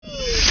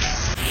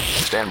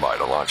Stand by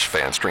to launch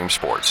FanStream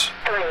Sports.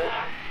 3,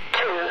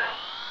 2,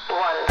 1.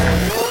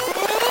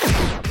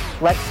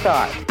 Let's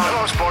start.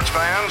 Hello, sports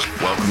fans.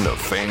 Welcome to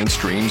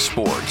FanStream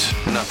Sports.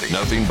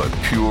 Nothing but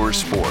pure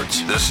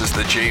sports. This is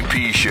the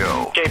JP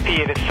Show.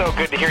 JP, it's so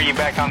good to hear you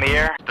back on the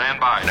air.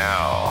 Stand by.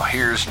 Now,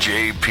 here's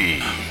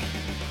JP.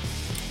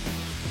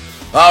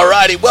 All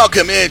righty,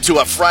 welcome into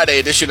a Friday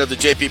edition of the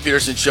JP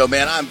Peterson Show.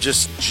 Man, I'm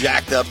just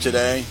jacked up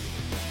today.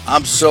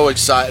 I'm so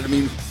excited. I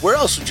mean, where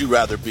else would you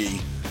rather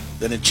be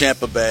than in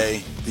Tampa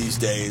Bay these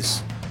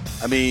days?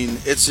 I mean,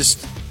 it's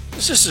just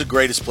the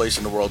greatest place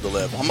in the world to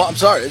live. I'm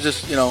sorry, it's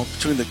just,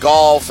 between the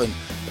golf and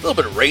a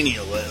little bit rainy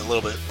a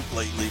little bit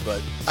lately,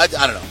 but I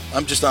don't know.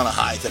 I'm just on a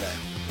high today.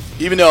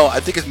 Even though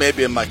I think it's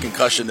maybe in my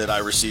concussion that I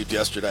received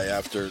yesterday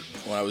after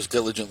when I was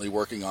diligently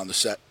working on the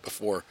set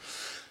before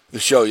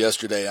the show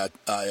yesterday, I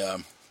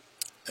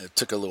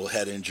took a little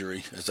head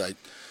injury.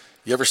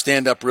 You ever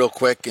stand up real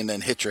quick and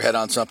then hit your head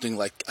on something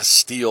like a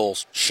steel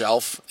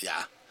shelf?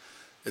 Yeah,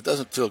 it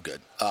doesn't feel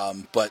good.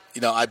 But,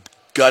 I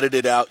gutted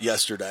it out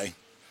yesterday.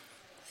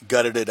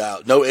 Gutted it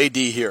out. No AD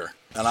here.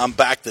 And I'm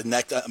back the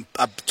next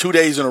 2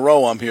 days in a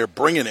row I'm here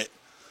bringing it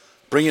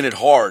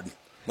hard.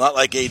 Not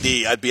like AD.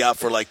 I'd be out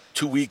for like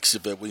 2 weeks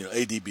if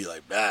AD be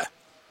like,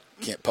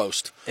 can't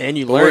post. And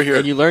you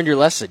learned your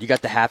lesson. You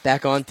got the hat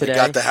back on today. I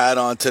got the hat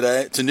on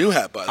today. It's a new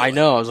hat, by the way. I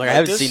know. I was like, I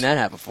haven't seen that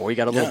hat before. You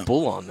got a little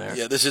bull on there.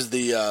 Yeah, this is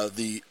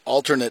the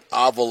alternate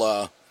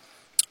Avila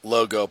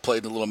logo.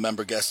 Played a little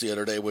member guest the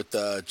other day with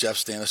Jeff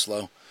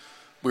Stanislow.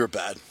 We were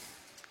bad.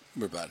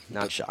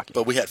 Not shocking.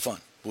 But we had fun.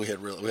 We had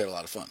a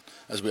lot of fun,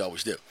 as we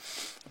always do.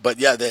 But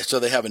yeah,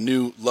 they have a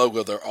new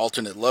logo. Their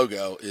alternate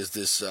logo is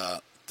this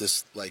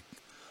like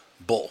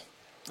bull.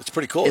 It's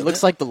pretty cool. It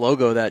looks like the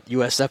logo that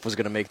USF was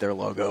going to make their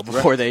logo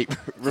before they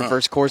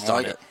reverse coursed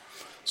on it.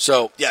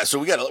 So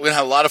we're gonna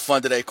have a lot of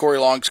fun today. Corey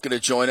Long's going to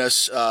join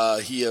us.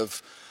 He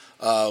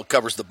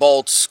covers the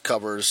Bolts,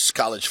 covers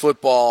college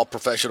football,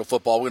 professional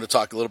football. We're going to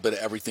talk a little bit of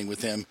everything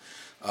with him.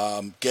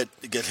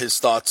 Get his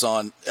thoughts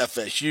on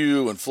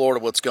FSU and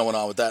Florida, what's going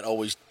on with that.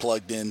 Always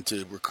plugged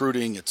into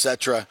recruiting,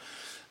 etc.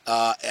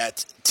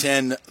 At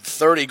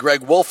 10:30,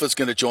 Greg Wolf is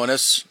going to join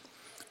us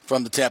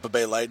from the Tampa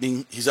Bay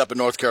Lightning. He's up in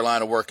North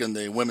Carolina working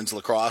the women's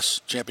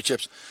lacrosse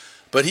championships.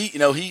 But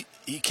he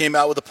came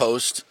out with a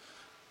post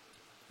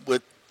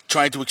with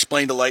trying to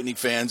explain to Lightning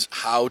fans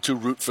how to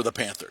root for the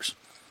Panthers.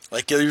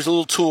 Like, there's a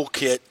little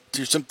toolkit,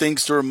 there's some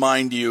things to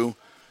remind you.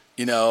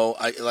 And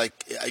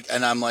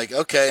I'm like,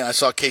 okay. And I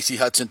saw Casey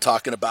Hudson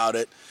talking about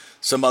it.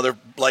 Some other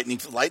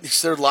Lightning.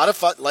 There are a lot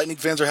of Lightning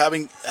fans are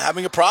having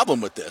a problem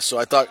with this. So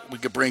I thought we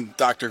could bring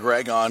Dr.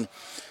 Greg on,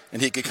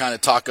 and he could kind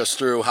of talk us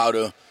through how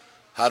to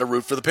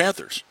root for the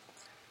Panthers.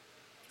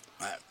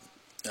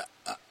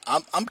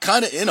 I'm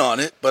kind of in on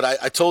it, but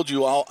I told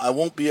you I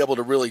won't be able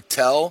to really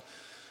tell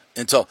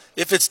until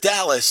if it's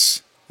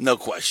Dallas, no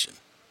question.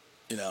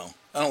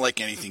 I don't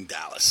like anything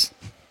Dallas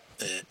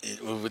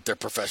with their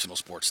professional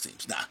sports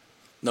teams. Nah,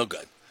 no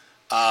good.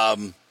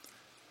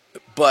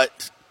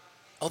 But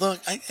although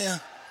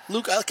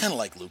Luka, I kind of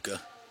like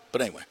Luka.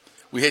 But anyway,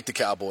 we hate the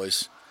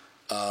Cowboys.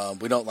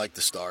 We don't like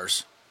the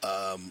Stars.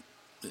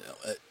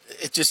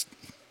 It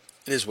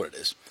is what it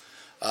is.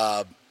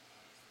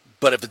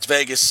 But if it's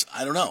Vegas,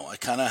 I don't know. I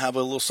kind of have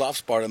a little soft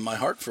spot in my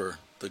heart for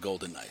the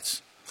Golden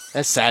Knights.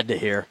 That's sad to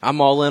hear.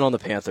 I'm all in on the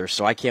Panthers,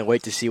 so I can't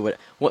wait to see what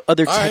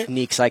other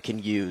techniques I can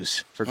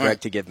use for Greg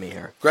to give me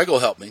here. Greg will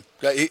help me.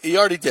 He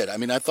already did. I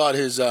mean, I thought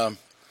his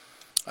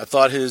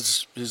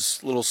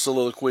little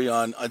soliloquy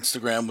on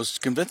Instagram was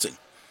convincing.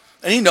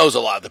 And he knows a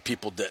lot of the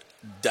people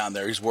down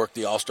there. He's worked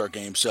the All-Star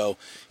game, so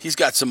he's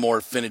got some more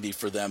affinity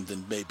for them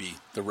than maybe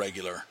the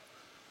regular.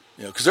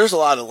 Because there's a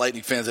lot of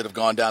Lightning fans that have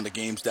gone down to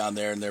games down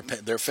there, and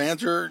their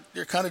fans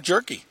they're kind of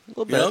jerky. A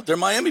little bit. They're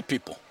Miami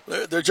people.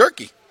 They're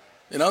jerky.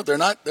 They're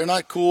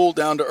not cool,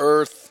 down to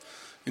earth,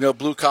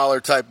 blue collar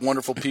type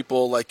wonderful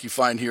people like you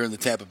find here in the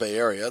Tampa Bay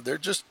area. They're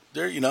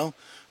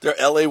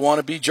LA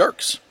wannabe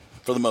jerks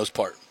for the most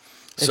part.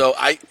 So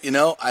I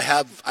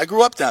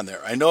grew up down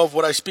there. I know of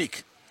what I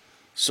speak.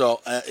 So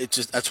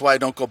that's why I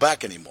don't go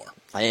back anymore.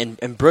 And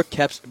Brooks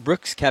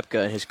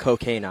Koepka and his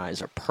cocaine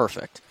eyes are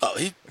perfect. Oh,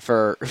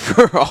 for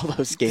all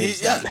those games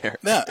down there.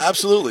 Yeah,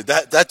 absolutely.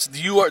 That's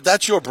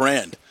your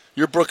brand.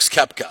 You're Brooks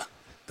Koepka.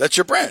 That's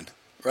your brand,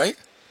 right?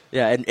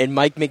 Yeah, and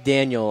Mike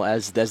McDaniel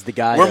as the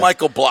guy. We're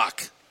Michael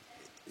Block.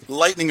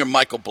 Lightning or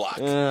Michael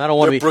Block. I don't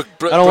want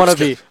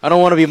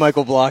to be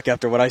Michael Block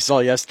after what I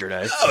saw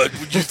yesterday. Oh,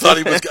 you thought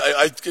he was?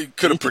 I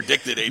could have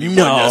predicted 81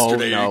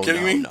 yesterday. Are you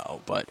kidding me?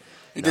 No, but.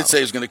 He did say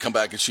he was going to come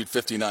back and shoot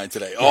 59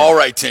 today. Yeah. All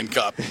right, Tin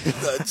Cup.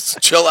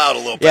 Chill out a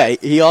little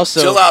bit. Yeah,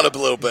 chill out a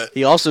little bit.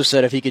 He also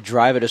said if he could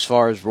drive it as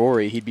far as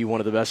Rory, he'd be one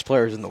of the best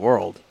players in the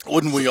world.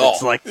 Wouldn't we all?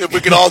 If we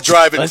could all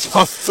drive it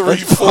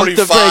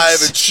 345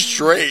 and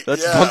straight.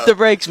 Let's pump the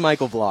brakes,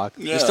 Michael Block.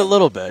 Yeah. Just a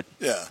little bit.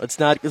 Yeah. Let's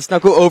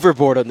not go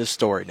overboard on this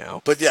story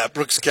now. But yeah,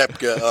 Brooks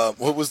Koepka.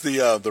 What was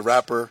the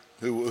rapper?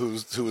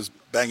 who was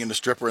banging the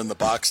stripper in the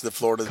box, the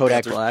Florida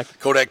Kodak Panthers. Black.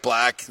 Kodak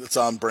Black. That's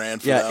on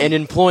brand for Yeah, them. and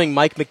employing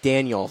Mike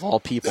McDaniel of all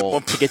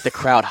people to get the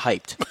crowd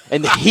hyped.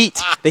 And the Heat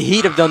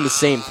have done the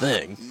same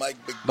thing. Mike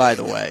McDaniel. By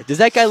the way, does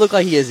that guy look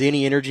like he has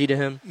any energy to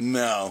him?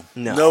 No,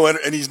 No.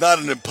 and he's not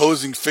an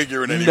imposing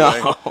figure in any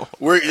No.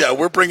 way.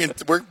 We're bringing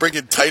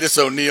Titus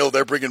O'Neil.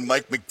 They're bringing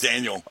Mike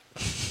McDaniel.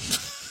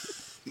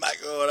 Mike,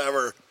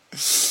 whatever.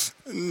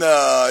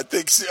 No,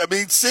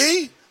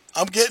 see,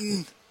 I'm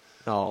getting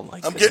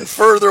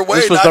further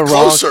away, not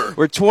closer.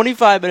 We're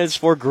 25 minutes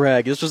before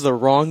Greg. This was the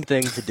wrong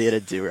thing to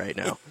do right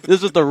now.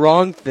 This was the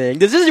wrong thing.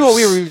 This isn't what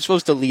we were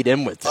supposed to lead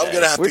in with today. I'm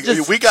gonna have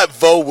to. We got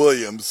Vo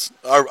Williams,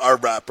 our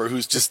rapper,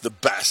 who's just the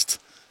best,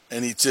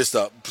 and he's just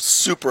a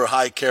super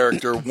high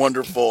character,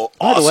 wonderful,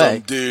 By the awesome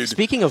way, dude.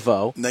 Speaking of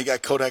Vo, And they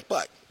got Kodak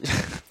Black.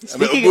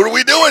 What are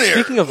we doing here?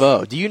 Speaking of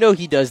Vo, do you know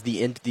he does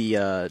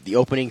the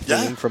opening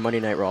theme for Monday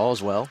Night Raw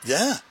as well?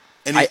 Yeah.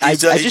 And I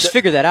just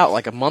figured that out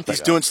like a month ago.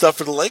 He's doing stuff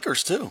for the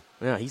Lakers, too.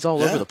 Yeah, he's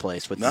all over the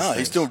place with these things.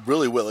 He's doing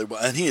really well.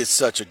 And he is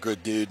such a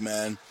good dude,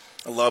 man.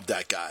 I love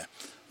that guy.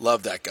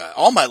 Love that guy.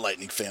 All my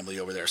Lightning family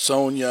over there.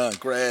 Sonia and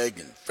Greg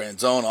and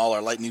Franzone, all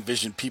our Lightning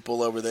Vision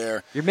people over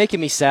there. You're making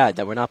me sad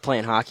that we're not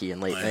playing hockey in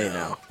late May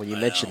now when you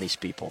mention these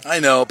people. I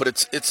know, but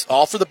it's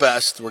all for the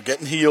best. We're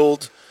getting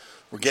healed.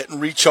 We're getting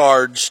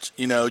recharged.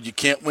 You know, you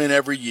can't win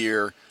every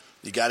year.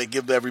 You got to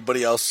give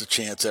everybody else a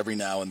chance every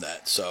now and then.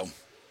 So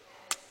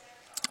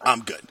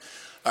I'm good.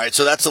 All right,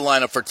 so that's the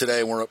lineup for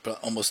today. We're up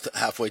almost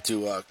halfway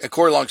to and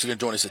Corey Long's going to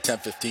join us at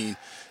 10:15,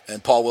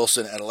 and Paul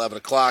Wilson at 11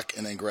 o'clock,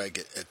 and then Greg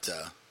at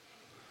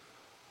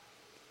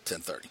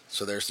 10:30.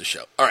 So there's the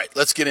show. All right,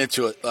 let's get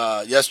into it.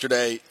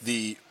 Yesterday,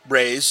 the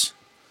Rays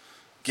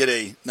get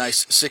a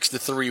nice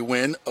 6-3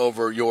 win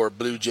over your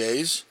Blue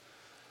Jays,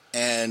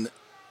 and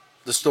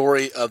the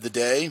story of the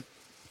day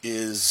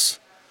is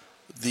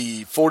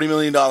the $40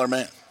 million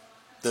man,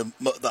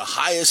 the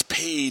highest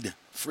paid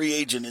free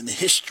agent in the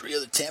history of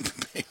the Tampa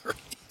Bay Rays,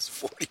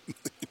 $40 million.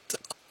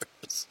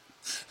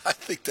 I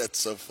think that's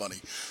so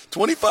funny.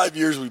 25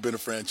 years we've been a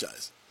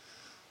franchise,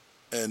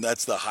 and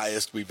that's the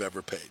highest we've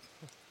ever paid.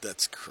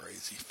 That's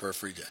crazy for a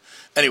free agent.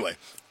 Anyway,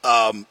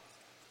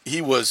 he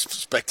was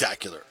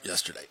spectacular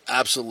yesterday.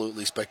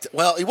 Absolutely spectacular.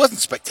 Well, he wasn't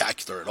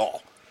spectacular at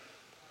all.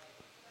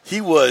 He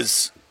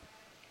was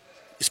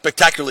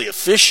spectacularly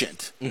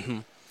efficient. Mm-hmm.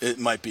 It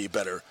might be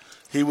better.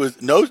 He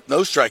was no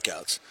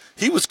strikeouts.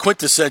 He was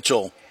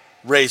quintessential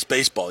Rays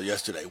baseball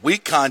yesterday.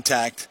 Weak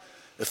contact,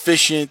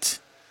 efficient,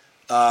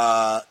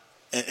 and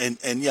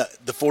yeah,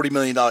 the $40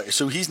 million.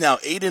 So he's now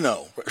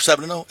 8-0 or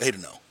 7-0,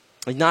 8-0.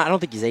 No, I don't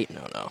think he's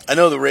 8-0. No, I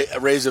know the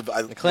Rays have.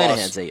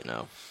 McClanahan's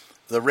 8-0.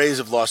 The Rays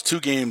have lost 2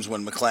 games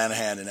when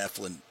McClanahan and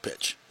Eflin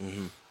pitch.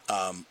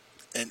 Mm-hmm.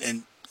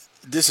 And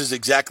this is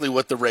exactly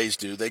what the Rays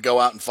do. They go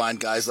out and find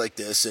guys like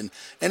this, and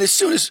as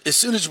soon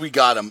as we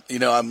got him, you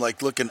know, I'm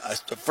like looking.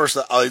 First,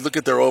 I look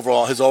at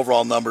his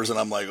overall numbers, and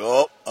I'm like,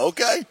 oh,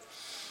 okay.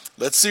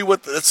 Let's see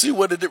what's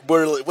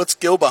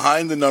go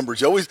behind the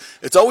numbers.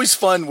 It's always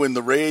fun when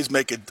the Rays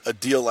make a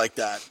deal like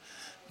that.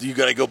 You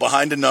got to go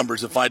behind the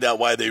numbers and find out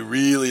why they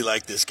really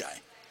like this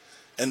guy.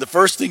 And the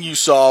first thing you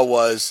saw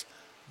was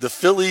the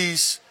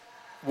Phillies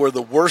were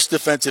the worst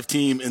defensive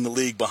team in the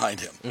league behind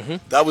him. Mm-hmm.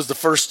 That was the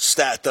first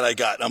stat that I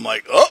got. I'm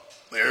like, oh,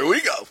 there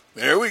we go.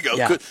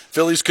 Yeah.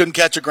 Phillies couldn't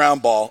catch a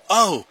ground ball.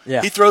 Oh,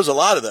 yeah. He throws a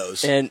lot of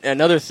those. And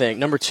another thing,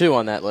 number 2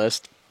 on that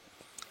list,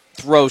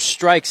 throws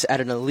strikes at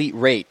an elite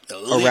rate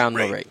around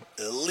the rate.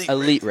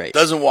 Elite rate.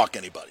 Doesn't walk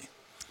anybody.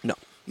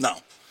 No.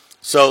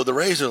 So the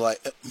Rays are like,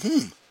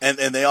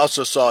 And they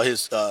also saw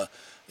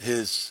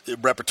his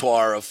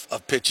repertoire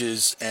of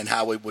pitches and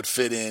how it would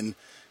fit in,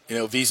 you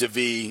know,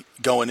 vis-a-vis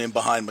going in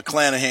behind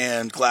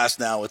McClanahan,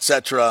 Glasnow,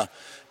 etc.,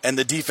 and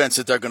the defense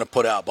that they're going to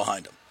put out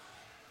behind him.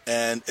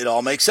 And it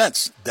all makes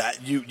sense.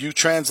 That you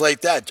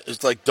translate that.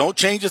 It's like, don't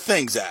change a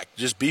thing, Zach.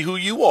 Just be who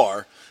you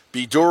are.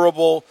 Be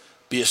durable.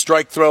 Be a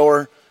strike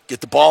thrower.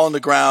 Get the ball on the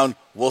ground.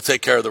 We'll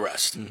take care of the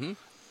rest. Mm-hmm.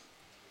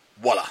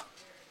 Voila.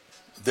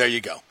 There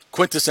you go.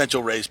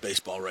 Quintessential Rays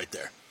baseball right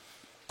there.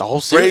 The whole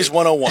series. Rays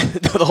 101.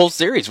 The whole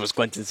series was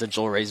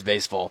quintessential Rays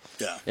baseball.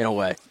 Yeah. In a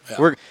way.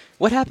 Yeah.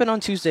 What happened on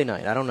Tuesday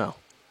night? I don't know.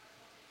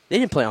 They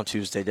didn't play on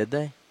Tuesday, did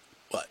they?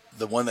 What?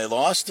 The one they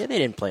lost? Yeah, they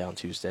didn't play on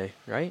Tuesday,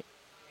 right?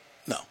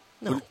 No.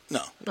 No,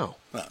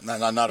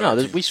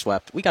 we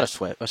swept. We got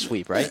a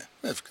sweep, right?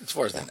 Yeah, as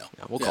far as I know.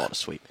 Yeah, we'll call it a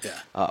sweep.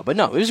 Yeah. But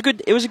no, it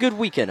was a good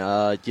weekend.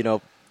 You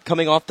know,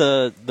 coming off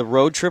the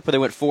road trip where they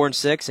went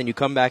 4-6, and you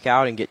come back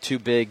out and get 2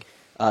 big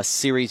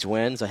series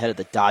wins ahead of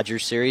the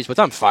Dodgers series, which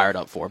I'm fired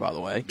up for, by the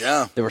way.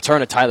 Yeah. The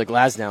return of Tyler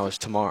Glasnow is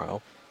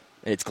tomorrow.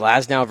 And it's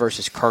Glasnow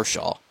versus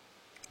Kershaw.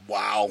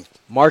 Wow.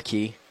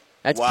 Marquee.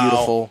 That's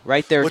beautiful.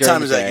 Right there. What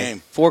time is that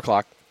game? 4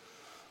 o'clock.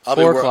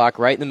 4 o'clock,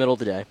 right in the middle of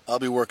the day. I'll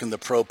be working the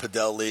Pro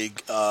Padel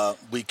League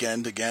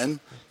weekend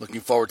again.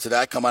 Looking forward to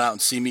that. Come on out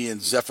and see me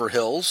in Zephyr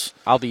Hills.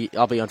 I'll be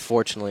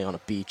unfortunately on a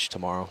beach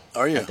tomorrow.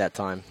 Are you? At that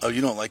time. Oh,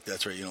 you don't like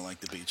that's right. You don't like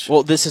the beach.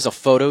 Well, this is a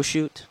photo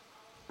shoot.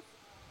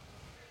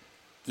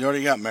 You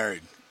already got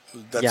married.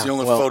 That's the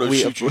only photo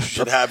shoot you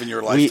should have in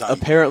your lifetime.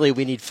 Apparently,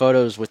 we need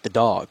photos with the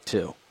dog,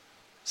 too.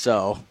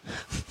 So...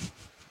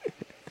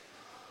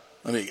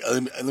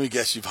 Let me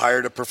guess. You've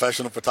hired a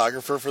professional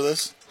photographer for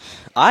this?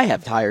 I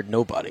have hired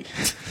nobody.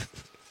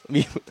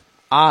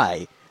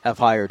 I have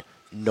hired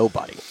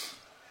nobody.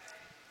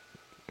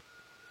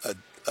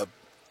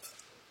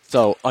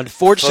 So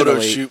unfortunately,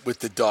 photo shoot with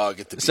the dog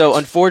at the beach. So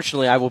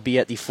unfortunately, I will be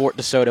at the Fort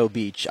DeSoto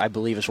beach. I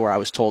believe is where I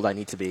was told I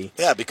need to be.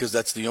 Yeah, because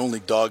that's the only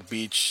dog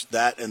beach.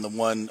 That and the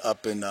one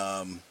up in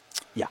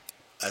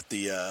at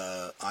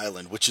the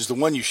island, which is the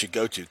one you should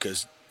go to.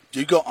 Because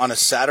you go on a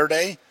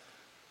Saturday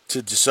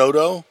to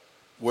DeSoto,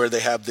 where they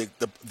have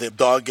the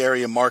dog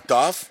area marked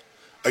off.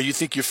 Or you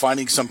think you're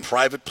finding some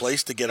private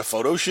place to get a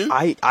photo shoot?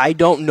 I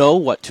don't know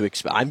what to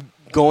expect. I'm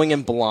going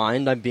in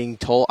blind. I'm being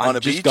told. On I'm a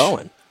just beach?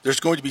 going. There's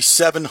going to be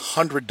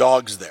 700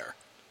 dogs there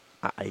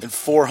and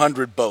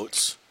 400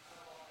 boats.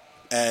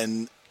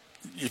 And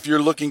if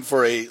you're looking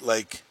for are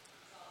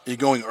you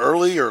going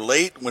early or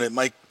late when it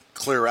might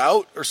clear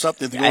out or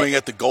something? If you're going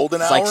at the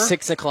golden hour? It's like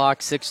 6 o'clock,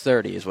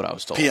 6:30 is what I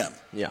was told. PM.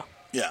 Yeah.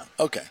 Yeah,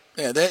 okay.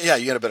 Yeah,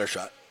 you got a better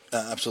shot.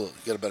 Absolutely.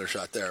 You got a better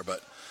shot there.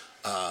 But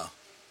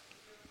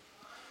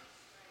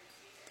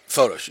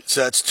photo shoots.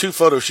 So that's 2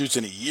 photo shoots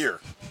in a year.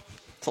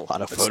 It's a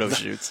lot of photo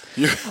shoots.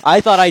 I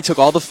thought I took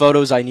all the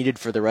photos I needed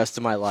for the rest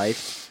of my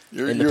life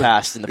in the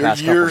past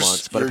couple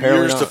months, but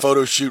apparently years not. to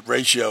photo shoot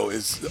ratio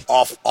is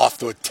off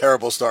to a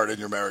terrible start in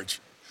your marriage.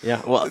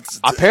 Yeah, well,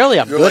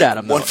 apparently I'm good at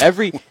them though.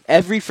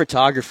 Every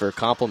photographer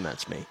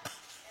compliments me.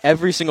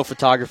 Every single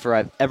photographer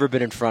I've ever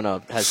been in front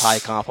of has high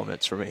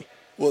compliments for me.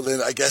 Well,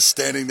 then I guess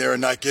standing there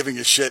and not giving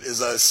a shit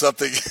is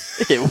something.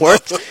 It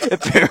works.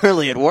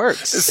 Apparently, it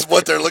works. This is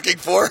what they're looking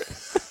for.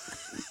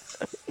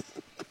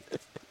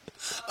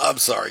 I'm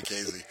sorry,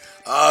 Casey.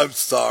 I'm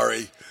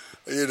sorry.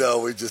 We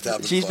just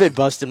haven't. She's been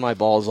busting my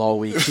balls all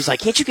week. She's like,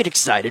 "Can't you get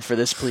excited for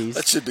this, please?"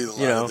 That should be the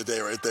line of the day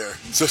right there.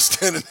 So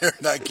standing there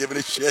and not giving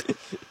a shit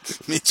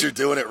means you're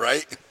doing it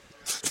right.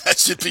 That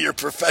should be your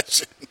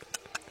profession.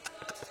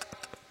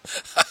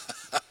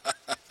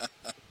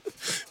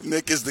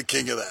 Nick is the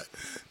king of that.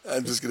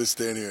 I'm just going to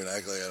stand here and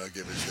act like I don't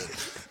give a shit.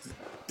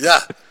 Yeah.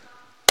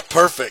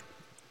 Perfect.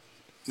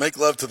 Make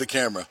love to the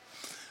camera.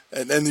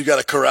 And then you got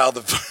to corral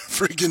the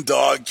freaking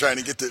dog trying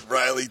to get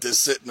Riley to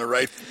sit in the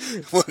right.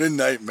 What a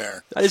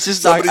nightmare! It's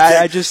just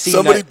I just seen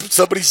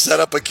somebody set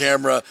up a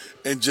camera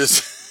and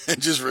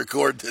just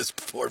record this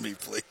for me,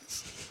 please.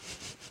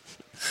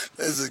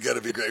 This is gonna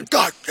be great.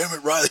 God damn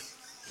it, Riley!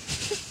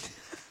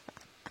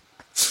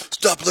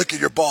 Stop licking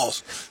your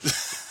balls.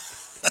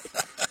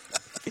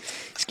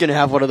 He's gonna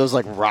have one of those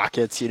like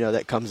rockets,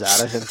 that comes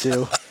out of him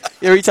too.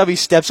 Every time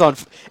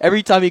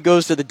he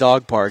goes to the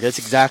dog park, that's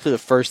exactly the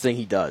first thing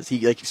he does.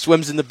 He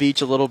swims in the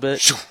beach a little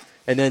bit,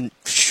 and then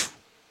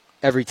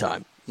every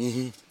time.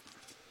 Mm-hmm.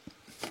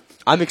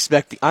 I'm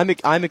expecting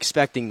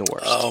the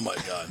worst. Oh my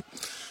god,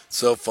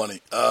 so funny.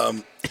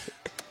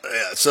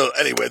 Yeah. So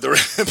anyway,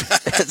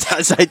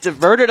 as I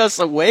diverted us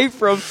away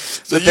from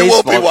the baseball you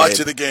won't be watching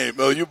game. The game.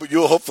 Well, you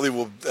hopefully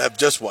will have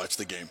just watched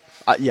the game.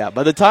 Yeah,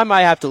 by the time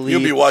I have to leave,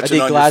 you'll be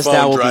watching on your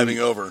phone driving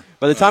over.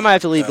 By the time I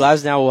have to leave,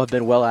 Glasnow will have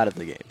been well out of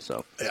the game.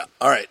 So yeah,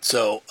 all right.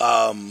 So,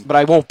 but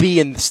I won't be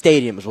in the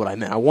stadium, is what I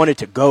meant. I wanted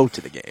to go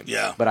to the game.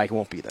 Yeah, but I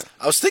won't be there.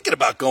 I was thinking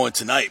about going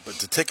tonight, but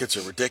the tickets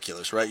are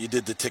ridiculous, right? You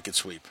did the ticket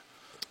sweep.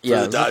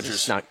 Yeah, the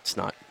Dodgers. It's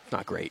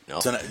not great. No.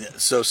 Tonight,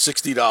 so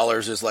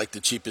 $60 is like the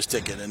cheapest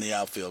ticket in the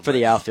outfield. For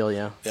the outfield,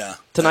 yeah. Yeah.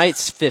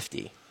 Tonight's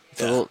 $50.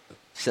 It's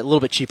a little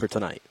bit cheaper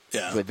tonight.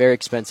 Yeah. But very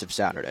expensive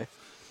Saturday.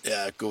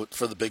 Yeah, go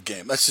for the big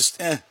game. That's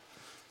just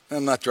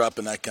I'm not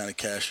dropping that kind of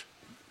cash.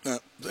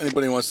 If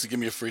anybody wants to give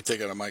me a free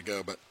ticket, I might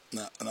go, but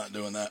no, I'm not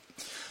doing that.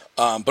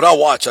 But I'll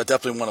watch. I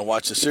definitely want to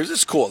watch the series.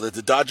 It's cool that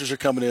the Dodgers are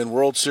coming in,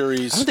 World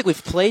Series. I don't think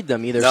we've played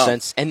them either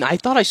since. And I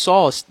thought I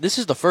saw this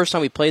is the first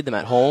time we played them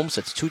at home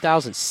since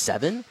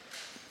 2007,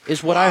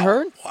 is what I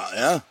heard.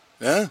 Wow,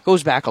 yeah.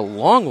 Goes back a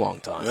long,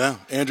 long time. Yeah,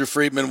 Andrew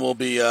Friedman will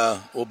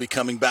be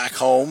coming back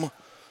home.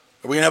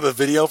 Are we gonna have a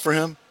video for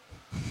him?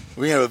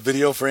 Are we gonna have a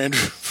video for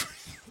Andrew?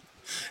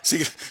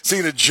 Is he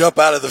gonna jump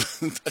out of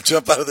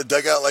the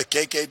dugout like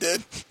KK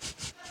did?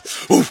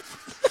 Ooh,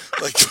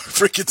 like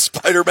freaking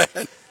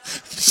Spider-Man.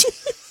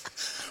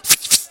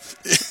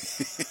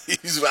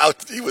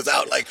 He was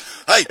out like,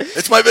 hey,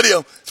 it's my video.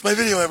 It's my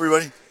video,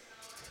 everybody.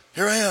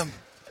 Here I am.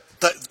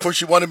 Of course,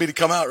 you wanted me to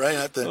come out, right?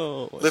 I have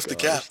to lift the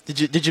cap.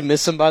 Did you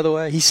miss him, by the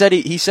way? He said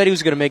he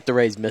was going to make the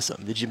Rays miss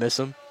him. Did you miss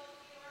him?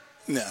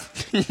 No.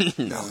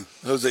 No.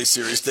 Jose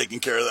Siri's taking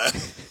care of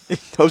that.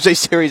 Jose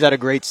Siri's had a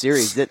great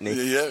series, didn't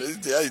he? Yeah,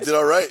 he did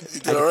all right.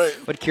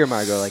 What did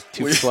Kiermaier go, like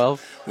 2 for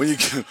 12? When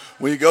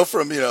you go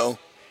from,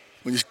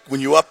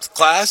 when you up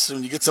class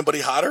and you get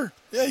somebody hotter,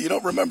 you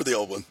don't remember the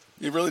old one.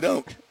 You really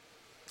don't.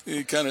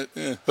 You kind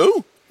of,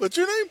 who? What's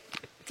your name?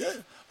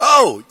 Okay.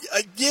 Oh,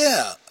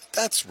 yeah,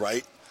 that's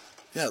right.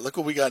 Yeah, look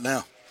what we got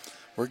now.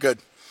 We're good.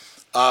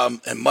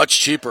 And much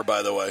cheaper,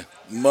 by the way.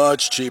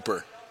 Much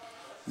cheaper.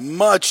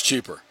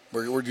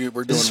 We're doing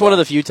This is well. one of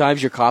the few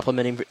times you're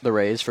complimenting the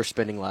Rays for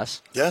spending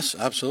less. Yes,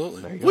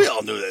 absolutely. There you go. We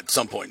all knew that at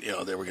some point,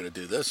 they were going to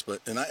do this,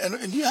 but I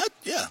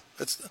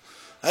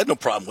had no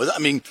problem with it. I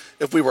mean,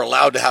 if we were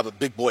allowed to have a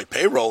big boy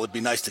payroll, it'd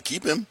be nice to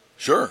keep him.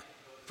 Sure,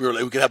 if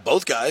we could have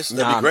both guys.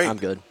 That'd be great. I'm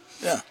good.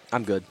 Yeah,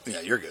 I'm good.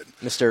 Yeah, you're good.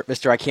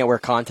 Mister, I can't wear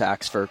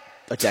contacts for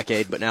a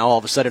decade, but now all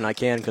of a sudden I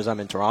can because I'm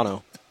in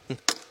Toronto,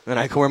 and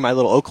I can wear my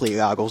little Oakley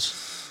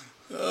goggles.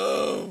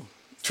 Oh,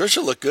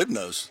 Trisha looked good in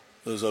those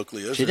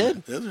Oakley. She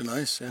did. Those are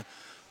nice. Yeah,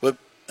 but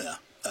yeah.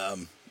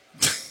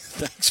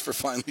 Thanks for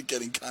finally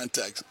getting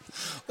contacts.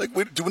 Like,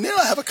 do we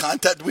not have a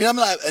contact? Do we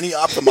not have any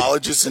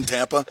ophthalmologists in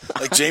Tampa?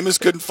 Like, Jameis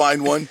couldn't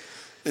find one,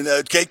 and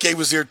KK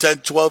was here 10,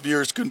 12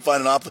 years, couldn't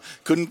find an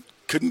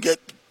couldn't get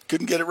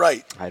it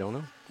right. I don't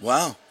know.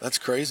 Wow, that's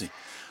crazy.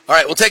 All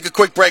right, we'll take a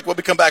quick break. When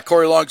we come back,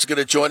 Corey Long's going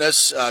to join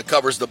us.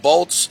 Covers the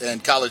Bolts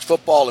and college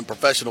football and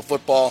professional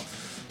football,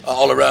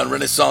 all around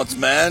Renaissance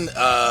man.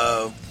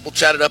 We'll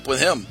chat it up with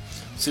him.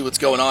 See what's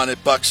going on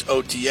at Bucks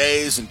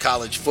OTAs and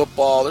college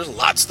football. There's a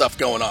lot of stuff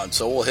going on,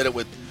 so we'll hit it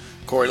with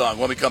Corey Long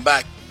when we come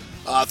back.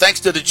 Thanks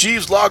to the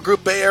Jeeves Law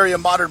Group, Bay Area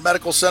Modern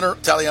Medical Center,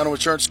 Italiano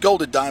Insurance,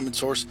 Golden Diamond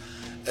Source,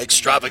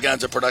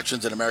 Extravaganza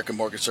Productions, and American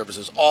Mortgage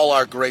Services. All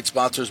our great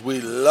sponsors.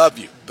 We love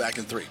you. Back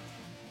in 3.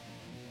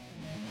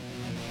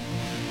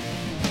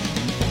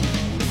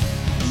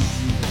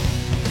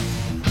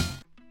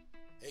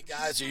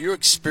 Guys, are you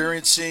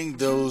experiencing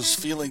those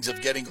feelings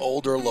of getting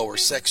older, lower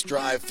sex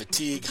drive,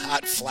 fatigue,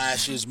 hot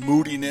flashes,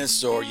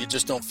 moodiness, or you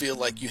just don't feel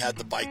like you had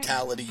the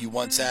vitality you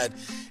once had?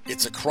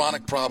 It's a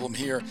chronic problem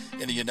here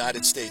in the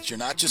United States. You're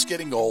not just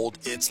getting old,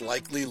 it's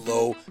likely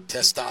low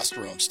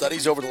testosterone.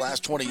 Studies over the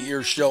last 20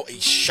 years show a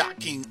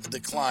shocking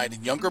decline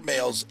in younger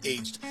males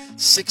aged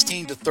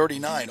 16 to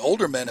 39.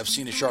 Older men have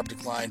seen a sharp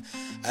decline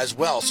as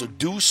well, so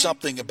do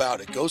something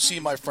about it. Go see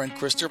my friend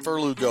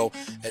Christopher Lugo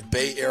at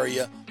Bay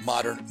Area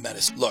Modern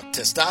Medicine. Look,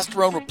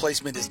 testosterone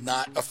replacement is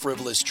not a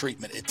frivolous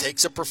treatment. It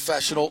takes a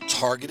professional,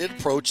 targeted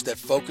approach that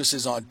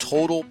focuses on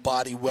total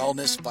body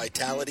wellness,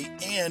 vitality,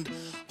 and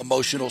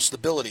emotional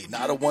stability,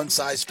 not a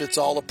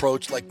one-size-fits-all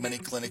approach like many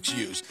clinics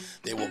use.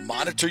 They will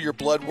monitor your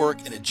blood work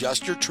and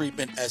adjust your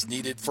treatment as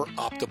needed for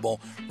optimal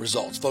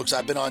results. Folks,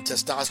 I've been on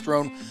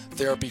testosterone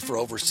therapy for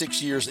over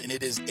 6 years, and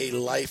it is a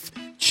life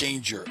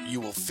changer.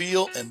 You will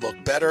feel and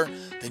look better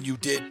than you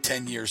did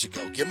 10 years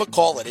ago. Give them a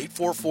call at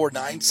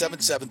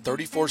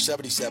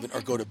 844-977-3477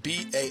 or go to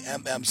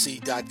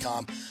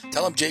BAMMC.com.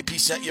 Tell them JP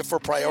sent you for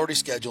priority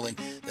scheduling.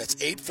 That's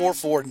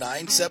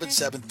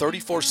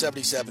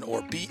 844-977-3477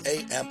 or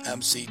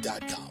BAMMC.com.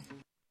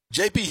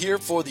 JP here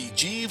for the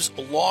Jeeves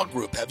Law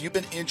Group. Have you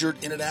been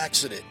injured in an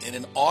accident, in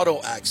an auto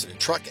accident,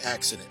 truck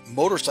accident,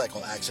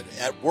 motorcycle accident,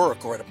 at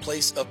work, or at a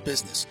place of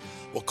business?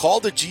 Well, call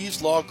the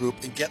Jeeves Law Group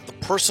and get the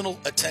personal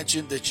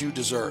attention that you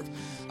deserve.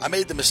 I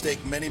made the mistake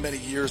many, many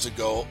years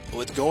ago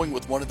with going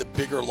with one of the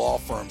bigger law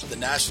firms, the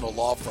national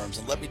law firms.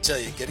 And let me tell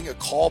you, getting a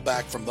call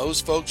back from those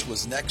folks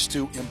was next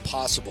to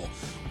impossible.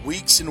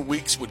 Weeks and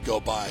weeks would go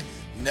by,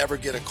 never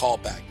get a call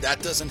back.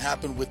 That doesn't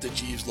happen with the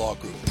Jeeves Law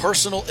Group.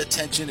 Personal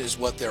attention is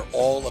what they're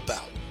all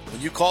about.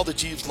 When you call the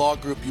Jeeves Law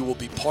Group, you will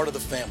be part of the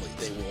family.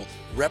 They will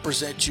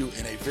represent you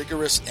in a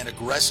vigorous and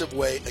aggressive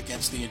way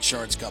against the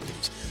insurance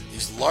companies.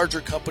 These larger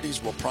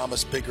companies will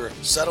promise bigger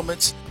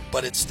settlements,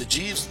 but it's the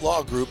Jeeves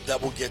Law Group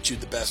that will get you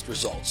the best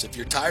results. If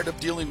you're tired of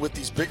dealing with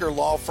these bigger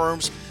law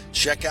firms,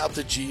 check out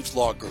the Jeeves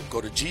Law Group.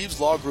 Go to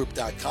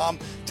JeevesLawGroup.com,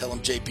 tell them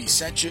JP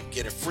sent you,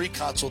 get a free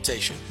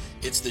consultation.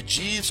 It's the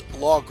Jeeves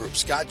Law Group.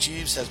 Scott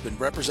Jeeves has been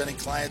representing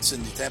clients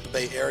in the Tampa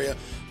Bay area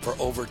for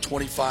over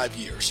 25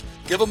 years.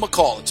 Give them a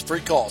call. It's a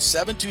free call,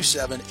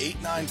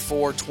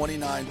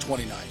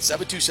 727-894-2929,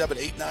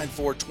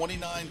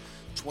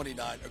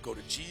 727-894-2929, or go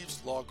to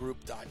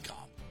JeevesLawGroup.com.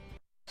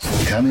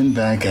 Coming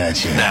back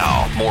at you.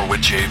 Now, more with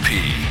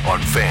JP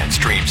on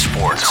FanStream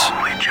Sports. It's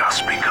only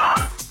just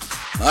begun.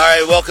 All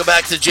right, welcome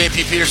back to the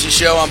JP Peterson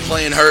Show. I'm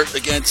playing hurt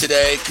again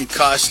today.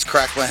 Concussed,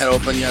 cracked my head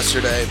open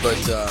yesterday, but,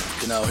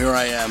 here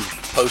I am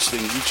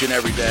posting each and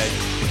every day.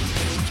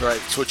 That's right.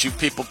 It's what you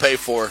people pay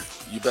for.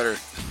 You better.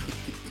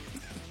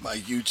 My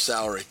huge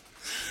salary.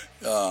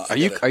 Are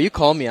you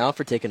calling me out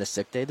for taking a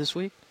sick day this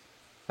week?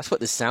 That's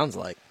what this sounds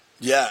like.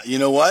 Yeah, you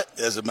know what?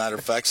 As a matter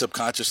of fact,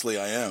 subconsciously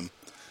I am.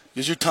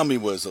 Because your tummy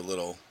was a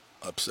little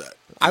upset.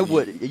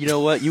 You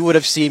know what? You would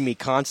have seen me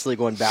constantly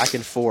going back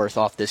and forth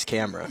off this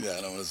camera. Yeah,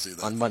 I don't want to see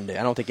that. On Monday.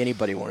 I don't think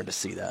anybody wanted to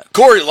see that.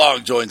 Corey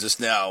Long joins us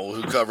now,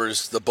 who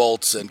covers the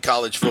Bolts and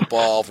college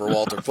football for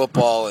Walter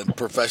Football and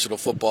professional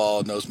football,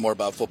 and knows more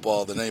about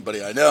football than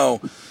anybody I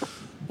know.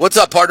 What's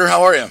up, partner?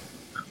 How are you?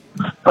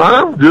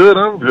 I'm good.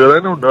 I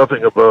know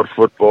nothing about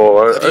football.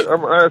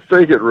 I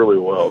take it really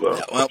well, though.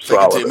 Yeah, well, I'm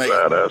solid in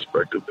that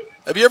aspect of it.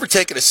 Have you ever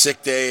taken a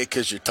sick day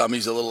because your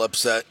tummy's a little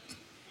upset?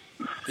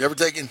 You ever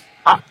taken?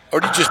 Or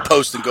do you just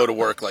post and go to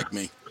work like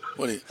me?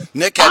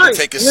 Nick had to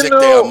take a sick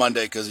day on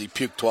Monday because he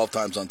puked 12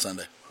 times on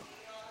Sunday.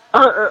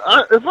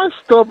 If I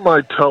stub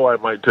my toe, I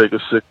might take a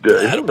sick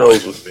day. Who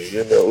knows with me?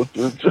 You know,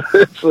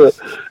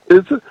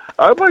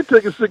 I might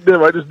take a sick day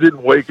if I just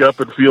didn't wake up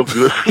and feel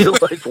good, feel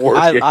like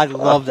working. I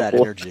love that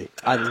energy.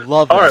 I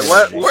love that. All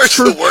right,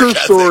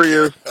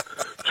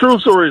 true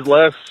story is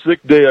last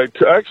sick day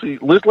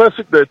last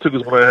sick day I took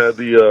is when I had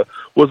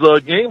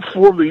was game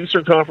 4 of the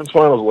Eastern Conference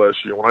Finals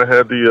last year when I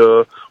had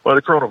the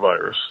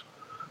coronavirus.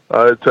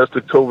 I had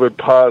tested COVID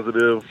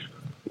positive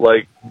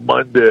like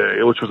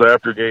Monday, which was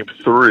after game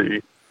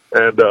 3.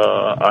 And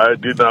I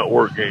did not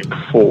work game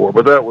 4,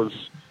 but that was,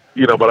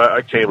 but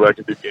I came back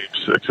and did game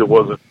 6.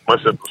 My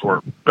symptoms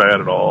weren't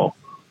bad at all.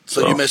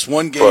 So you missed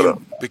one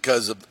game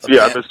because of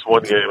I missed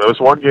one game. I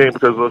missed one game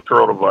because of the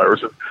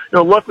coronavirus.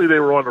 And, luckily they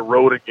were on the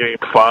road in game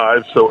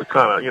 5, so it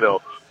kind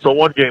of, so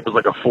one game was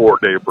like a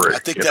 4-day break. I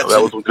think that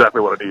was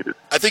exactly what I needed.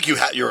 I think you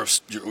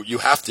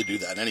have to do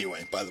that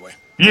anyway, by the way.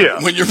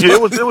 Yeah. When you're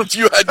it was,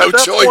 you had no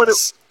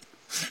choice.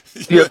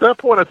 At that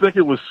point, I think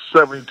it was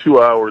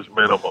 72 hours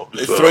minimum.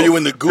 They throw you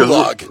in the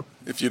gulag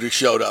if you'd have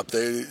showed up.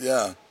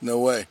 No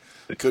way.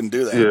 They couldn't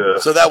do that. Yeah.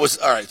 So that was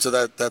all right. So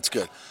that's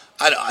good.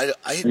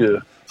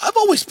 I've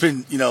always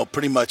been,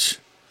 pretty much.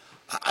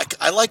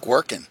 I like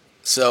working.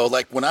 So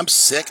like when I'm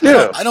sick,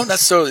 I don't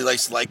necessarily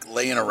like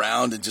laying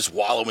around and just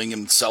wallowing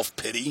in self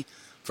pity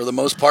for the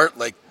most part.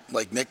 Like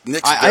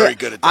Nick's very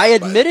good at that. I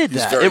admitted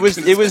that. It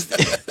was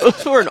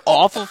for an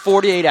awful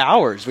 48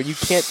 hours when you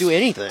can't do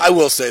anything. I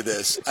will say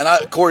this.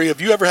 And Corey, have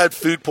you ever had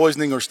food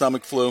poisoning or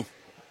stomach flu?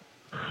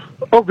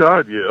 Oh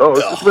God, yeah. Oh,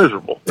 it's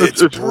miserable.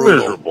 It's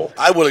miserable.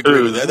 I would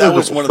agree with that. That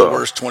was one of the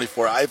worst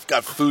 24. I've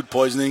got food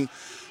poisoning.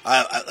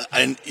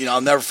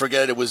 I'll never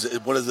forget it. It was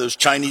one of those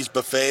Chinese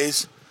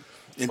buffets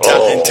in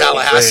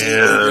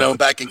Tallahassee,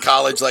 back in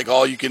college, like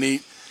all you can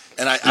eat.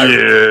 And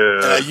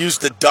I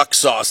used the duck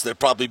sauce that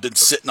probably been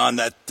sitting on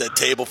that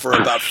table for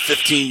about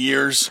 15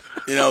 years.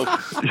 Yeah.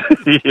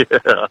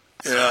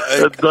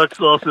 That duck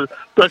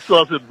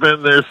sauce had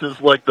been there since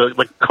like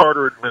the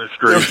Carter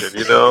administration.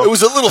 It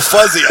was a little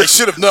fuzzy. I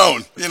should have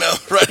known.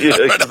 Right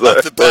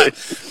off the bat.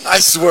 I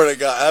swear to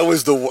God, that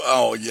was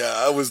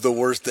the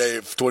worst day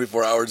of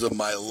 24 hours of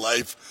my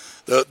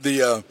life.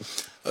 The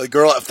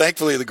girl,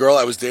 thankfully, the girl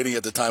I was dating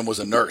at the time was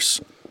a nurse.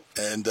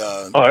 And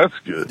that's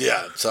good.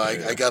 Yeah, so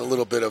I got a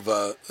little bit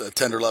of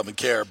tender love and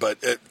care, but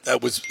it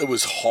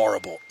was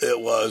horrible. It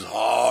was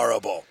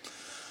horrible.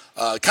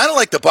 Kind of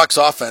like the Bucs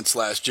offense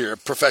last year.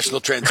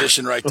 Professional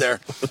transition right there.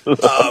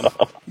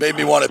 Made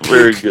me want to puke.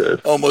 Very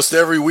good. Almost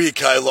every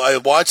week I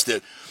watched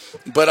it.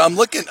 But I'm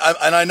looking,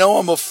 and I know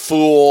I'm a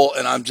fool,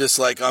 and I'm just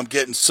like, I'm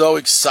getting so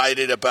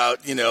excited about,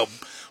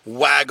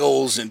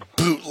 waggles and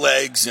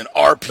bootlegs and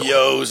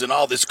RPOs and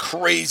all this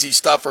crazy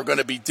stuff we're going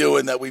to be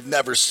doing that we've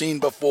never seen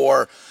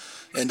before.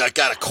 And I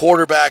got a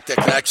quarterback that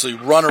can actually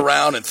run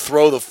around and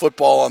throw the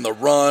football on the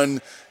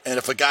run. And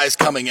if a guy's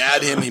coming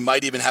at him, he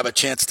might even have a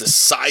chance to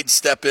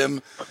sidestep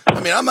him. I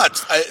mean,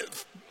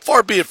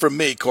 far be it from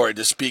me, Corey,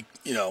 to speak,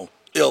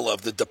 ill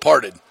of the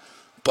departed.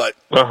 But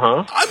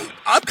I'm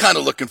kind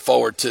of looking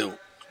forward to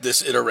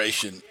this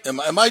iteration.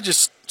 Am I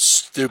just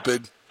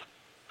stupid?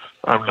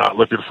 I'm not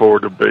looking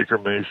forward to Baker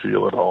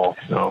Mayfield at all.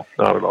 No,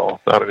 not at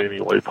all. Not in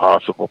any way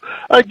possible.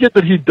 I get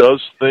that he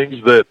does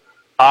things that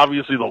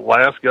obviously the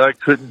last guy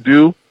couldn't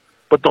do,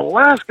 but the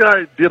last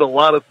guy did a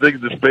lot of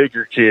things that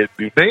Baker can't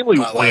do, namely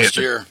not win. Last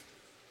year.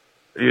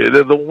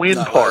 Yeah, the win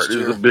part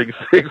is a big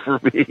thing for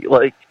me.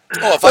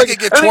 If I could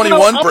get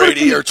 21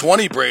 Brady or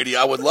 20 Brady,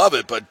 I would love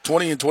it. But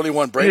 20 and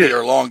 21 Brady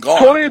are long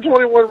gone. 20 and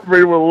 21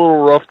 Brady were a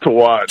little rough to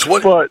watch.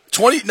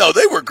 20, no,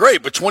 they were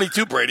great, but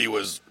 22 Brady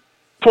was.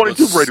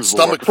 22 Brady was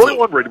stomach.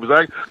 21 Brady was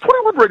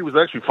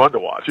actually fun to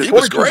watch. He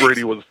was great.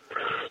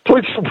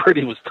 22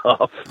 Brady was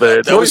tough,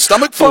 man. That was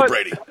stomach flu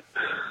Brady.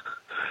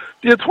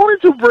 Yeah,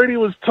 22 Brady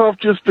was tough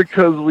just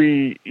because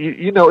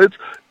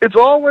it's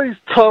always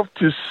tough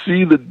to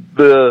see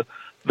to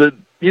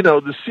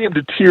see him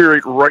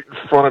deteriorate right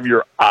in front of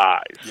your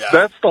eyes. Yeah.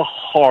 That's the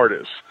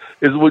hardest.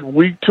 Is when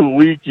week to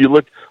week you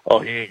look,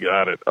 he ain't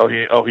got it.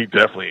 He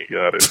definitely ain't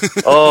got it.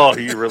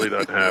 He really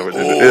doesn't have it.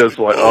 And it's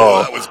like,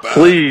 that was bad.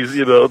 Please,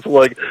 it's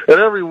like, and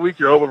every week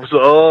you're hoping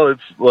for,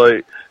 it's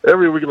like,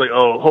 every week you're like,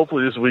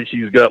 hopefully this week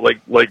he's got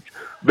like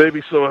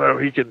maybe somehow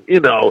he can,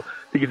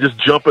 he can just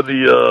jump in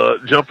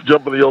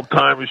the old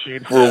time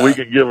machine for a week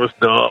and give us,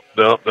 no,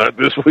 not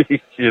this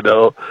week,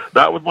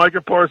 not with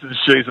Micah Parsons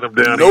chasing him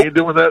down. Nope. He ain't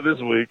doing that this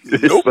week.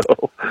 Nope.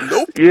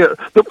 Nope. Yeah.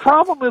 The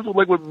problem is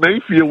with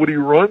Mayfield, when he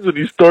runs and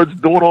he starts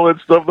doing all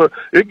that stuff,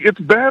 it's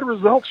bad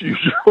results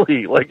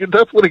usually.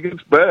 That's when it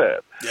gets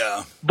bad.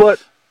 Yeah.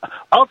 But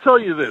I'll tell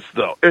you this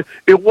though,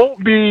 it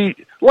won't be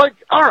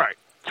all right,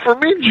 for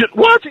me,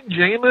 watching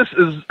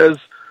Jameis is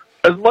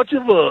as much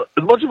of a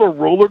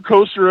roller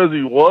coaster as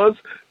he was.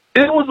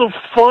 It was a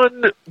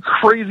fun,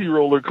 crazy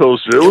roller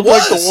coaster. It was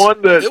like the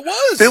one that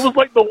it was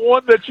like the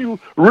one that you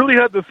really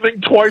had to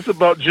think twice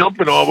about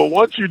jumping on. But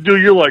once you do,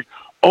 you're like,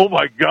 oh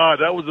my God,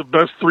 that was the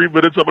best 3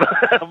 minutes I'm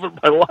gonna have in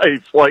my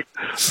life.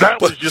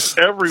 That was just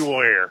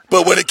everywhere.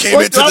 But when it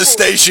came into the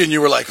station,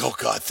 you were like, oh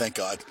God, thank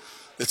God.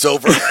 It's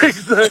over.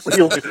 Exactly.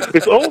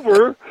 It's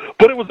over,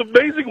 but it was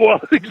amazing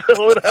watching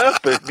how it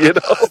happened, you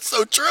know? That's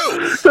so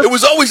true. It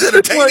was always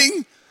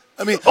entertaining.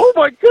 I mean, Oh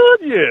my God,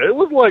 yeah. It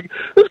was like,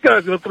 this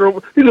guy's going to throw,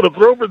 he's going to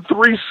throw for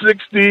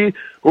 360.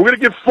 We're going to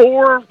get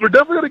 4. We're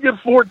definitely going to get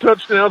 4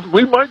 touchdowns.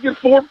 We might get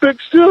 4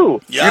 picks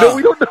too. Yeah. You know,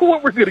 we don't know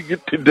what we're going to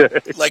get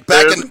today. like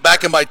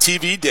back in my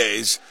TV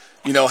days,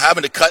 you know,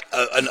 having to cut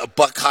a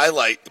buck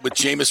highlight with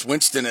Jameis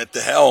Winston at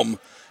the helm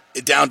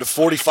down to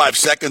 45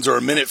 seconds or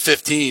a minute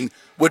 15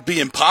 would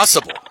be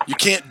impossible. You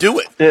can't do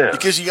it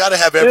because you got to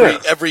have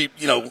every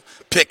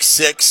pick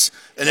 6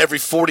 and every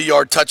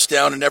 40-yard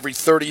touchdown and every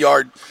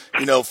 30-yard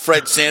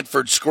Fred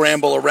Sanford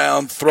scramble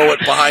around, throw it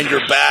behind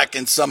your back,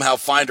 and somehow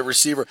find a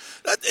receiver.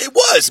 It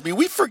was. I mean,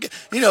 we forget.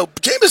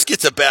 Jameis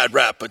gets a bad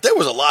rap, but there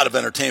was a lot of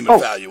entertainment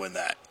value in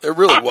that. There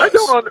really was.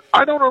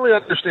 I don't really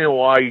understand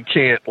why he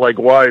can't,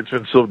 why it's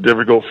been so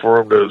difficult for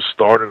him to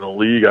start in the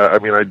league. I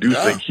mean, I do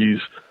think he's.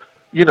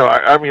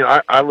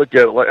 I look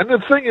at it and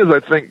the thing is, I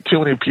think too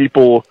many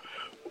people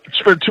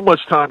spend too much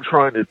time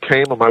trying to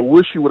tame him. I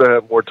wish he would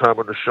have had more time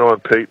under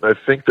Sean Payton. I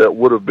think that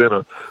would have been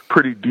a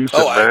pretty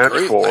decent match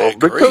for him.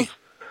 Because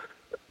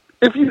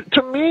if you,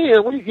 to me,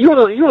 and you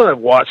and I have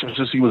watched him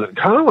since he was in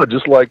college.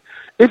 It's like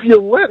if you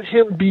let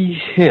him be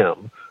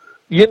him,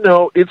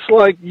 it's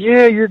like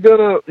you're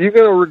gonna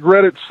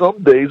regret it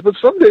some days, but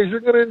some days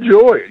you're gonna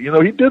enjoy it.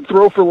 He did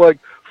throw for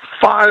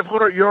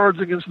 500 yards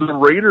against the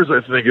Raiders,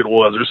 I think it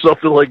was, or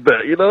something like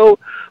that. He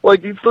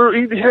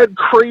had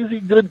crazy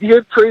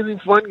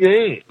fun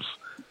games.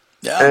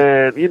 Yeah.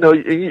 And it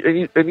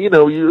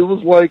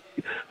was like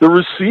the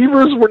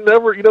receivers were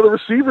never, the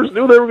receivers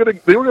knew they were going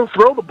to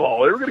throw the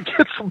ball. They were going to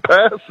get some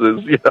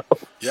passes,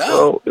 Yeah.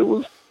 So it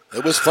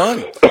was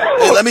fun.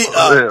 Hey, let me.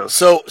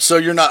 So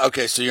you're not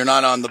okay. So you're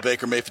not on the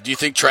Baker Mayfield. Do you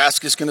think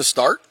Trask is going to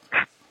start?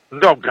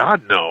 No,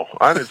 God, no.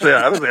 I think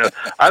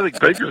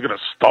Baker's going to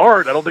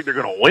start. I don't think they're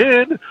going to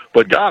win.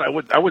 But God, I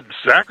wouldn't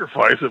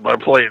sacrifice it by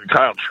playing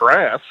Kyle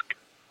Trask.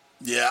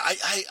 Yeah,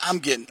 I am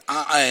getting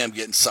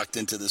sucked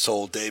into this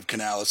whole Dave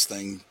Canales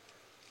thing.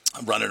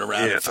 I'm running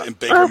around in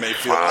Baker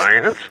Mayfield.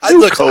 Fine.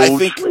 I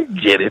think we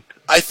get it.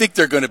 I think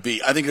they're going to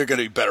be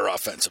better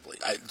offensively.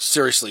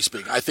 Seriously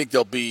speaking, I think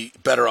they'll be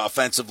better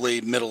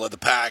offensively, middle of the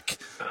pack.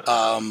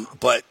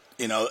 But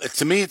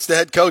to me, it's the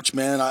head coach,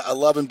 man. I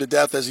love him to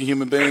death as a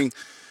human being.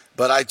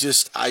 But I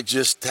just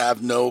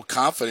have no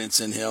confidence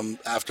in him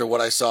after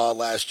what I saw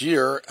last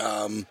year.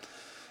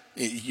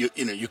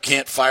 You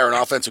can't fire an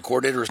offensive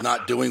coordinator who's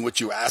not doing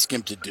what you ask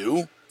him to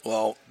do.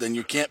 Well, then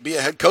you can't be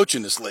a head coach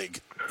in this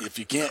league. If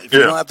you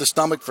don't have the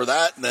stomach for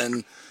that,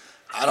 then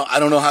I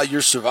don't know how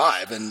you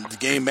survive. And the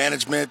game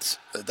management,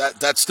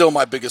 that's still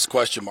my biggest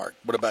question mark.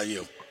 What about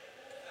you?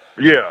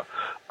 Yeah.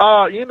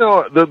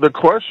 The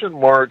question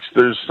marks,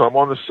 there's some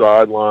on the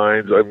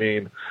sidelines. I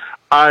mean,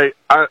 I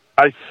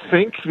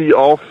think the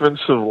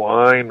offensive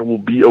line will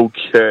be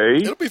okay.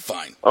 It'll be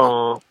fine.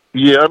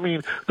 Yeah, I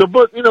mean,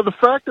 the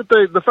fact that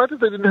they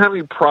didn't have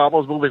any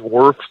problems moving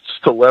Wirfs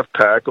to left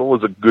tackle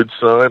is a good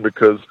sign,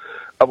 because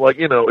I'm like,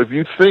 if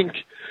you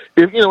think,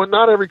 and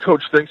not every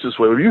coach thinks this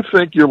way, if you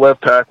think your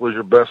left tackle is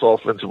your best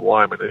offensive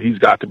lineman, and he's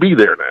got to be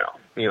there now.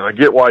 I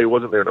get why he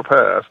wasn't there in the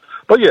past,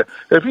 but yeah,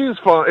 if he's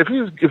fine, if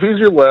he's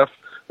your left,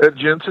 and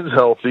Jensen's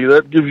healthy,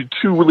 that gives you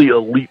 2 really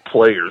elite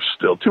players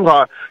still. Too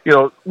high.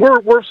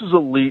 Wirfs is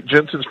elite.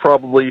 Jensen's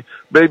probably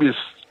maybe a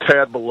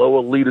tad below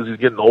elite as he's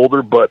getting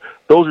older, but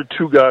those are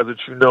 2 guys that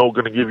are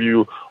going to give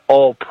you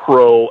all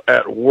pro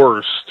at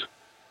worst,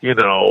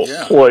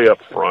 play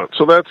up front.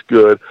 So that's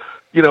good.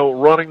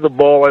 Running the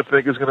ball, I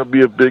think, is going to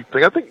be a big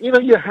thing. I think,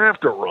 you have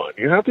to run.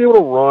 You have to be able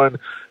to run.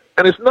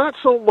 And it's not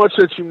so much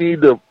that you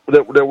need to,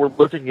 that we're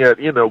looking at,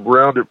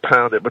 ground it,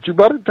 pound it, but you've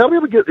got to be able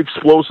to get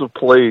explosive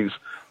plays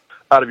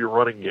out of your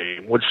running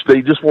game, which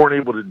they just weren't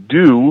able to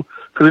do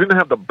because they didn't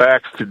have the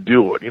backs to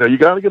do it. You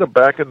got to get a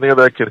back in there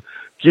that can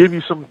give you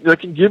some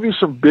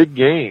big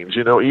gains.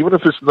 Even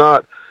if it's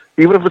not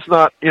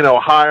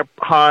high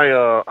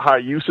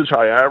usage,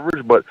 high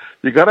average, but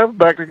you got to have a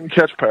back that can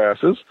catch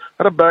passes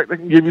and a back that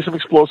can give you some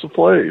explosive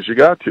plays. You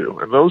got to,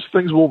 and those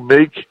things will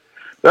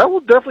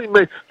definitely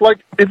make,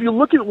 if you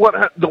look at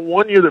the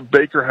one year that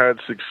Baker had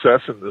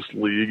success in this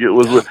league, it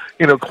was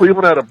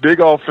Cleveland had a big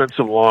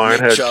offensive line,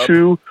 had Chubb.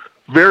 2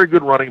 very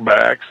good running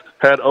backs,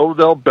 had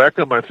Odell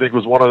Beckham, I think,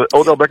 was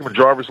Odell Beckham and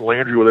Jarvis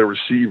Landry were their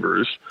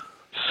receivers.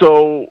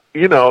 So,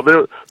 he had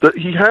a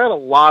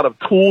lot of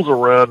tools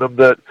around him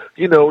that,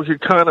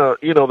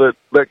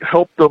 that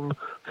helped them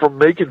from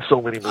making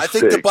so many mistakes. I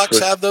think the Bucs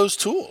have those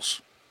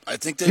tools. I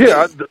think they do.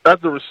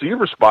 At the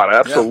receiver spot,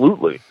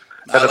 absolutely.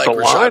 Yeah. And at the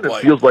line,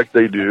 it feels like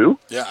they do.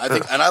 Yeah, I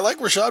like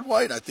Rachaad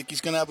White. I think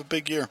he's going to have a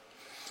big year.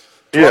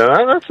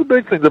 Yeah, that's the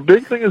big thing. The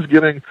big thing is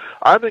getting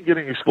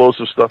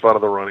explosive stuff out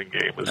of the running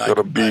game is going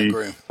to be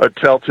a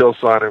telltale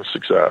sign of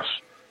success.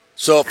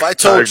 So if I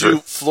told you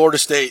Florida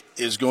State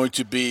is going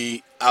to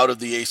be out of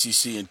the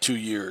ACC in 2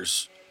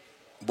 years,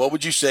 what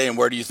would you say, and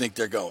where do you think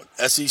they're going?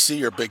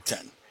 SEC or Big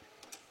Ten?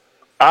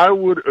 I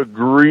would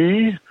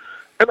agree,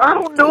 and I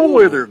don't know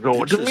where they're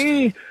going. To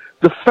me,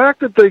 the fact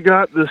that they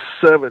got this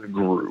 7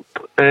 group,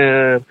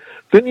 and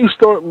then you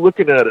start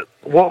looking at it.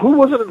 Well, who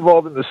wasn't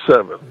involved in the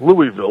 7?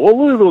 Louisville. Well,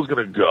 Louisville's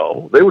going to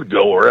go. They would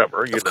go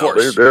wherever. You of know,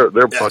 course. They're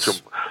a bunch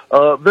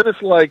of. Then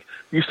it's like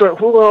you start.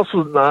 Who else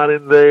was not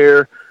in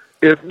there?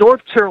 If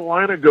North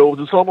Carolina goes,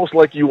 it's almost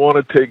like you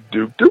want to take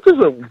Duke. Duke is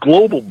a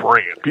global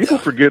brand. People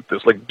forget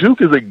this. Like,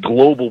 Duke is a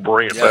global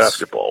brand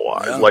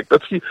basketball-wise. Yeah. Like,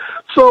 that's key.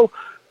 So,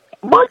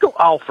 Michael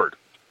Alford,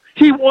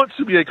 he wants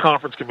to be a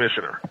conference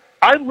commissioner.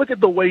 I look at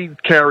the way he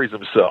carries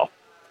himself.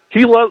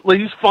 He's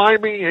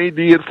fine being AD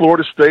at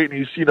Florida State,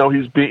 and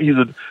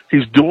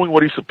he's doing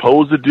what he's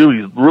supposed to do.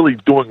 He's really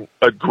doing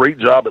a great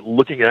job at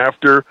looking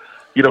after,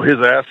 his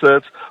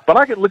assets. But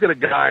I can look at a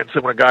guy and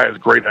say when a guy has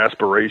great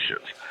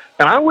aspirations.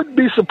 And I wouldn't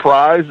be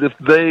surprised if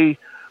they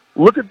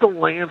look at the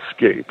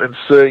landscape and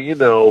say,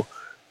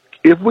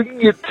 if we can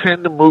get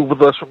 10 to move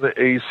with us from the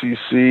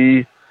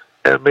ACC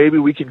and maybe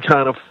we can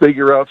kind of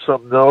figure out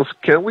something else,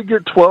 can we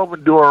get 12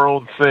 and do our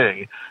own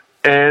thing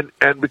and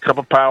become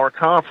a power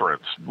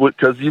conference?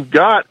 Because if you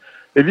got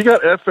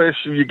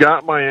FSU, you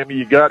got Miami,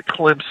 you got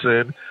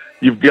Clemson,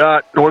 you've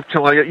got North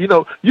Carolina,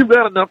 you've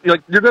got enough,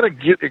 you're going to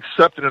get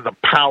accepted in the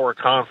power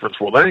conference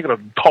world. They ain't going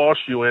to toss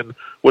you in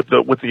with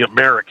the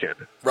American.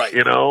 Right.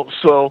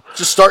 So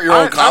just start your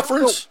own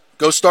conference.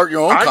 Go start your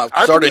own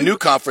conference. Start a new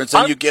conference,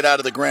 and you get out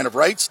of the grant of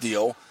rights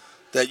deal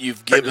that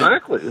you've given.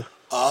 Exactly.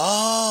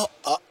 Oh,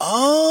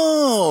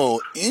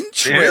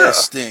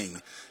 interesting. Yeah.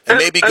 And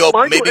maybe go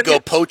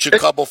poach a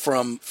couple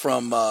from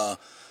the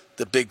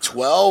Big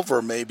 12,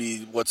 or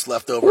maybe what's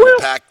left over in the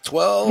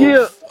Pac-12.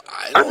 Yeah.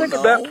 I think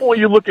at that point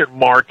you look at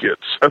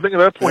markets.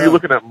 You're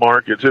looking at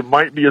markets. It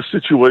might be a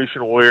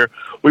situation where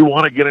we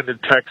want to get into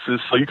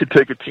Texas, so you could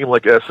take a team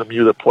like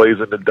SMU that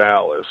plays into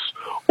Dallas.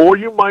 Or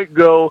you might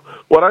go,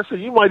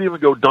 you might even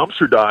go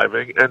dumpster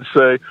diving and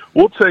say,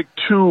 we'll take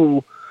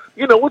two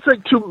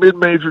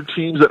mid-major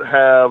teams that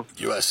have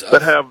USF.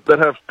 that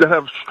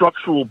have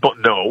structural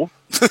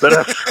that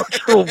have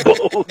structural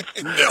bones.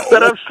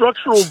 That have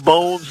structural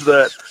bones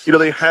that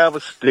they have a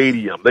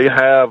stadium. They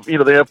have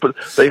some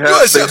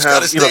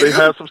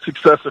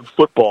success in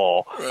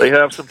football. Right. They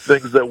have some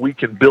things that we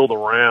can build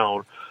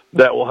around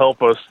that will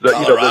help us.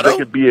 That they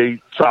could be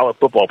a solid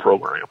football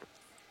program.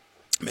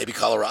 Maybe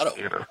Colorado.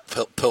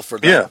 Pilfer.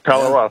 Yeah,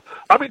 Colorado. Yeah.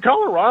 I mean,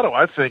 Colorado,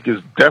 I think,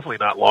 is definitely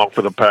not long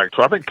for the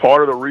Pac-12. I think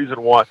part of the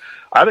reason why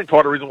they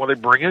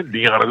bring in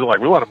Deion is like,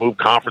 we want to move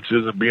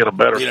conferences and be in a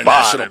better spot.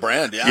 National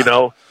brand,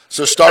 yeah.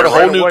 So start a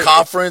whole new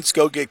conference.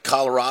 Go get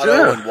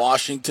Colorado and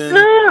Washington.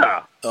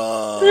 Yeah.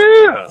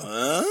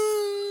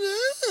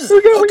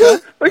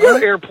 We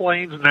got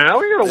airplanes now.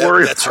 We got to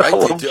worry that's about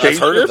right. location. I've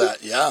heard of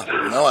that. Yeah.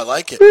 No, I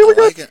like it. I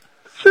like it.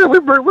 Shit,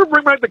 we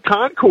bring back the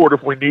Concorde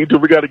if we need to.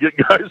 We got to get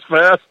guys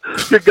fast,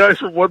 get guys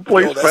from one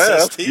place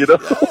fast. Yeah,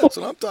 that's what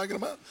I'm talking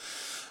about.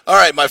 All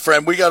right, my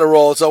friend, we got to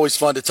roll. It's always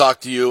fun to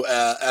talk to you.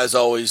 As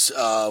always,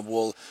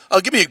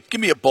 give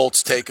me a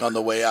Bolts take on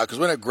the way out, because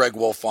we're going to have Greg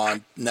Wolf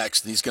on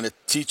next, and he's going to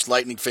teach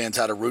Lightning fans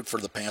how to root for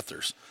the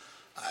Panthers.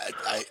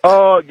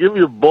 Give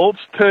you a Bolts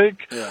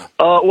take. Yeah.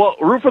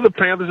 Root for the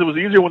Panthers. It was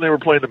easier when they were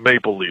playing the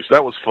Maple Leafs.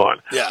 That was fun.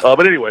 Yeah.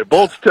 But anyway,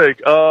 Bolts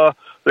take.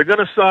 They're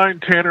going to sign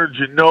Tanner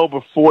Jeannot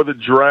before the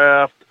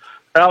draft.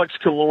 Alex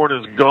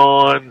Killorn is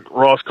gone.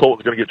 Ross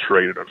Colton's going to get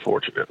traded,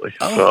 unfortunately.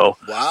 Oh,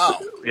 wow.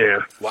 Yeah.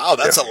 Wow,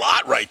 that's a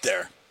lot right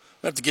there.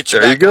 We'll have to get you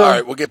there back. You go. All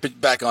right, we'll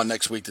get back on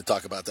next week to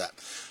talk about that.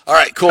 All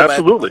right, cool,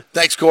 Absolutely. Man.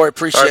 Thanks, Corey.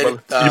 Appreciate it.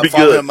 You be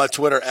follow good. him on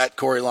Twitter at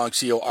Corey Long,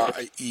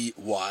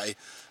 CoreyLong.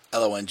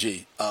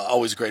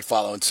 Always a great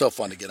follow, and so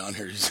fun to get on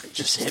here. He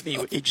just hit me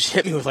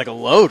with like a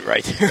load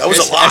right there. That was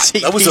a lot.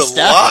 That was a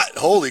lot.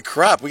 Holy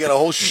crap. We got a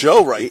whole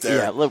show right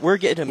there. Yeah, look, we're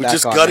getting him we back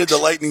just on gutted next. the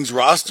Lightning's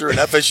roster, and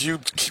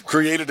FSU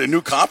created a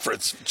new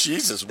conference.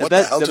 Jesus, what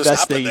the hell just happened there? The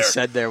best thing he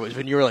said there was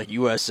when you were like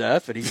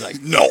USF, and he's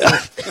like, no.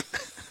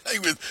 I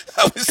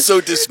was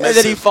so dismissive. And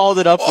then he followed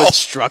it up with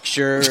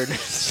structure. And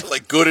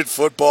like good at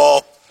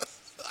football.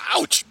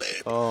 Ouch,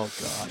 babe. Oh,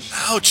 gosh.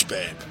 Ouch,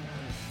 babe.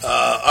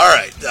 All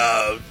right.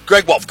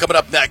 Greg Wolf coming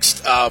up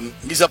next.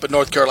 He's up in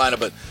North Carolina,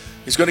 but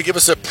he's going to give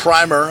us a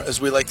primer,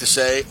 as we like to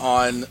say,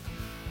 on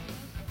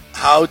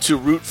how to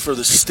root for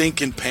the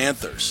stinking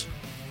Panthers.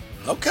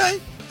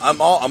 Okay.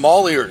 I'm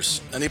all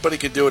ears. Anybody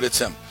can do it. It's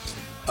him.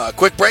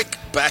 Quick break.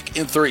 Back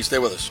in 3. Stay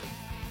with us.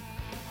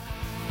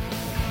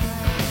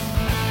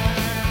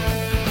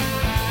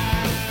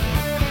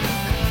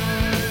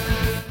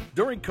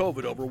 During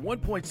COVID, over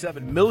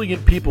 1.7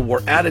 million people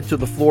were added to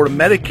the Florida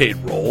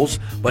Medicaid rolls,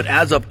 but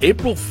as of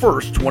April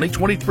 1st,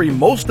 2023,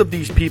 most of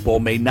these people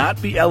may not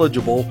be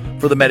eligible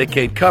for the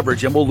Medicaid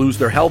coverage and will lose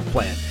their health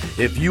plan.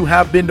 If you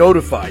have been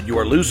notified you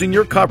are losing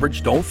your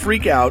coverage, don't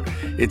freak out.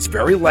 It's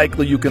very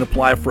likely you can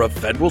apply for a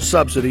federal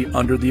subsidy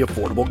under the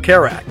Affordable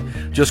Care Act.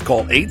 Just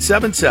call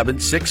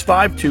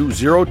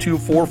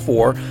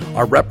 877-652-0244.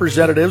 Our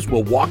representatives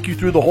will walk you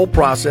through the whole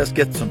process,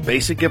 get some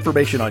basic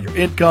information on your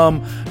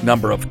income,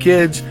 number of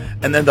kids,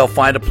 and then they'll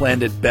find a plan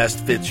that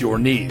best fits your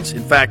needs.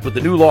 In fact, with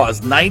the new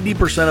laws,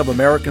 90% of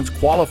Americans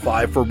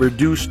qualify for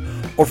reduced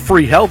or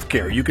free health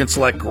care. You can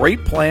select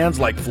great plans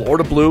like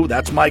Florida Blue.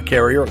 That's my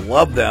carrier.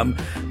 Love them.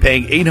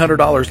 Paying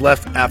 $800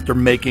 less after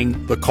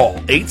making the call.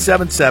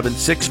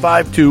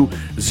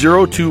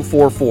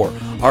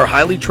 877-652-0244. Our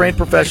highly trained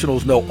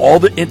professionals know all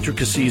the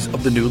intricacies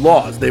of the new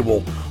laws. They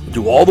will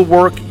do all the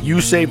work. You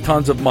save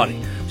tons of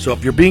money. So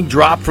if you're being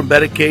dropped from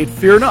Medicaid,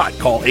 fear not.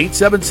 Call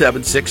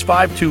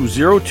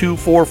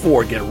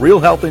 877-652-0244. Get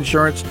real health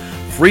insurance,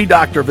 free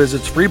doctor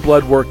visits, free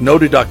blood work, no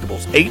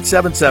deductibles.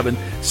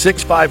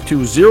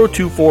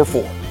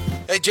 877-652-0244.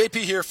 Hey, JP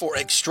here for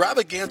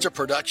Extravaganza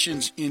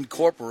Productions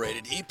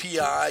Incorporated,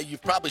 EPI.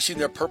 You've probably seen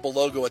their purple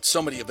logo at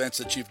so many events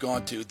that you've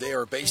gone to. They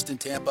are based in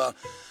Tampa,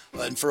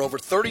 and for over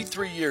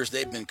 33 years,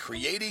 they've been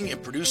creating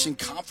and producing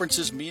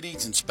conferences,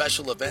 meetings, and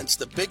special events,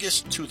 the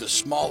biggest to the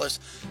smallest.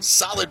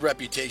 Solid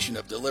reputation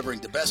of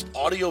delivering the best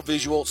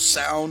audio-visual,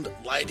 sound,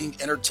 lighting,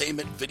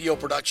 entertainment, video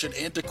production,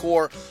 and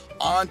decor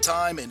on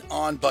time and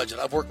on budget.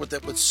 I've worked with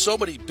them with so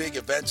many big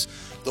events.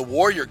 The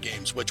Warrior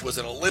Games, which was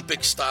an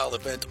Olympic-style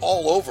event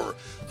all over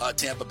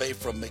Tampa Bay,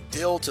 from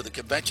McDill to the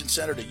Convention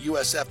Center to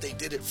USF. They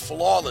did it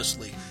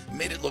flawlessly,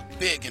 made it look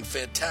big and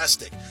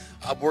fantastic.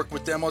 I've worked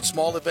with them on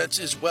small events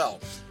as well,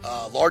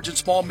 large and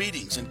small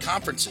meetings and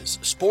conferences,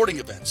 sporting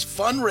events,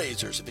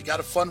 fundraisers. If you got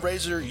a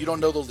fundraiser, you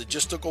don't know the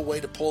logistical way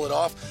to pull it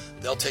off,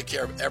 they'll take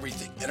care of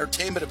everything.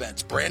 Entertainment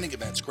events, branding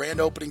events, grand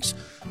openings,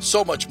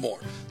 so much more.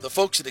 The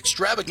folks at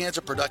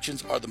Extravaganza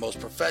Productions are the most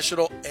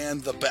professional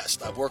and the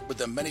best. I've worked with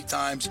them many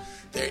times.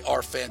 They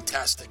are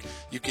fantastic.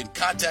 You can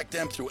contact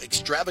them through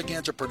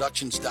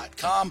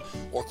extravaganzaproductions.com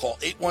or call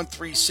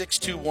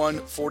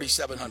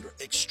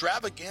 813-621-4700.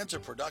 Extravaganza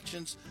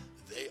Productions,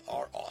 they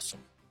are awesome.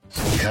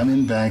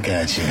 Coming back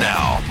at you.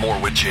 Now, more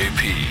with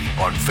JP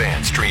on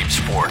FanStream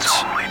Sports.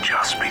 It's only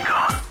just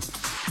begun.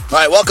 All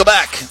right, welcome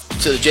back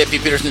to the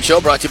JP Peterson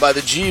Show, brought to you by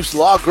the Jeeves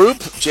Law Group,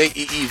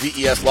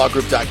 JEEVES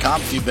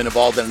lawgroup.com. If you've been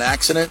involved in an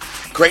accident,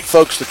 great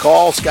folks to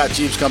call. Scott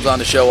Jeeves comes on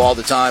the show all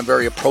the time,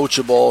 very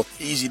approachable,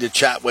 easy to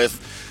chat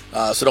with,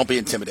 so don't be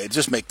intimidated.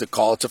 Just make the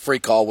call. It's a free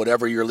call,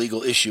 whatever your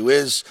legal issue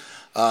is.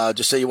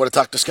 Just say you want to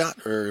talk to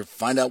Scott or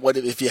find out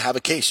if you have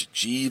a case.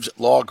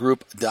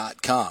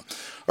 JeevesLawGroup.com.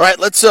 All right,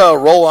 let's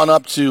roll on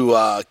up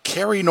to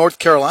Cary, North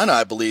Carolina,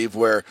 I believe,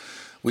 where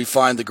we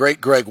find the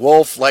great Greg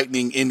Wolf,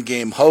 Lightning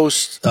in-game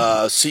host,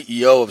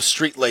 CEO of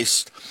Street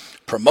Laced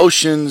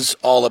Promotions,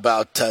 all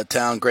about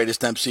town,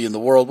 greatest MC in the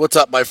world. What's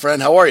up, my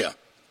friend? How are you?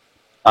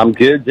 I'm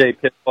good, Jay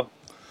Pitbull.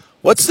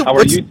 What's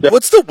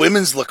the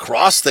women's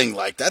lacrosse thing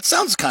like? That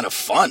sounds kind of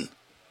fun.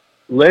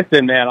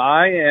 Listen, man,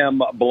 I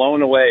am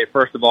blown away,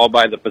 first of all,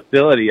 by the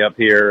facility up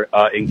here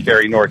in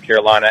Cary, North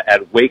Carolina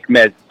at Wake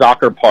Med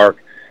Soccer Park.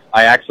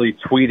 I actually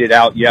tweeted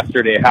out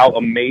yesterday how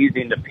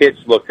amazing the pitch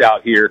looks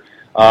out here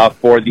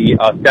for the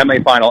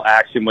semifinal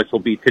action, which will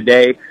be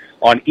today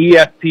on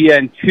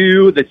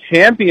ESPN2. The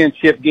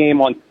championship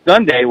game on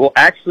Sunday will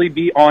actually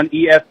be on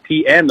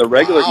ESPN, the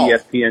regular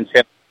ESPN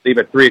channel, I believe,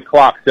 at 3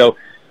 o'clock. So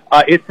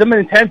it's some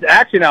intense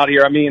action out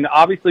here. I mean,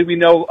 obviously we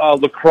know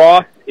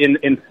lacrosse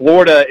in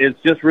Florida is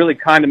just really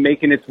kind of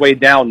making its way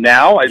down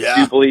now. I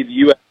do believe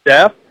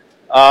USF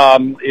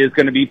is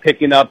going to be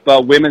picking up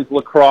women's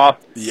lacrosse,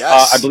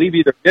 I believe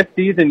either this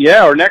season,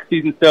 or next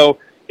season. So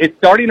it's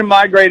starting to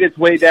migrate its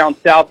way down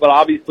south, but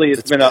obviously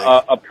it's been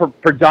a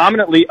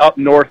predominantly up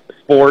north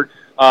sport.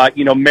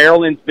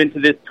 Maryland's been to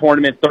this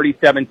tournament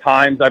 37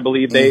 times. I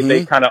believe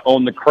they kind of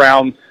own the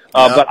crown.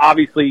 But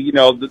obviously,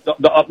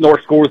 the up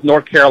north schools,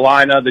 North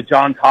Carolina, the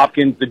Johns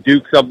Hopkins, the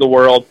Dukes of the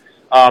world,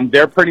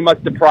 they're pretty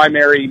much the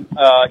primary,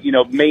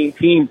 main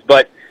teams.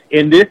 But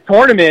in this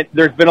tournament,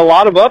 there's been a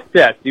lot of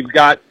upsets. You've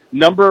got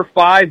number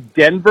 5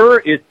 Denver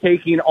is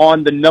taking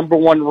on the number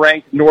 1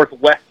 ranked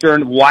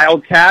Northwestern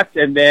Wildcats,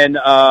 and then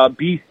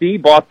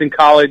BC, Boston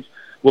College,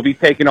 will be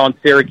taking on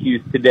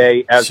Syracuse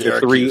today as the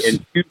 3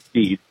 and 2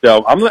 seed.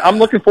 So I'm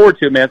looking forward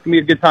to it, man. It's gonna be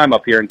a good time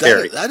up here in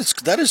Cary.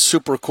 That is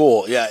super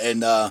cool. Yeah,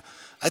 and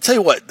I tell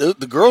you what,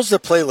 the girls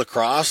that play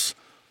lacrosse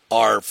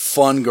are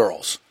fun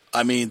girls.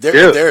 I mean,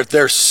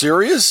 they're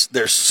serious.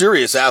 They're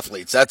serious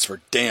athletes. That's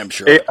for damn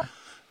sure.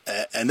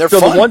 And they're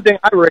fun. The one thing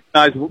I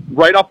recognize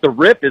right off the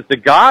rip is the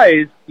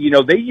guys.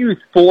 They use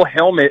full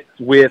helmets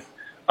with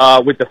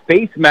the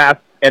face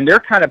masks, and they're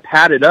kind of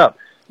padded up.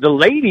 The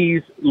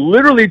ladies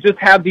literally just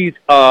have these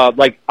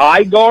like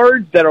eye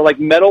guards that are like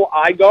metal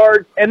eye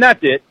guards, and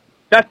that's it.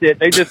 That's it.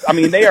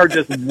 They are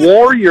just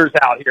warriors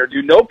out here,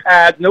 dude. No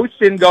pads, no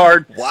shin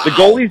guard. Wow. The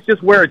goalies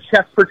just wear a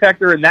chest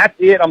protector, and that's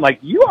it. I'm like,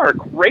 you are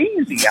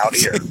crazy out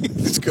here.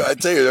 It's good. I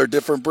tell you, they're a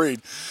different breed.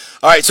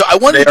 All right, so I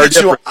wanted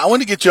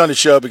to get you on the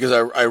show because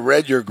I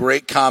read your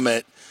great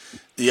comment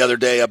the other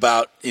day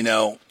about,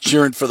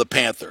 cheering for the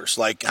Panthers,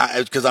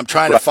 because I'm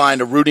trying to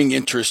find a rooting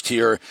interest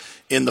here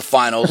in the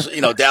finals.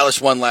 Dallas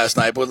won last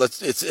night, but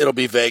it'll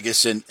be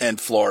Vegas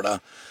and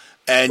Florida.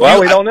 And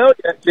we don't know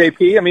yet,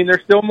 JP. I mean,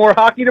 there's still more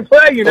hockey to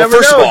play. You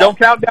never know. Don't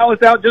count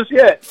Dallas out just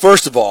yet.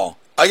 First of all,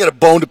 I got a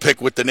bone to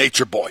pick with the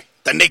Nature Boy.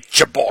 The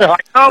Nature Boy.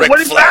 What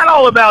is that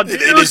all about,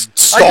 dude? In his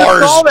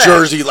Stars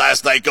jersey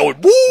last night going,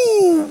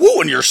 woo,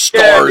 woo, in your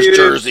Stars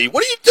jersey.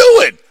 What are you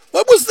doing?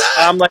 What was that?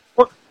 I'm like,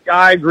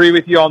 I agree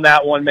with you on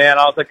that one, man.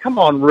 I was like, come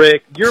on,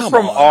 Rick. You're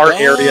from our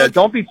area.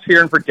 Don't be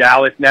cheering for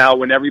Dallas now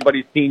when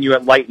everybody's seen you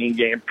at Lightning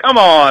games. Come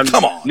on,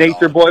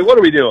 Nature Boy. What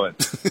are we doing?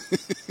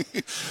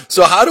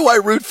 So how do I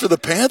root for the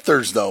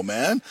Panthers, though,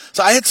 man?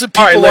 So I had some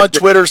people on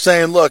Twitter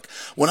saying, look,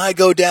 when I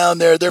go down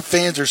there, their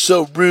fans are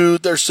so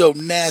rude, they're so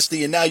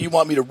nasty, and now you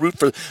want me to root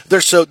for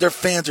their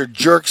fans are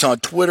jerks on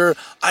Twitter.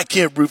 I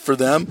can't root for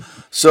them.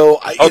 So,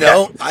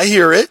 I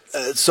hear it.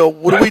 So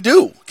what do we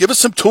do? Give us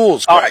some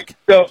tools, Greg. All right,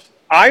 so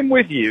I'm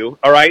with you,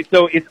 all right?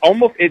 So it's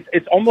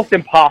almost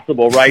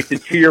impossible, right, to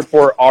cheer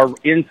for our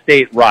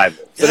in-state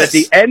rivals. But at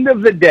the end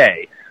of the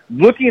day,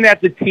 looking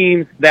at the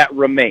teams that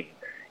remain,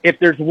 if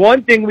there's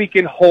one thing we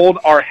can hold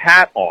our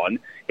hat on,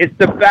 it's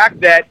the fact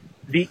that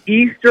the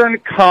Eastern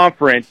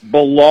Conference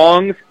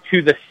belongs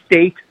to the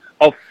state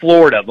of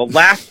Florida. The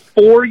last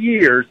 4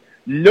 years,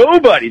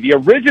 nobody, the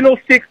original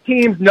 6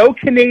 teams, no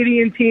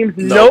Canadian teams,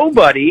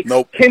 nobody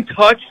can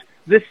touch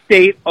the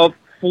state of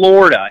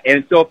Florida.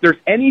 And so if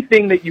there's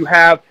anything that you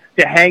have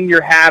to hang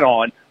your hat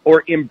on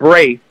or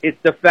embrace,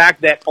 it's the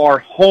fact that our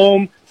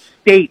home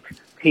state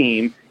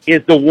team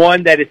is the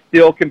one that is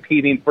still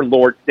competing for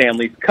Lord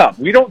Stanley's Cup.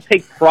 We don't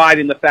take pride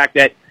in the fact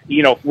that,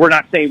 we're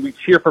not saying we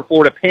cheer for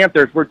Florida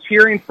Panthers. We're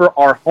cheering for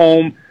our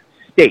home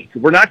state.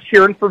 We're not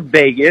cheering for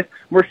Vegas.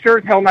 We're sure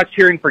as hell not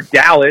cheering for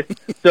Dallas.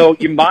 So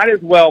you might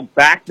as well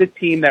back the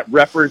team that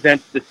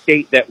represents the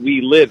state that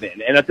we live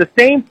in. And at the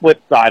same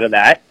flip side of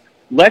that,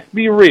 let's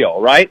be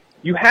real, right?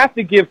 You have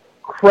to give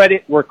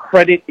credit where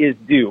credit is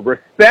due.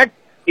 Respect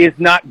is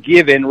not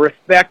given.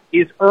 Respect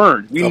is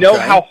earned. We know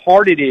how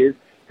hard it is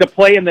to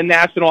play in the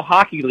National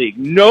Hockey League.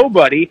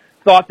 Nobody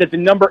thought that the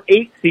number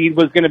 8 seed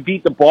was going to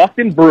beat the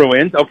Boston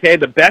Bruins,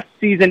 the best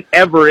season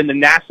ever in the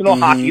National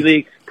Hockey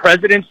League,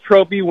 President's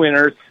Trophy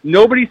winners.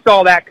 Nobody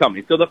saw that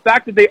coming. So the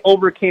fact that they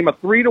overcame a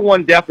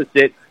 3-1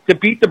 deficit to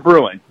beat the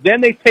Bruins, then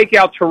they take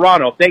out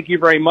Toronto. Thank you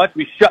very much.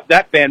 We shut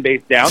that fan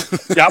base down.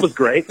 That was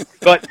great.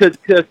 But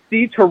to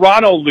see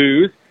Toronto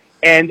lose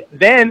and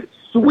then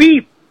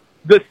sweep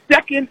the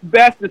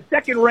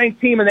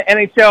second-ranked team in the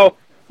NHL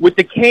with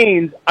the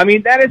Canes, I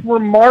mean, that is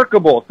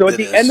remarkable. So at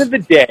the end of the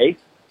day,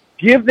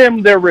 give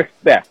them their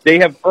respect. They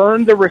have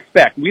earned the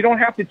respect. We don't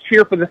have to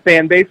cheer for the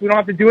fan base. We don't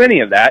have to do any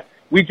of that.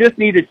 We just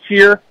need to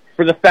cheer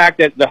for the fact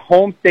that the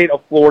home state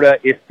of Florida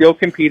is still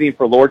competing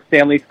for Lord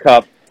Stanley's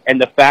Cup, and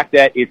the fact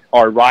that it's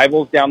our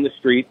rivals down the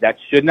street. That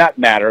should not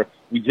matter.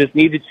 We just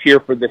need to cheer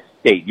for the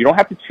state. You don't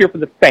have to cheer for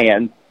the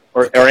fans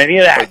or any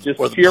of that. Just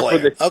cheer for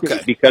the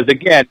state because,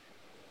 again,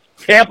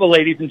 Tampa,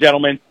 ladies and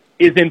gentlemen,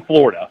 is in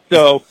Florida.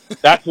 So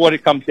that's what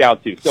it comes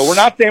down to. So we're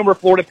not saying we're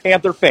Florida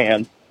Panther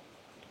fans.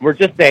 We're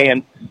just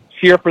saying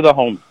cheer for the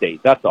home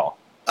state. That's all.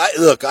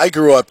 I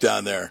grew up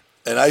down there,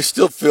 and I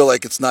still feel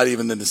like it's not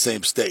even in the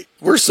same state.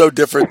 We're so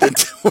different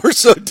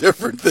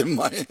than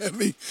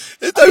Miami.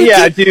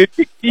 Dude.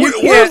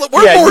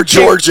 We're more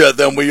Georgia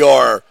than we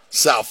are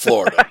South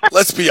Florida.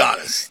 Let's be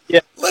honest.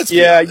 Let's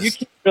be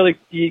honest.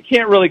 You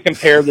can't really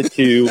compare the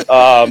two.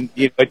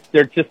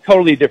 They're just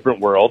totally different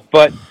worlds.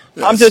 But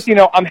I'm just,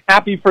 I'm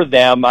happy for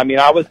them. I mean,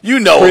 I was a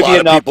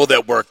lot of people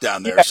that work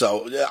down there,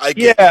 so I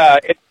get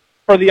it.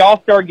 For the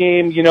All-Star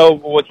game,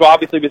 which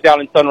obviously was down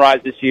in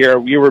Sunrise this year,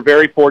 we were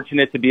very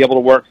fortunate to be able to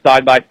work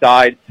side by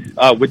side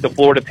with the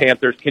Florida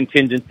Panthers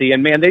contingency.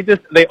 And man,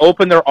 they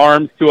opened their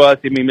arms to us.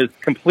 I mean, it's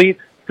complete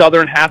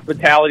Southern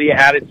hospitality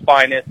at its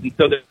finest. And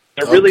so they're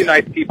really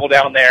nice people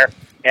down there.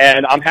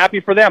 And I'm happy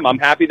for them. I'm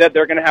happy that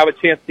they're going to have a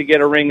chance to get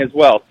a ring as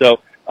well.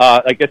 So,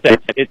 like I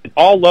said, it's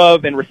all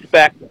love and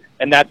respect.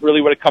 And that's really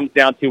what it comes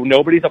down to.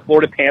 Nobody's a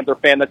Florida Panther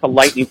fan that's a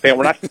Lightning fan.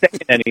 We're not saying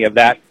any of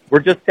that. We're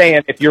just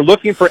saying if you're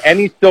looking for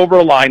any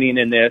silver lining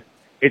in this,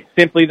 it's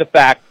simply the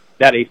fact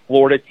that a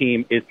Florida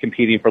team is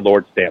competing for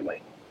Lord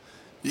Stanley.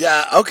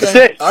 Yeah,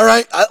 okay. All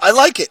right. I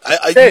like it.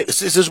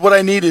 This is what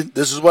I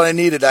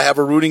needed. I have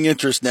a rooting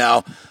interest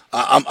now.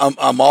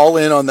 I'm all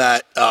in on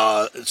that.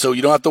 So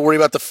you don't have to worry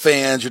about the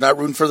fans. You're not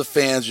rooting for the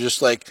fans. You're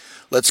just like,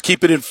 let's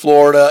keep it in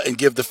Florida and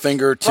give the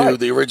finger to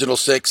the original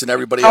 6 and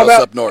everybody else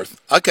up north.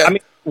 Okay. I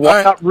mean,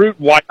 why not root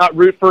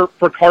for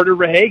Carter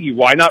Verhaeghe?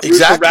 Why not root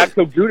for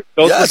Radko Gudas?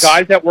 Those are the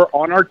guys that were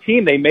on our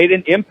team. They made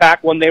an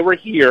impact when they were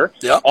here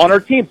on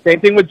our team. Same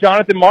thing with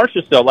Jonathan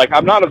Marchessault. Like,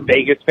 I'm not a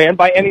Vegas fan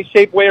by any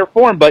shape, way, or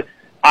form, but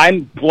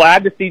I'm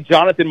glad to see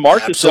Jonathan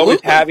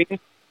Marchessault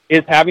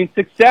is having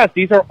success.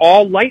 These are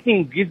all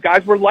Lightning. These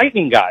guys were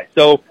Lightning guys.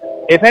 So,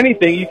 if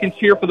anything, you can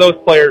cheer for those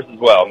players as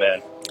well,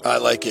 man. I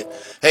like it.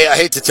 Hey, I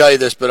hate to tell you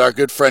this, but our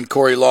good friend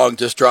Corey Long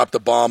just dropped a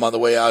bomb on the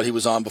way out. He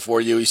was on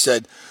before you. He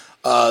said,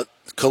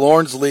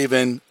 Killorn's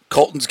leaving,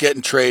 Colton's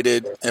getting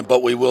traded,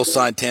 but we will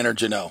sign Tanner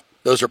Janot.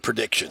 Those are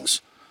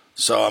predictions.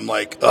 So I'm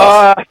like,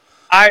 I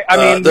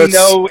mean, we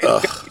know it's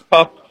going to be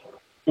tough.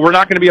 We're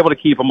not going to be able to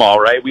keep them all,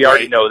 right? We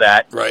already know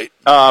that. Right.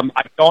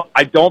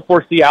 I don't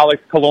foresee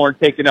Alex Killorn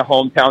taking a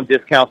hometown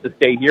discount to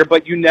stay here,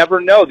 but you never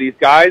know. These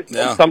guys,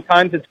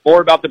 sometimes it's more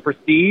about the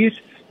prestige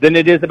than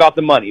it is about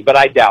the money, but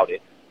I doubt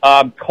it.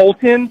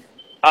 Colton,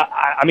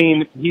 I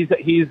mean,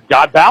 he's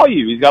got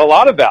value. He's got a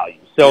lot of value.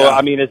 So,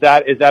 I mean, is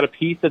that a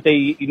piece that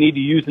they need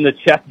to use in the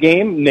chess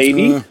game?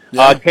 Maybe.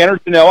 Tanner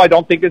Janot, I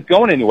don't think is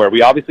going anywhere.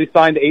 We obviously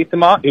signed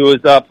Asamoah, who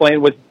is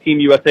playing with Team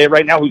USA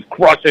right now, who's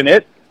crushing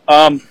it.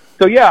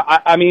 So, yeah,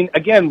 I mean,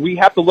 again, we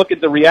have to look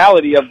at the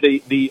reality of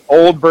the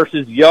old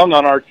versus young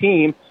on our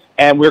team,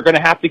 and we're going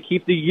to have to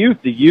keep the youth.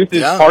 The youth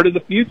is part of the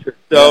future.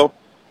 So,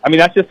 I mean,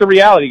 that's just the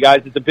reality,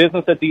 guys. It's a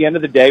business at the end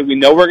of the day. We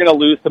know we're going to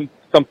lose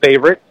some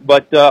favorites,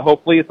 but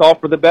hopefully it's all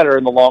for the better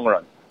in the long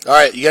run. All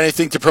right, you got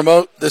anything to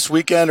promote this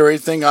weekend or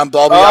anything? I'll be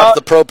off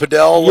the Pro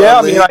Padel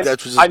League.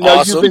 I know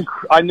awesome.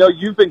 I know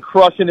you've been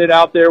crushing it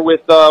out there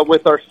with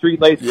our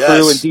Street Lace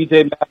crew and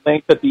DJ Matt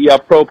Links at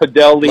the Pro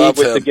Padel League.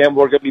 Which again,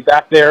 we're going to be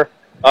back there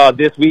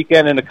this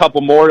weekend and a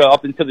couple more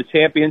up into the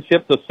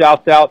championship. So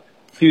shouts out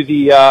to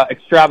the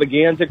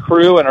Extravaganza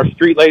crew and our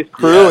Street Lace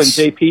crew and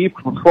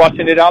JP for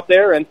crushing it out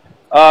there. And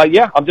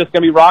I'm just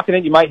going to be rocking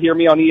it. You might hear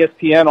me on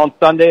ESPN on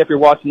Sunday if you're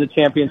watching the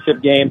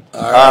championship game,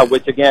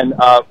 which, again,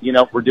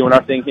 we're doing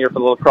our thing here for the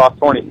lacrosse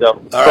tourney.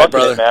 So, all right,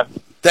 brother. Man.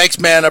 Thanks,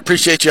 man. I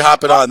appreciate you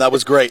hopping on. That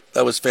was great.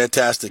 That was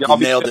fantastic. You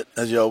nailed it,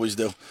 as you always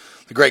do.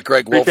 The great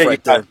Greg Wolf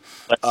right there.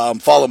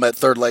 Follow him at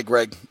Third Leg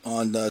Greg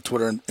on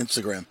Twitter and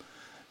Instagram.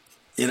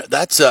 You know,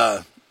 that's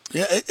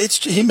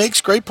he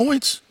makes great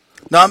points.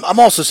 Now, I'm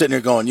also sitting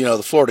here going,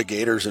 the Florida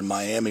Gators and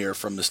Miami are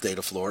from the state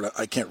of Florida.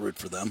 I can't root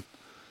for them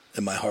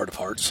in my heart of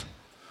hearts.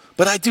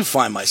 But I do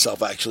find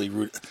myself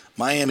actually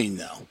Miami,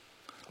 no.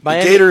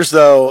 The Gators,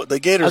 though, I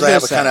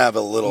have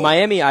a little.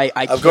 Miami,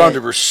 I've grown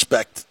to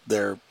respect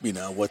their,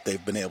 what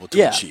they've been able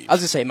to achieve. I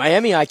was going to say,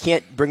 Miami, I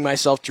can't bring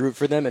myself to root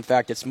for them. In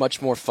fact, it's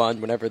much more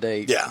fun whenever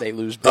they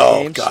lose big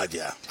games. Oh, God,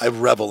 yeah. I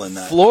revel in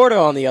that. Florida,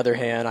 on the other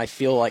hand, I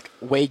feel like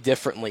way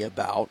differently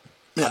about.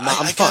 Yeah,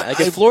 I'm fine.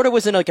 If Florida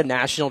was in a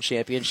national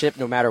championship,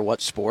 no matter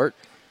what sport,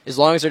 as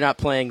long as they're not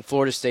playing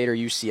Florida State or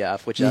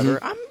UCF, whichever,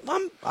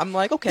 I'm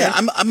like, okay. Yeah,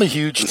 I'm a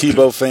huge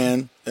Tebow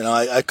fan.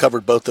 I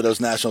covered both of those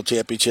national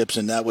championships,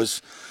 and that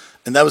was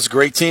a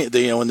great team.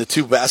 In the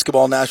two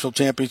basketball national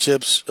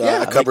championships,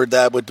 I covered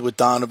that with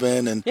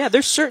Donovan and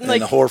there's certain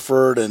and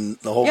Horford and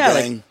the whole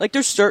gang. Like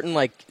there's certain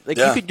you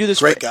could do this.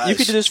 Great guys. You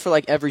could do this for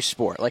every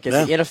sport. Like in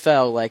the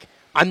NFL,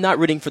 I'm not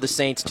rooting for the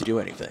Saints to do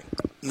anything.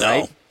 No,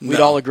 right? We'd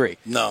all agree.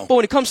 No, but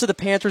when it comes to the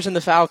Panthers and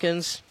the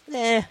Falcons,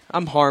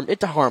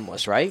 it's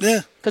harmless, right?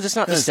 Yeah, because it's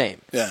not the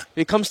same. Yeah.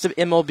 When it comes to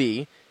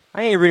MLB,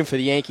 I ain't rooting for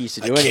the Yankees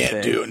to do anything. I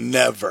can't do it.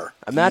 Never.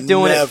 I'm not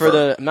doing it for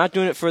the. I'm not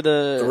doing it for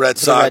the Red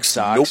Sox.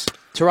 Nope.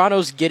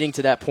 Toronto's getting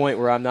to that point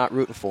where I'm not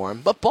rooting for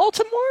them. But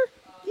Baltimore,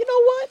 you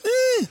know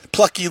what?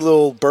 Plucky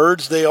little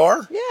birds they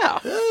are.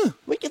 Yeah.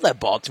 We could let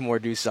Baltimore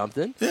do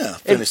something. Yeah.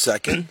 Finish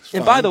second.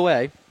 And by the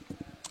way,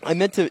 I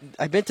meant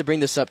to bring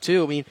this up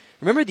too. I mean,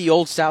 remember the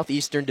old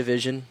Southeastern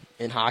Division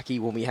in hockey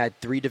when we had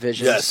three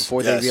divisions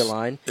before they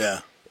realigned?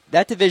 Yeah.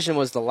 That division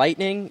was the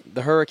Lightning,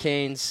 the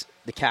Hurricanes,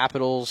 the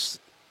Capitals,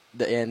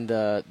 and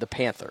the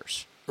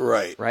Panthers.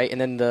 Right. Right?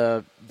 And then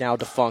the now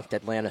defunct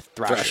Atlanta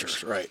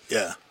Thrashers. Right,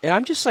 yeah. And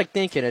I'm just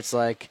thinking, it's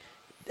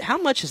how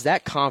much has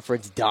that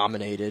conference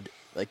dominated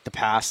the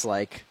past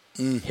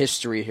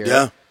history here?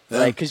 Yeah.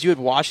 Because you had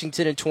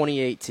Washington in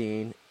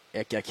 2018.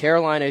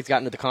 Carolina has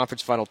gotten to the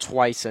conference final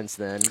twice since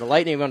then. The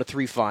Lightning have gone to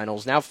 3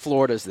 finals. Now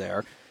Florida's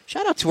there.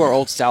 Shout out to our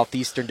old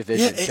Southeastern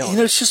Division.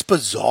 Yeah, it's just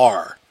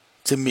bizarre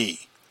to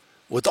me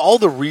with all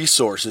the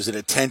resources and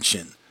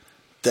attention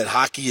that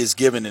hockey is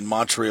given in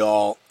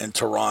Montreal and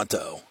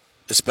Toronto,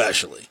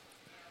 especially,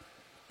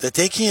 that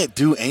they can't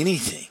do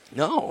anything.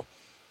 No.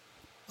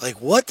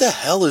 What the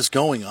hell is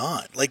going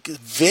on?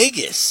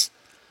 Vegas,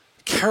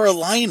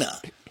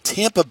 Carolina,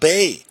 Tampa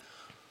Bay,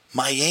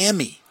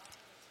 Miami.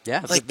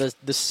 Yeah,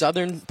 the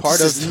southern part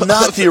this is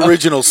not the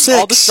original 6.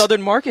 All the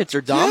southern markets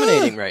are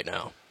dominating right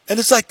now. And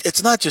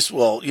it's not just,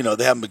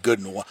 they haven't been good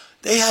in a while.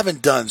 They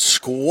haven't done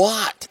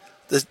squat.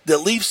 The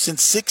Leafs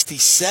since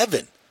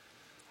 1967.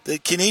 The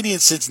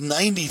Canadians since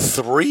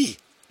 1993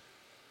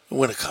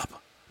 win a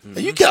cup. Mm-hmm.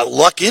 And you got to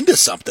luck into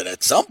something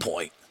at some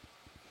point.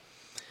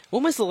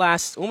 When was the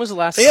last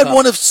They had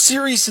won a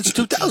series since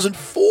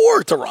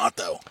 2004,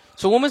 Toronto.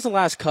 So when was the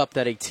last cup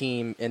that a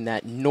team in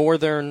that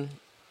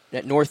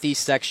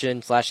northeast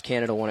section /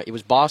 Canada won it? It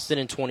was Boston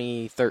in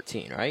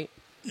 2013, right?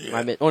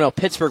 Yeah.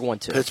 Pittsburgh won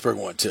 2. Pittsburgh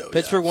won 2.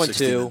 Pittsburgh won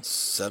 2.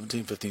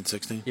 17, 15,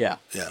 16? Yeah.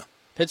 Yeah.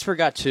 Pittsburgh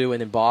got 2,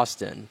 and then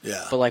Boston.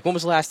 Yeah. But, when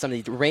was the last time?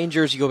 The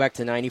Rangers, you go back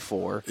to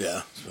 94.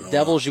 Yeah.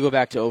 Devils, you go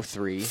back to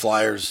 03.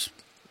 Flyers.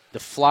 The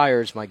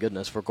Flyers, my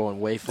goodness, we're going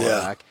way far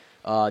back.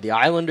 The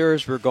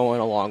Islanders, we're going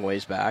a long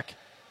ways back.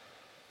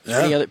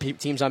 Any other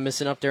teams I'm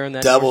missing up there in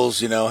that?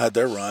 Devils, had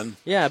their run.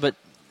 Yeah, but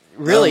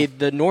really,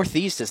 the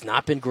Northeast has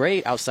not been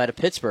great outside of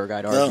Pittsburgh,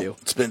 I'd argue. No,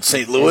 it's been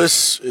St.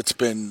 Louis. It's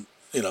been,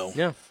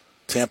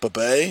 Tampa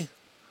Bay.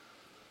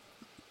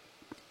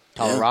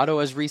 Colorado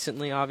as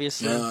recently,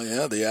 obviously.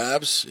 Yeah, the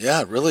Abs.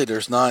 Yeah, really,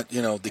 there's not,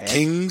 the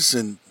Kings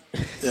and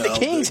the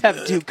Kings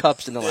have 2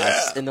 cups in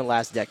the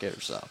last decade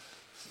or so.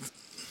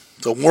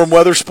 It's a warm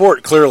weather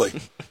sport, clearly.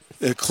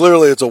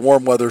 Clearly, it's a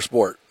warm weather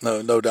sport.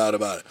 No doubt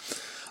about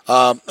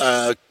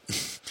it.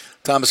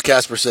 Thomas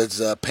Casper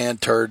says pan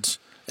turds,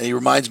 and he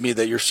reminds me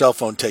that your cell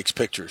phone takes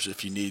pictures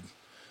if you need.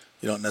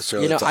 You don't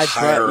necessarily have to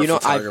hire a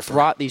photographer. I've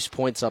brought these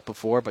points up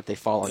before, but they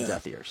fall on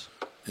deaf ears.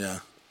 Yeah.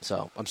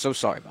 So I'm so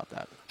sorry about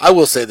that. I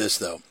will say this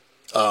though,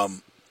 a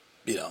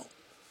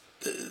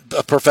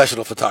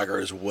professional photographer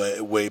is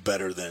way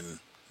better than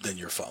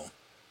your phone.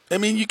 I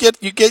mean, you get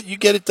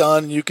it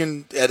done. You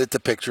can edit the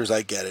pictures.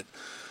 I get it,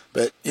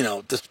 but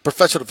the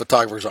professional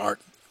photographers aren't.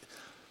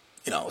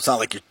 It's not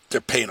like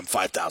they're paying them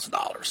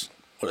 $5,000.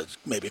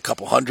 Maybe a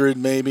couple hundred,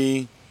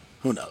 maybe.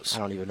 Who knows? I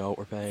don't even know what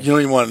we're paying. You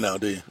don't even want to know,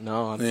 do you?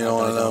 No, you don't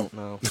want to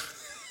know.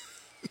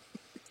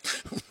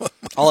 No.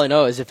 All I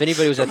know is if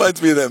anybody was at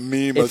reminds me of that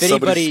meme. If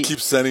somebody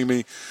keeps sending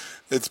me.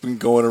 It's been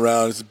going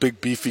around. It's a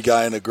big beefy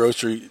guy in a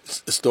grocery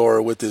store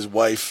with his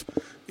wife.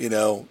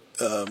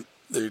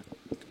 They're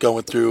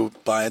going through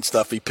buying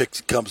stuff. He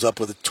comes up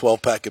with a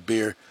 12-pack of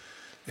beer,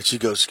 and she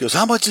goes,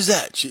 "How much is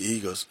that?" He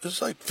goes,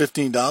 "It's like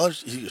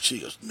 $15." She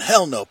goes,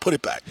 "Hell no, put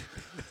it back."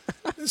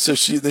 So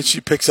she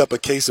picks up a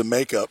case of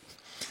makeup.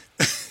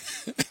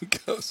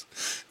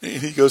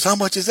 And he goes, "How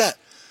much is that?"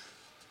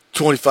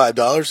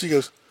 $25. He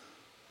goes,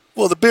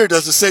 "Well, the beer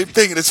does the same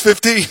thing, and it's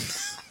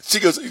 $15." She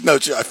goes, "No,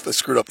 I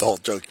screwed up the whole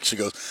joke." She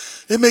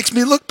goes, "It makes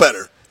me look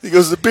better." He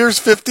goes, "The beer's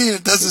 $15,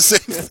 it does the same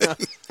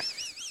thing."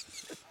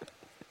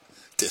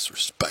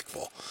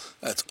 Disrespectful.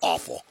 That's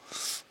awful.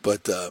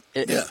 But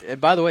And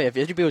by the way, if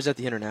anybody was at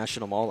the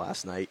International Mall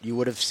last night, you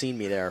would have seen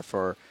me there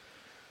for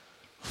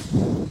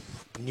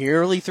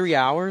nearly 3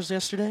 hours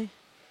yesterday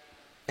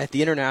at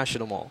the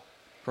International Mall,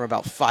 from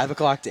about 5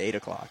 o'clock to 8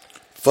 o'clock.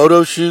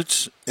 Photo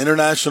shoots,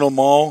 International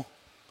Mall.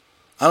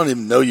 I don't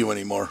even know you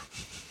anymore.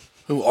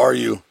 Who are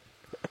you?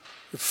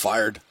 You're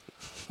fired.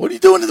 What are you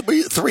doing in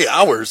 3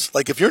 hours?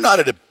 Like if you're not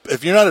at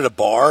a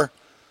bar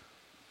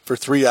for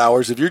 3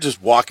 hours, if you're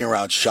just walking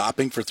around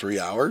shopping for 3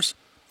 hours,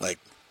 like.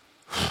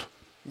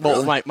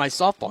 Well, really? my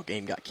softball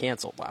game got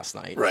canceled last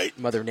night. Right.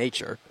 Mother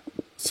Nature.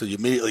 So you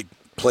immediately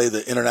play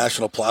the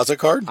International Plaza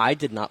card? I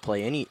did not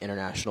play any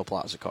International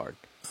Plaza card.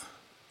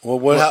 Well,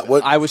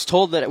 what? I was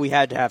told that we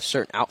had to have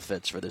certain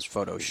outfits for this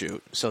photo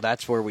shoot, so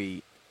that's where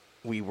we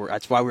were.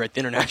 That's why we were at the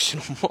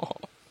International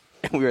Mall,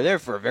 and we were there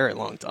for a very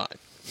long time.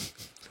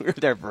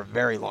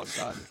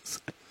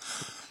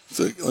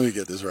 So let me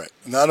get this right.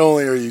 Not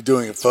only are you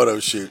doing a photo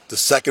shoot, the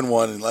second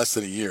one in less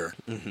than a year.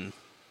 Mm-hmm.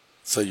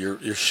 So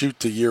your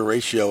shoot-to-year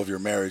ratio of your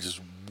marriage is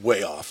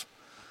way off.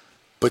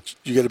 But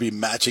you got to be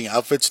matching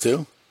outfits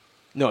too?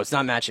 No, it's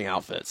not matching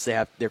outfits. They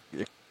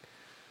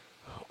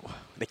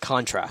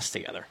contrast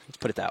together. Let's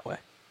put it that way.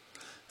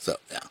 So,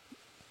 yeah.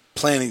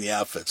 Planning the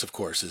outfits, of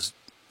course, is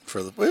if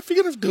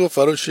you're going to do a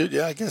photo shoot,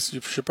 yeah, I guess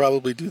you should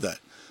probably do that.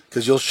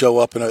 Because you'll show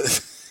up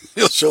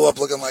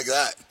looking like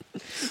that.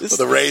 With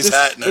a Rays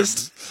hat and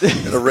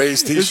a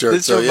Rays T-shirt.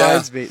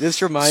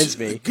 This reminds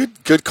me.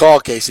 Good call,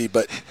 Casey.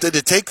 But how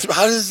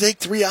does it take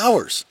 3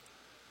 hours?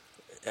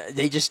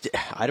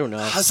 I don't know.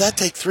 How does that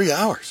take 3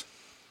 hours?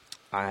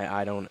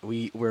 I don't.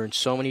 We're in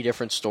so many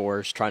different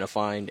stores trying to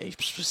find a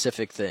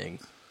specific thing,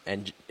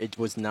 and it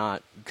was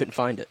not. Couldn't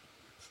find it.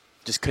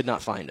 Just could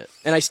not find it.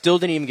 And I still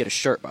didn't even get a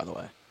shirt, by the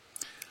way.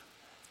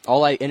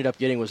 All I ended up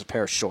getting was a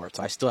pair of shorts.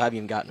 I still haven't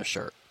even gotten a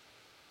shirt.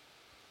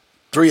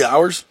 3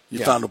 hours? You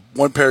found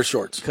one pair of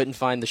shorts. Couldn't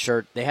find the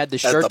shirt. They had the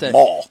shirt at the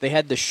mall. They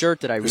had the shirt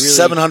that There's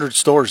 700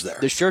 stores there.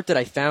 The shirt that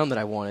I found that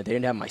I wanted, they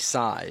didn't have my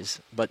size,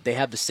 but they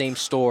have the same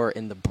store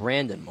in the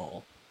Brandon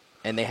Mall,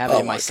 and they have it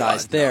in my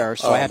size there.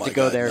 So I have to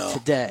go there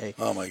today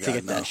to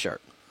get that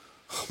shirt.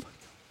 Oh my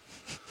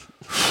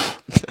God.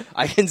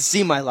 I can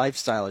see my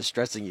lifestyle is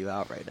stressing you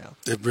out right now.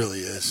 It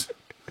really is.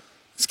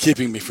 It's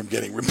keeping me from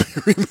getting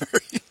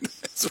remarried.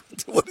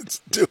 That's what it's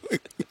doing.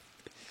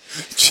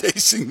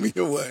 Chasing me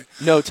away.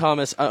 No,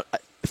 Thomas.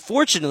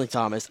 Fortunately,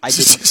 Thomas, I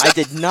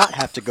did not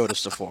have to go to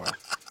Sephora.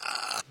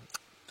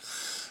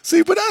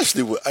 See, but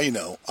Ashley,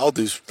 I'll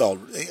do.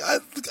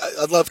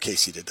 I love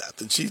Casey to death,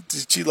 and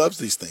she loves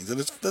these things, and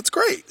that's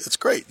great. It's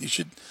great. You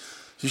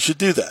should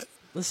do that.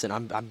 Listen,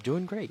 I'm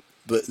doing great.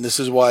 But this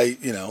is why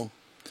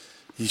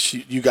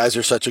you guys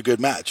are such a good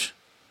match.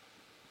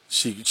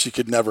 She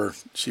would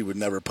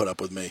never put up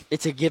with me.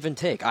 It's a give and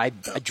take. I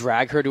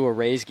drag her to a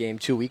Rays game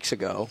 2 weeks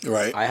ago.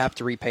 Right. I have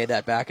to repay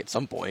that back at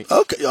some point.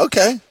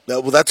 Okay.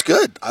 Well, that's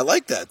good. I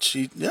like that.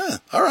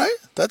 All right.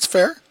 That's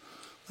fair.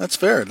 That's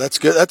fair. That's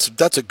good.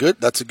 That's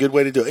a good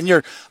way to do it.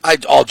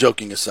 And all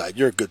joking aside,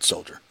 you're a good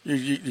soldier.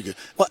 You're good.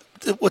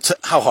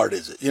 How hard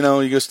is it? You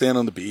go stand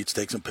on the beach,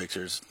 take some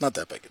pictures. Not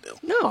that big a deal.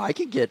 No, I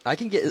can get.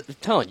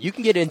 Telling you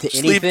can get into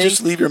anything.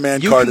 Just leave your man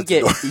card at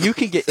the door. You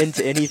can get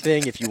into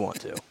anything if you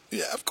want to.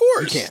 Yeah, of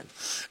course. You can.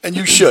 And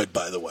you should,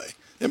 by the way.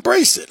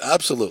 Embrace it.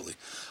 Absolutely.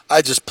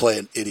 I just play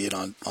an idiot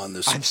on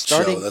this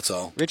show. That's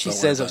all. Richie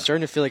says, I'm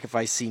starting to feel like if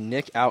I see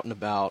Nick out and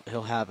about,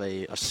 he'll have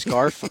a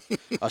scarf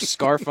a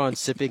scarf on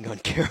sipping on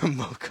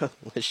Karamoka.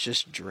 Let's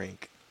just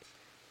drink.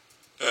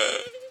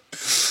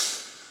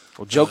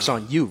 Well, joke's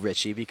on you,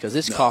 Richie, because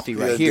this coffee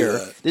right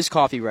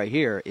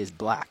here is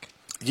black.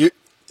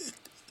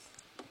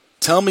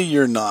 Tell me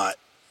you're not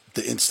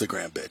the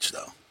Instagram bitch,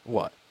 though.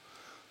 What?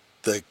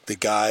 The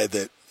guy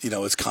that,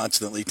 is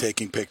constantly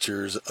taking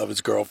pictures of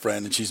his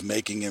girlfriend, and she's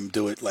making him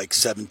do it like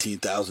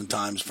 17,000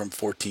 times from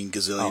 14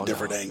 gazillion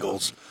different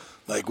angles.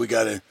 No.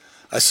 Like,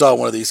 I saw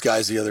one of these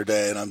guys the other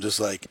day, and I'm just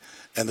like,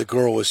 and the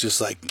girl was just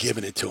like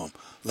giving it to him.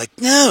 Like,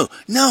 no,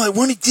 I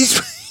want it this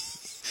way.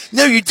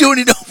 No, you're doing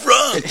it all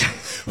wrong.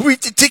 We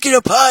take it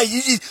up high.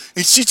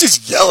 And she's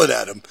just yelling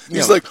at him.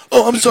 He's like,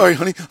 oh, I'm sorry,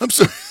 honey. I'm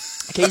sorry.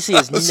 Casey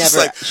has never.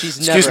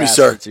 She's never. Excuse me,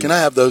 sir. Can I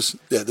have those?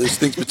 Yeah, those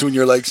things between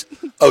your legs.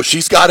 Oh,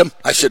 she's got them.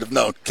 I should have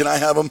known. Can I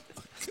have them?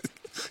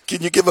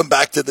 Can you give them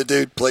back to the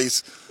dude,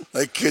 please?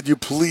 Like, could you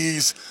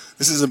please?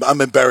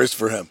 I'm embarrassed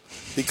for him.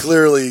 He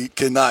clearly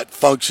cannot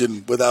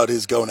function without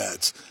his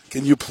gonads.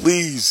 Can you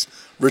please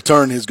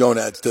return his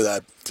gonads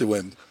to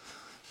him?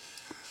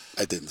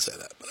 I didn't say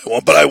that,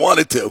 but I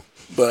wanted to.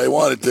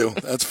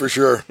 That's for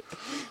sure.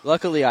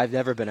 Luckily, I've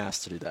never been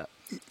asked to do that.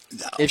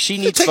 No. If she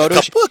needs a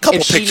couple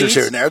pictures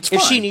here and there, it's fine.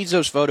 If she needs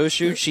those photo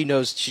shoots, she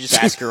knows. She just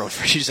asks her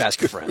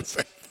friends.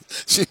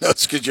 She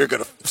knows because you're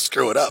going to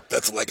screw it up.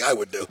 That's like I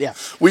would do. Yeah,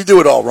 we do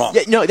it all wrong.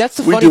 Yeah, no, that's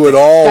the we funny do thing. It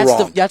all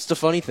wrong. That's the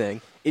funny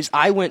thing is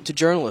I went to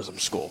journalism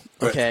school.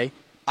 Okay, right.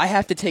 I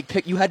have to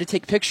take you had to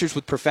take pictures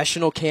with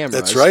professional cameras.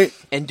 That's right.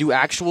 And do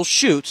actual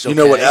shoots. Okay? You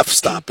know what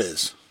f-stop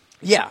is?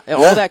 Yeah, and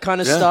all that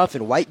kind of stuff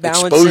and white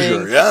balancing.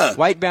 Exposure, yeah.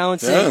 White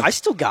balancing. Yeah. I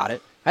still got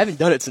it. I haven't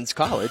done it since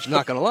college, I'm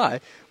not going to lie.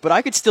 But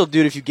I could still do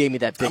it if you gave me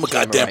that big I'm a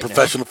goddamn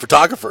professional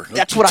photographer.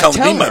 That's what I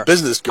tell me my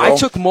business, girl. I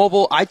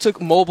took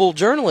mobile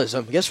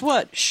journalism. Guess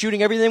what?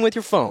 Shooting everything with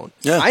your phone.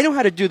 Yeah. I know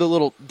how to do the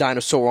little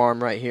dinosaur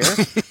arm right here.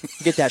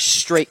 Get that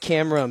straight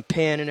camera and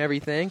pan and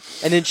everything.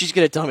 And then she's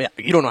going to tell me,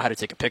 you don't know how to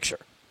take a picture.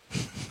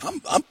 I'm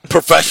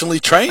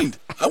professionally trained.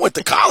 I went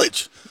to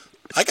college.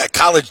 I got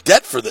college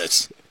debt for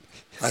this.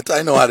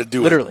 I know how to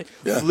do Literally. it.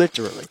 Yeah.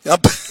 Literally. I'm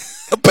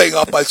paying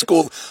off my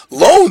school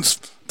loans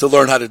to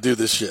learn how to do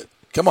this shit.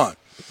 Come on.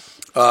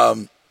 All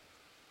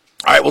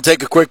right, we'll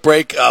take a quick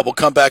break. We'll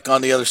come back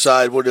on the other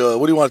side. What do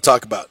you want to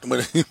talk about? We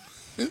want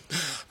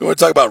to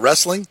talk about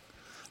wrestling?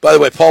 By the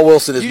way, Paul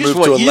Wilson has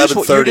moved to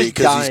 11:30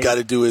 because he's got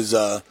to do his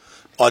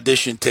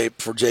audition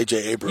tape for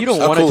J.J. Abrams.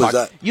 How cool is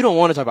that? You don't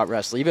want to talk about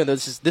wrestling, even though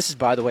this is,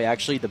 by the way,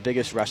 actually the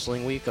biggest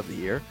wrestling week of the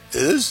year.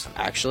 It is?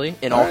 Actually,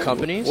 in all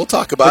companies. We'll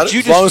talk about it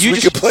as long as we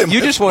can play my audio.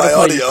 You just want to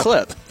play your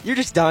clip. You're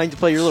just dying to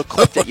play your little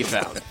clip that you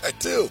found. I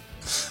do.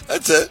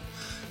 That's it.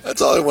 That's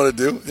all I want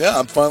to do. Yeah,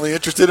 I'm finally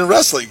interested in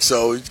wrestling,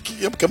 so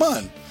come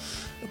on.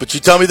 But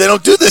you tell me they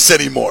don't do this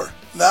anymore.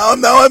 Now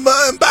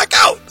I'm back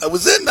out. I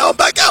was in, now I'm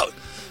back out.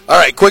 All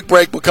right, quick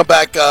break. We'll come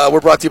back.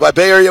 We're brought to you by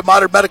Bay Area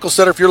Modern Medical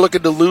Center. If you're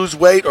looking to lose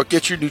weight or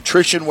get your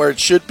nutrition where it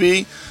should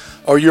be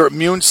or your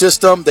immune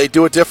system, they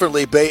do it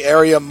differently. Bay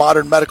Area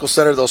Modern Medical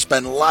Center. They'll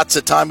spend lots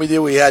of time with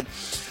you. We had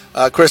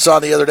Chris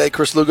on the other day,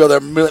 Chris Lugo, their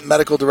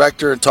medical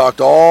director, and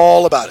talked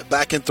all about it.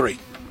 Back in 3.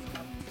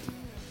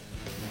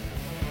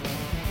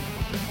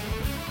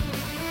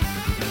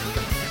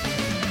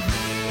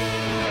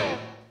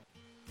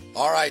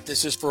 All right,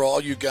 this is for all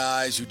you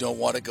guys who don't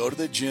want to go to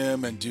the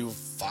gym and do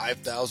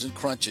 5,000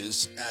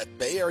 crunches. At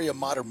Bay Area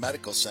Modern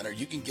Medical Center,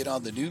 you can get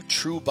on the new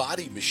True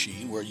Body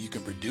machine where you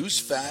can reduce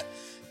fat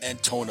and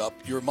tone up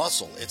your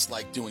muscle. It's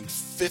like doing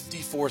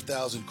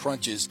 54,000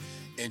 crunches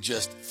in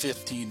just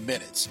 15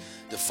 minutes.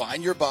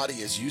 Define your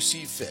body as you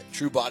see fit.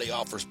 True Body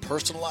offers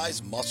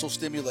personalized muscle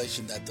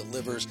stimulation that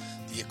delivers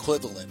the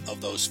equivalent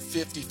of those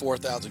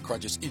 54,000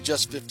 crunches in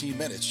just 15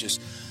 minutes. Just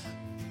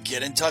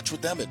get in touch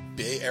with them at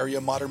Bay Area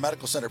Modern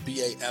Medical Center,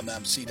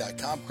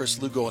 BAMMC.com. Chris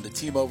Lugo and the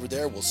team over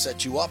there will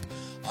set you up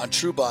on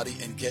True Body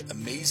and get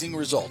amazing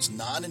results.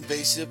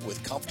 Non-invasive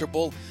with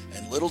comfortable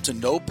and little to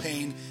no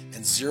pain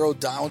and zero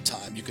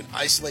downtime. You can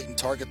isolate and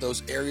target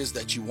those areas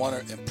that you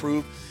want to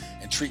improve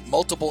and treat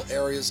multiple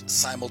areas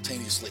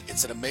simultaneously.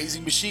 It's an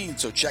amazing machine,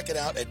 so check it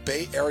out at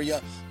Bay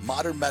Area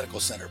Modern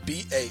Medical Center,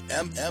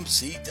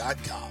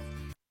 BAMMC.com.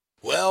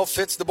 Well,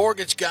 Fitz the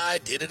mortgage guy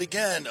did it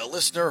again. A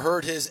listener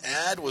heard his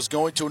ad, was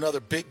going to another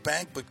big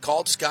bank, but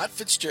called Scott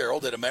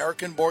Fitzgerald at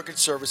American Mortgage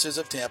Services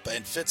of Tampa,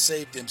 and Fitz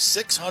saved him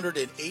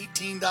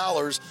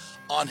 $618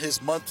 on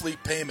his monthly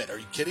payment. Are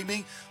you kidding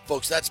me?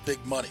 Folks, that's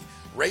big money.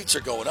 Rates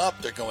are going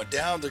up, they're going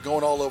down, they're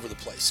going all over the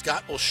place.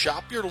 Scott will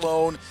shop your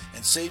loan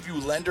and save you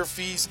lender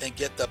fees and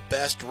get the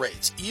best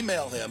rates.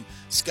 Email him,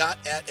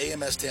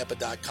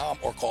 scott@amstampa.com,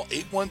 or call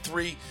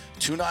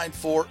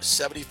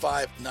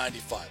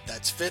 813-294-7595.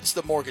 That's Fitz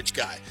the mortgage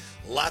guy.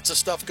 Lots of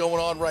stuff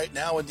going on right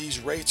now, and these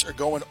rates are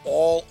going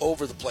all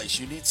over the place.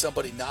 You need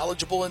somebody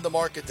knowledgeable in the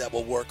market that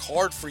will work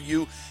hard for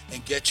you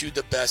and get you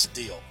the best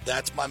deal.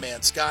 That's my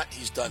man Scott.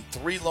 He's done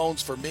 3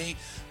 loans for me,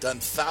 done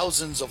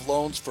thousands of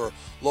loans for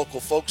local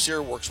folks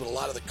here, works with a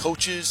lot of the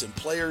coaches and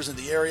players in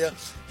the area.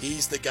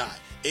 He's the guy.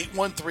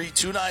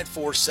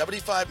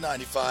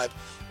 813-294-7595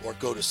 or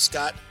go to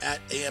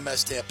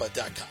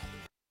scott@amstampa.com.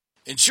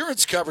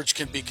 Insurance coverage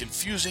can be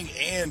confusing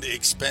and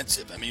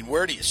expensive. I mean,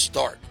 where do you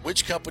start?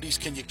 Which companies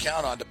can you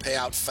count on to pay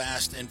out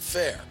fast and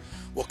fair?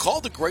 Well,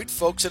 call the great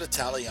folks at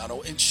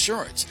Italiano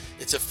Insurance.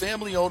 It's a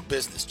family-owned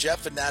business.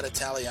 Jeff and Nat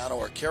Italiano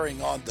are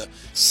carrying on the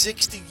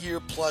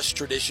 60-year-plus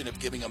tradition of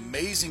giving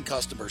amazing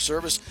customer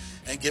service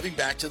and giving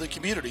back to the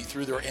community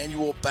through their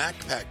annual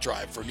backpack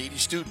drive for needy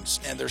students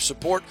and their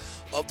support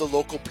of the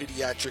local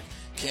pediatric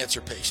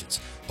cancer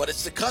patients. But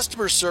it's the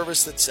customer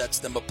service that sets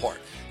them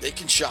apart. They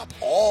can shop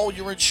all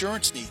your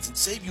insurance needs and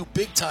save you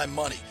big-time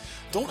money.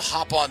 Don't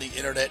hop on the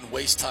internet and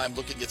waste time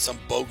looking at some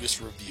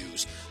bogus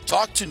reviews.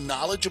 Talk to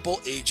knowledgeable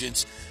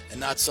agents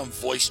and not some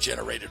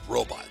voice-generated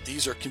robot.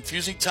 These are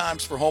confusing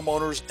times for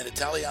homeowners, and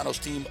Italiano's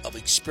team of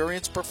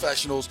experienced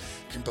professionals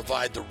can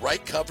provide the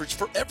right coverage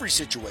for every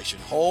situation: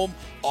 home,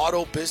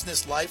 auto,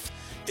 business, life.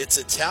 It's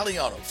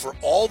Italiano for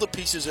all the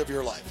pieces of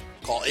your life.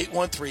 Call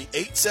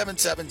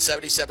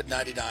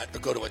 813-877-7799 or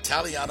go to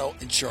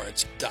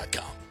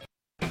italianoinsurance.com.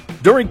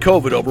 During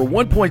COVID, over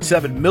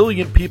 1.7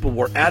 million people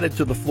were added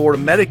to the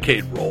Florida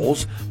Medicaid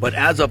rolls, but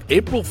as of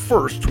April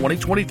 1st,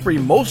 2023,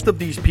 most of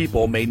these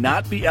people may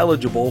not be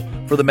eligible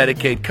for the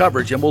Medicaid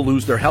coverage and will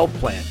lose their health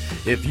plan.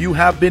 If you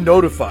have been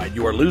notified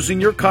you are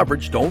losing your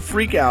coverage, don't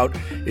freak out.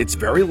 It's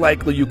very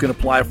likely you can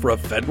apply for a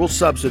federal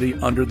subsidy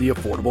under the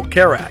Affordable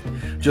Care Act.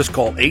 Just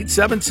call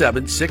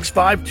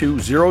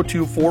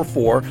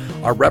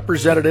 877-652-0244. Our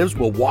representatives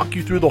will walk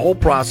you through the whole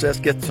process,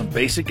 get some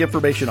basic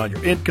information on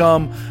your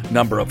income,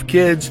 number of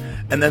kids,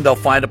 and then they'll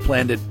find a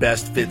plan that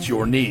best fits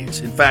your needs.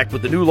 In fact,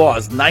 with the new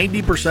laws,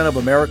 90% of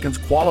Americans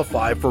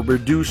qualify for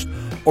reduced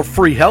or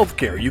free health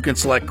care. You can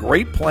select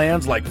great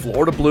plans like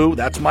Florida Blue.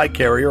 That's my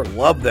carrier.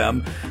 Love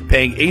them.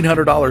 Paying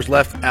 $800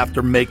 left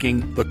after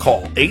making the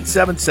call.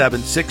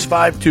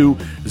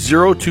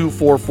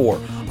 877-652-0244.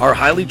 Our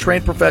highly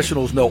trained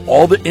professionals know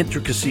all the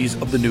intricacies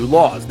of the new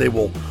laws. They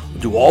will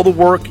do all the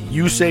work.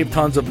 You save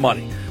tons of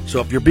money.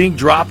 So if you're being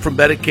dropped from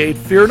Medicaid,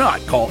 fear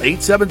not. Call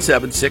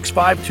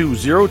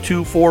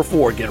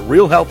 877-652-0244. Get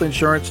real health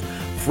insurance,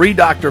 free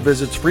doctor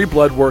visits, free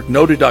blood work,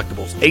 no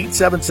deductibles.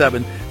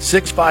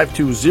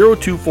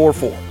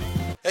 877-652-0244.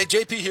 Hey,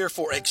 JP here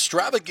for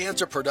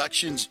Extravaganza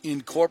Productions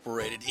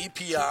Incorporated,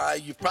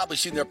 EPI. You've probably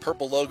seen their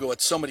purple logo at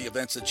so many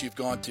events that you've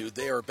gone to.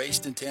 They are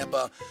based in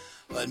Tampa,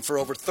 and for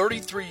over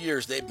 33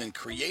 years, they've been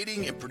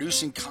creating and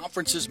producing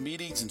conferences,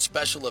 meetings, and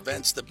special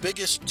events, the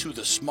biggest to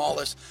the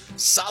smallest.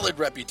 Solid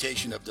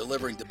reputation of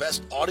delivering the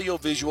best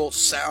audio-visual,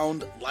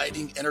 sound,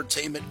 lighting,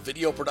 entertainment,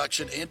 video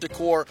production, and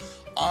decor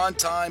on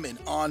time and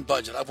on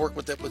budget. I've worked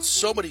with them with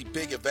so many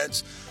big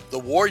events. The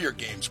Warrior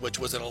Games, which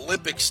was an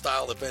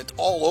Olympic-style event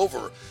all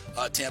over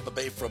Tampa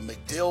Bay, from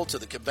McDill to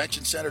the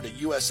Convention Center to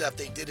USF.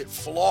 They did it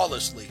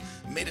flawlessly,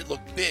 made it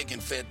look big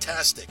and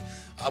fantastic.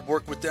 I've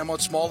worked with them on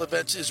small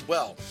events as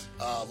well,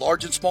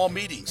 large and small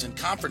meetings and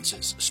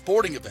conferences,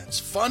 sporting events,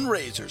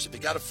 fundraisers. If you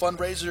got a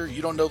fundraiser,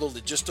 you don't know the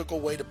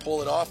logistical way to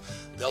pull it off,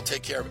 they'll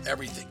take care of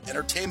everything.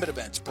 Entertainment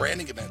events,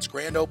 branding events,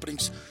 grand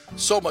openings,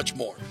 so much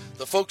more.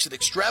 The folks at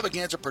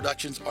Extravaganza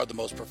Productions are the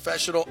most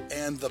professional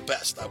and the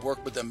best. I've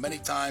worked with them many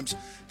times.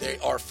 They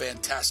are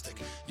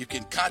fantastic. You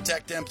can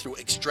contact them through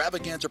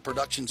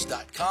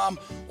extravaganzaproductions.com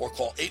or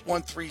call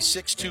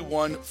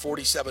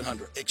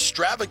 813-621-4700.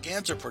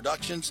 Extravaganza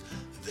Productions,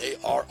 they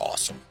are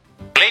awesome.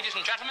 Ladies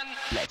and gentlemen,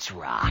 Let's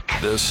rock.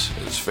 This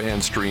is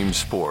FanStream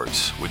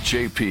Sports with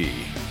JP.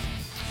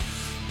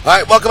 All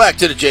right, welcome back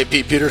to the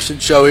JP Peterson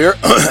Show here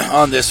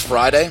on this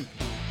Friday.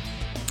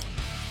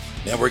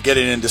 Yeah, we're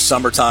getting into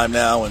summertime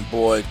now, and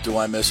boy, do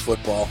I miss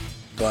football.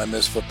 Do I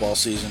miss football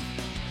season.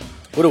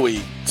 What are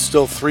we,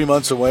 still 3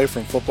 months away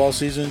from football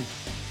season?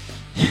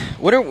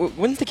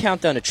 When's the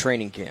countdown to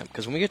training camp?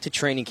 Because when we get to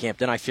training camp,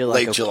 then I feel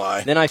like Late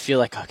July. Then I feel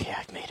like, okay,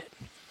 I've made it.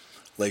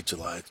 Late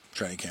July,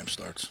 training camp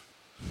starts.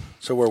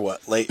 So we're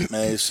what? Late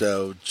May,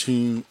 so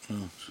June.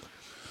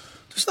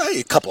 Just like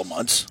a couple of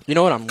months. You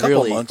know what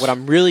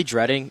I'm really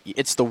dreading?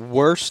 It's the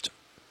worst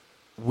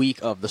week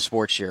of the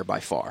sports year by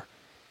far.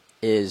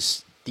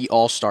 Is the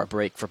All-Star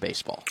break for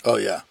baseball. Oh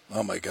yeah.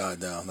 Oh my God,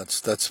 no.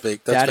 That's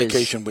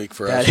vacation week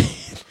for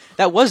us.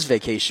 That was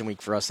vacation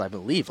week for us, I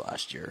believe,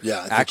 last year.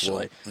 Yeah,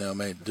 actually. We'll,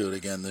 may do it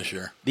again this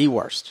year. The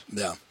worst.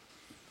 Yeah.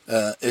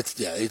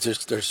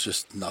 There's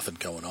just nothing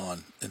going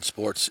on in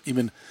sports.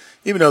 Even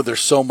though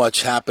there's so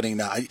much happening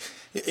now.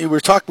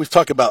 We've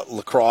talked about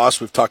lacrosse.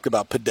 We've talked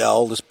about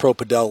Padel, this Pro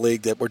Padel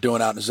League that we're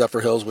doing out in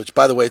Zephyr Hills, which,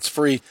 by the way, it's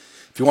free.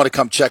 If you want to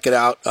come check it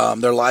out,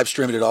 they're live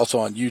streaming it also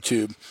on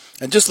YouTube.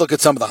 And just look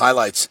at some of the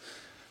highlights.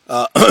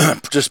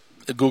 Just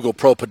Google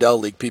Pro Padel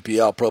League,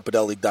 PPL,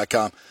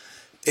 ProPadelLeague.com.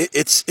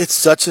 It's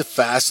such a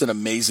fast and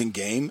amazing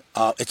game.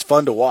 It's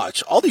fun to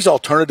watch. All these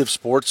alternative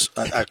sports,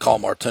 I call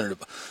them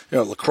alternative.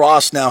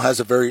 Lacrosse now has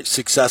a very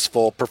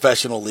successful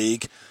professional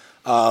league.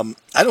 I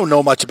don't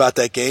know much about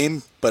that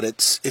game, but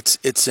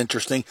it's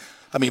interesting.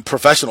 I mean,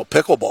 professional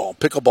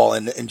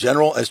pickleball in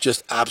general has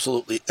just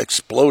absolutely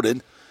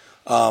exploded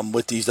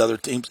with these other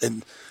teams,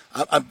 and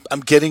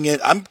I'm getting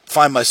it. I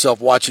find myself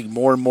watching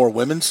more and more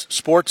women's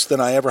sports than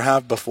I ever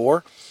have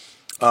before.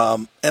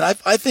 And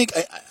I think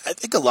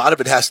a lot of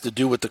it has to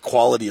do with the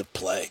quality of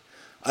play.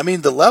 I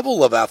mean, the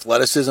level of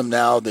athleticism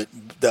now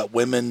that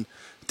women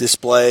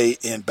display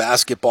in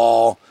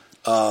basketball,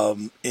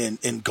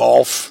 in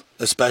golf,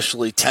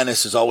 especially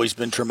tennis, has always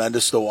been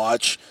tremendous to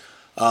watch.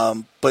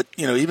 But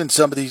even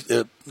some of these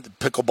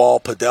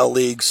pickleball, padel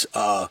leagues,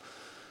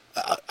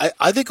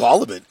 I think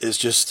all of it is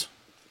just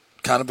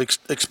kind of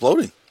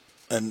exploding.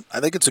 And I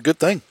think it's a good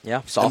thing.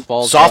 Yeah,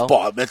 softball.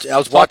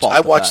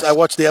 I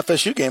watched the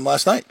FSU game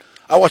last night.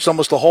 I watched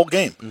almost the whole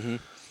game.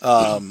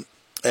 Mm-hmm.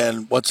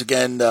 And once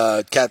again,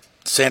 Kat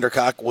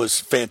Sandercock was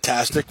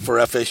fantastic for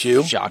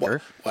FSU.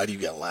 Shocker. Why do you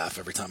get a laugh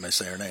every time I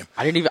say her name?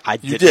 I didn't even. I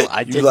did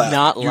You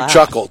not laugh. You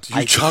chuckled.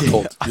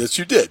 Yes,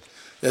 you did.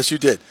 Yes, you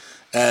did.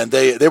 And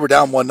they were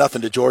down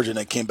 1-0 to Georgia, and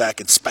they came back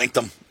and spanked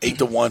them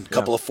 8-1. A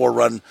couple of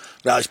 4-run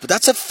rallies, but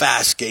that's a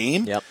fast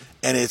game. Yep.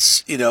 And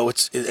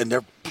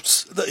the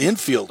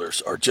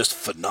infielders are just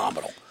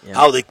phenomenal. Yep.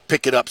 How they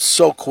pick it up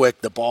so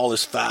quick. The ball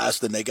is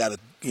fast, and they got to.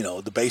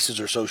 The bases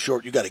are so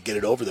short. You got to get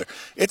it over there.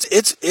 It's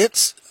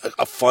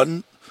a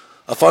fun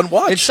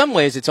watch. In some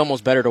ways, it's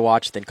almost better to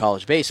watch than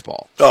college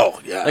baseball.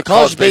 Oh yeah, like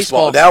college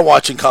baseball. Now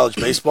watching college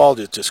baseball,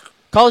 it's just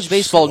college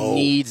baseball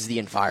needs the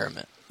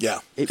environment.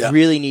 Yeah, it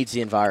really needs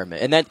the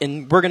environment,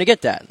 and we're going to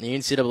get that in the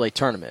NCAA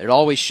tournament. It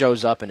always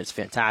shows up, and it's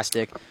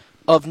fantastic.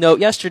 Of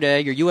note,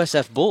 yesterday your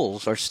USF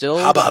Bulls are still.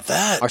 How about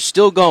that? Are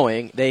still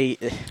going. They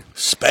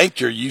spanked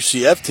your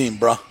UCF team,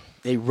 bro.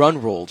 They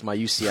run-rolled my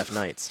UCF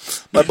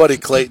Knights. My buddy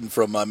Clayton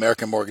from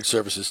American Mortgage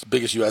Services, the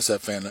biggest USF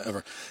fan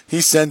ever,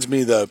 he sends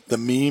me the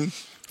meme.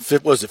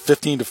 Was it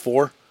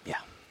 15-4? Yeah.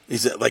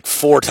 He's at like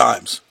 4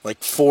 times,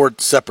 like 4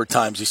 separate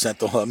times he sent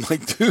the one. I'm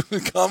like,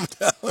 dude, calm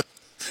down.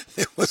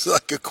 It was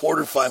like a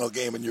quarterfinal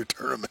game in your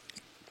tournament.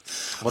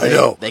 Well, I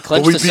know. They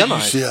clinched the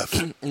semis.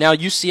 UCF. Now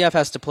UCF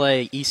has to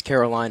play East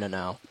Carolina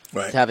now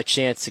to have a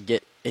chance to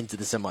get into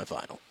the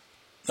semifinal.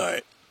 All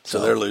right. So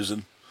they're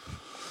losing.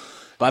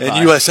 Bye-bye.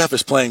 And USF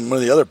is playing one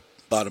of the other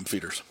bottom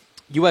feeders.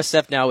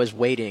 USF now is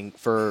waiting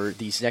for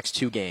these next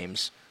 2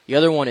 games. The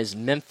other one is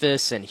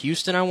Memphis and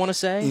Houston, I want to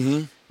say.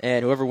 Mm-hmm.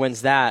 And whoever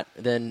wins that,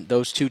 then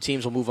those 2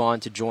 teams will move on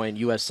to join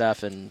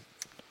USF and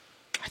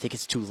I think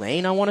it's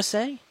Tulane, I want to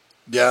say.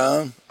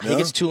 Yeah. I think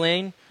it's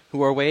Tulane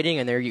who are waiting,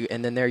 and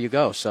then there you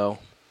go. So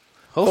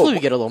hopefully we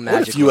get a little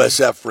magic. What if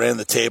USF ran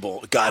the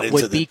table, got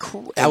into the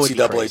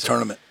NCAA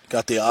tournament,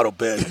 got the auto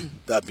bid?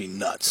 That'd be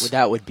nuts.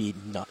 That would be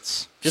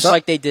nuts. Just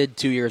like they did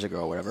 2 years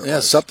ago or whatever. Yeah,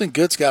 something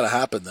good's got to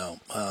happen though.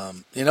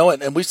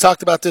 And we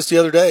talked about this the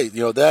other day.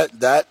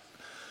 That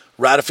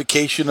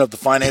ratification of the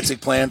financing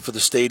plan for the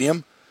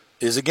stadium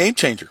is a game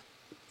changer.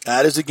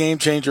 That is a game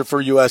changer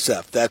for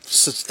USF.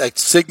 That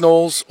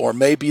signals or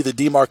maybe the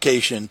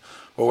demarcation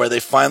or where they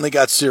finally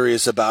got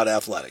serious about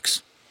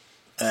athletics.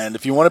 And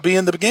if you want to be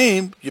in the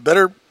game, you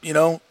better,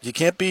 you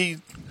can't be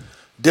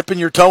dipping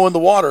your toe in the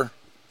water.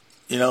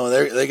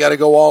 They got to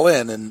go all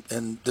in,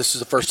 and this is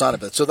the first sign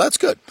of it. So that's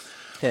good.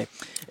 Okay.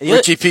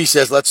 Richie P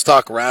says, let's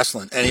talk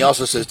wrestling. And he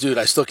also says, dude,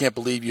 I still can't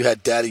believe you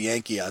had Daddy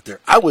Yankee out there.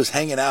 I was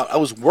hanging out. I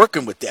was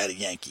working with Daddy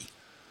Yankee.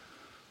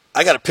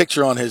 I got a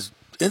picture on his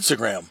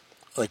Instagram,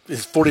 like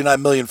his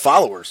 49 million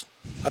followers.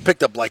 I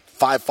picked up like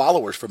 5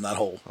 followers from that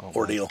whole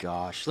ordeal. Oh,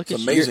 gosh. Look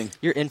it's at amazing.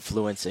 You're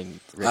influencing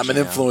Richie. I'm an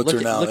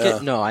influencer now.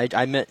 No,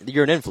 I meant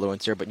you're an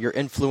influencer, but you're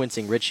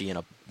influencing Richie in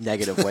a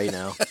negative way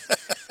now.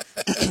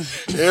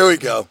 Here we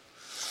go.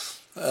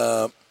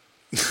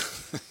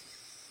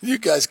 You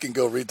guys can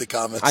go read the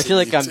comments. I feel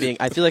like I'm being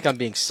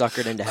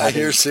suckered into having. I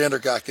hear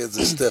Sandercock is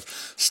a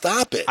stiff.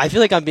 Stop it. I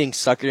feel like I'm being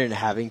suckered into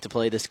having to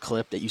play this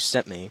clip that you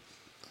sent me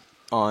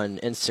on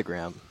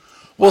Instagram.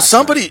 Well,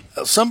 somebody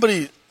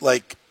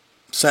like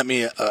sent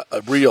me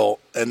a reel,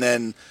 and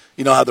then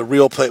how the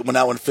reel play when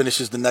that one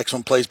finishes, the next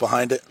one plays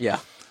behind it. Yeah.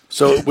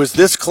 So it was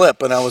this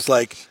clip, and I was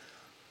like,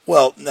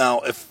 well,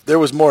 now if there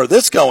was more of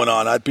this going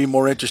on, I'd be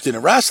more interested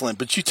in wrestling.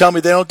 But you tell me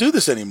they don't do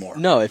this anymore.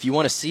 No, if you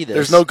want to see this,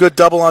 there's no good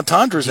double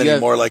entendres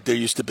anymore like there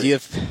used to be.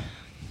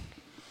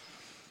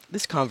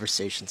 This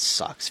conversation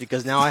sucks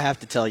because now I have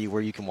to tell you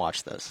where you can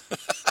watch this.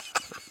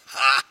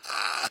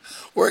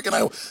 Where can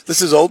I?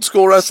 This is old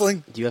school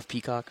wrestling. Do you have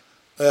Peacock?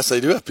 Yes,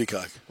 I do have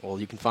Peacock. Well,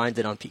 you can find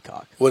it on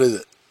Peacock. What is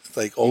it? It's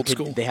like old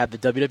school? They have the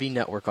WWE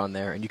Network on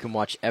there, and you can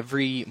watch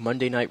every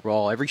Monday Night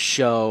Raw, every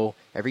show,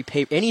 every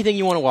anything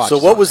you want to watch. So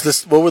what was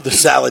this? What were the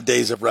salad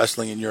days of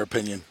wrestling in your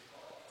opinion?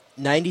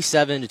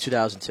 97 to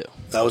 2002.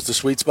 That was the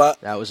sweet spot?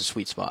 That was a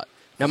sweet spot.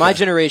 Now, my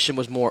generation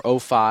was more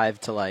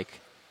 05 to like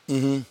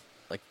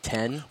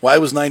 10. Why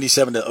was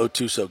 97 to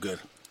 02 so good?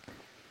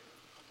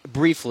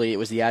 Briefly, it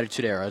was the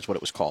Attitude Era is what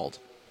it was called.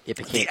 It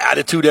became the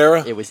Attitude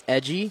Era? It was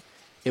edgy.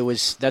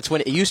 That's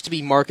when it used to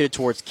be marketed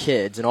towards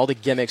kids, and all the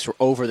gimmicks were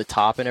over the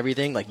top and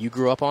everything, like you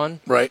grew up on.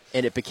 Right.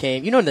 And it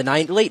became, in the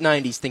late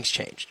 90s, things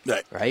changed.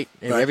 Right.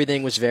 And Right.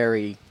 everything was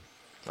very,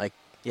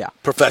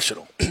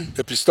 professional.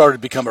 It started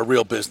to become a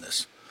real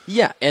business.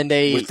 Yeah, and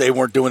they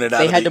weren't doing it out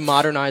They of had the, to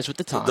modernize with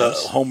the times. the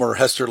Homer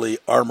Hesterly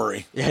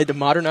armory. They had to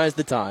modernize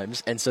the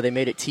times, and so they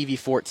made it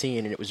TV-14,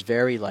 and it was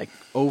very,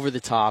 over the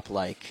top,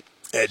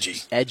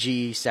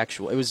 Edgy,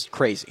 sexual. It was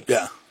crazy.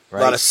 Yeah. Right?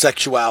 A lot of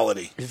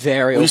sexuality.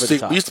 Very over the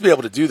top. We used to be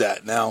able to do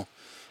that. Now,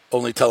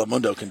 only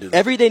Telemundo can do that.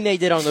 Everything they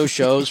did on those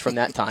shows from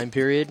that time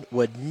period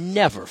would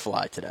never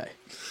fly today.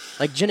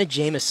 Like Jenna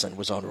Jameson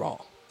was on Raw.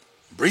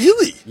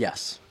 Really?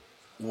 Yes.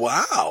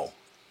 Wow.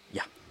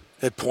 Yeah.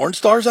 Had porn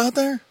stars out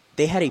there?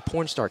 They had a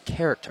porn star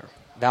character,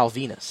 Val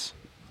Venus.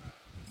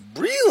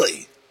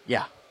 Really?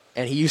 Yeah.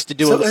 And he used to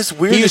do So it's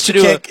weird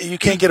that you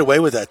can't get away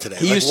with that today.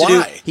 He used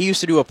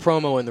to do a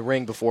promo in the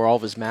ring before all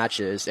of his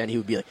matches, and he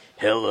would be like,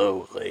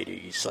 "Hello,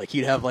 ladies." Like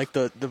he'd have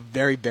the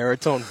very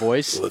baritone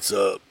voice. What's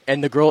up?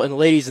 And the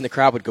ladies in the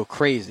crowd would go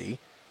crazy,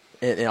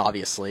 and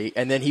obviously.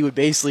 And then he would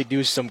basically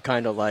do some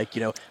kind of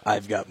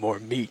I've got more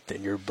meat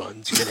than your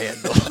buns can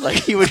handle.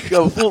 He would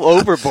go full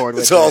overboard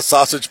with it. It's all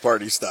sausage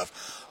party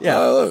stuff.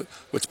 Yeah.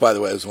 Which, by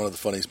the way, is one of the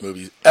funniest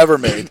movies ever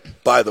made.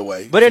 By the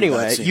way. But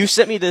anyway, you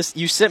sent me this.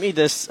 You sent me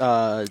this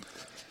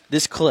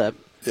clip.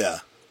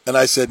 Yeah, and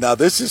I said, "Now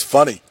this is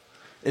funny."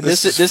 And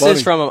this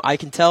is from I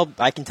can tell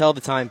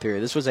the time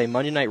period. This was a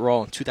Monday Night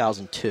Raw in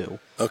 2002.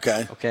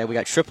 Okay. Okay, we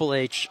got Triple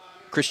H,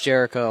 Chris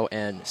Jericho,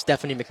 and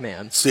Stephanie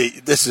McMahon. See,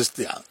 this is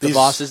the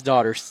boss's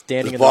daughter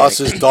standing in the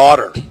boss's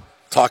daughter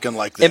talking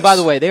like this. And by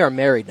the way, they are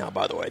married now.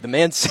 By the way, the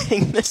man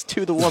saying this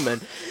to the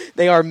woman,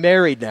 they are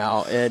married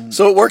now, and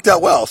so it worked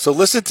out well. So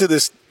listen to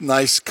this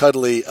nice,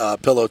 cuddly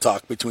pillow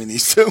talk between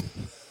these two.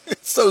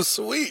 It's so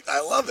sweet.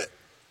 I love it.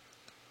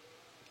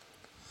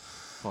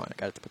 Hold on, I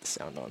got to put the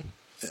sound on.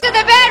 To the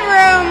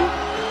bedroom.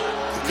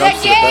 The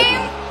to game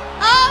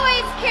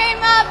always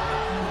came up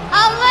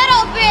a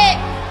little bit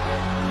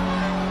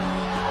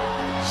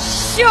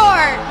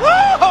short.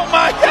 Oh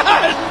my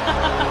God!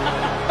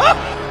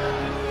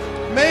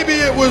 Maybe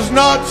it was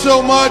not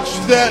so much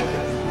that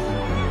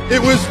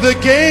it was the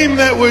game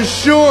that was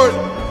short.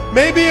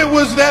 Maybe it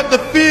was that the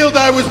field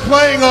I was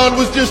playing on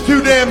was just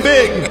too damn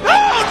big.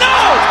 Oh no!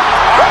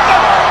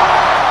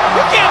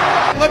 You can't.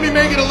 Let me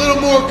make it a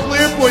little more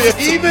clear for you.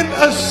 Even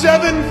a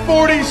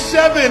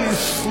 747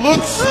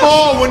 looks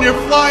small when you're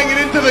flying it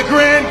into the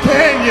Grand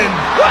Canyon.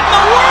 What in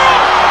the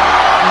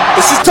world?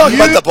 This is talking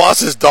about the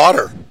boss's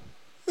daughter.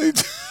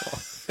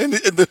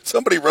 and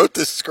somebody wrote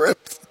this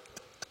script.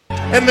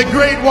 And the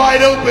great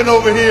wide open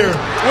over here.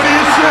 What do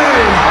you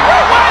say?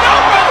 We're wide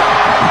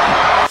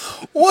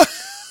open! What?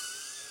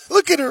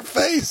 Look at her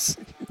face.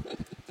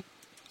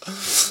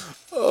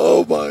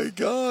 Oh my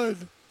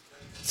God.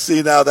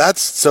 See, now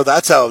that's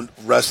how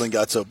wrestling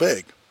got so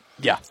big.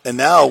 Yeah. And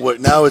now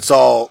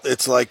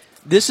it's like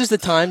this is the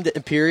time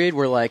period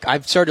where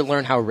I've started to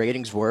learn how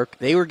ratings work.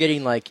 They were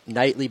getting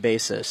nightly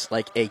basis,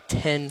 a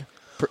 10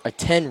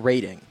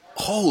 rating.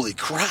 Holy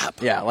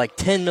crap. Yeah,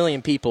 10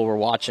 million people were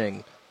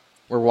watching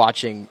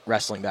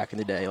wrestling back in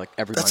the day,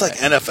 every That's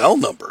Monday. like NFL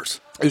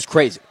numbers. It was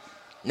crazy.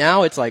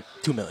 Now it's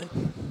 2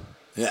 million.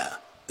 Yeah.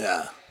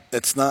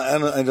 It's not.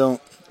 I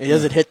don't. It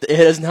doesn't hit. It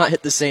does not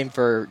hit the same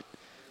for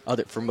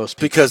most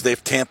people because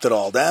they've tamped it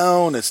all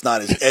down. It's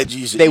not as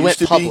edgy as it they used went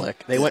to public.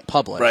 be. They went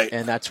public, right,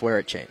 and that's where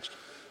it changed.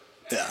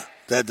 Yeah,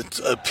 that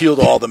appealed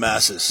to all the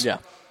masses.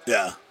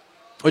 Yeah.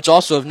 Which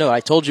also of note, I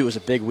told you it was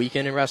a big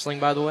weekend in wrestling.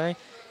 By the way,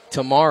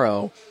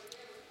 tomorrow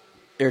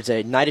there's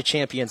a Night of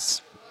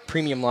Champions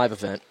premium live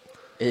event.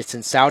 It's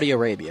in Saudi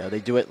Arabia. They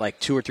do it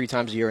 2 or 3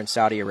 times a year in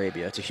Saudi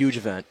Arabia. It's a huge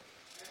event.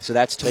 So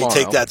that's tomorrow.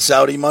 They take that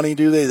Saudi money,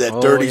 do they?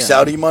 That dirty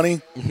Saudi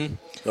money? Mm-hmm.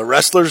 The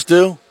wrestlers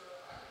do?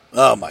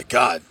 Oh, my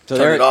God. So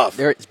Turn it off.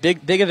 It's big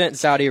event in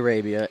Saudi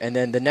Arabia. And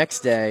then the next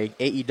day,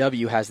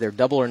 AEW has their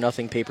Double or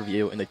Nothing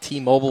pay-per-view in the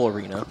T-Mobile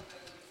Arena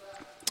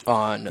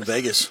in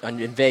Vegas. And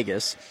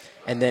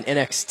then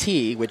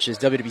NXT, which is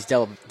WWE's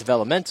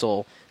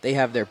developmental, they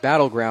have their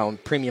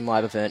Battleground premium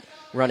live event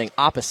running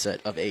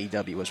opposite of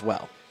AEW as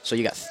well. So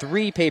you got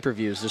 3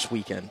 pay-per-views this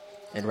weekend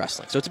in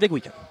wrestling. So it's a big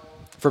weekend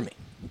for me.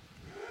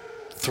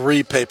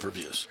 3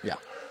 pay-per-views. Yeah.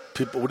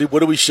 People,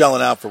 what are we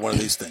shelling out for one of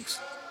these things?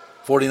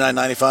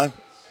 $49.95?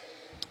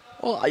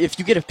 Well, if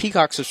you get a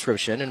Peacock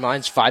subscription, and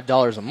mine's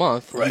 $5 a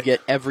month, right, you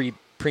get every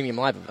premium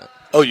live event.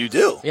 Oh, you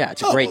do? Yeah,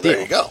 it's a great deal.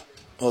 There you go.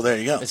 Oh, there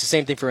you go. It's the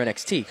same thing for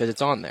NXT because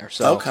it's on there.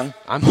 So okay.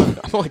 I'm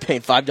only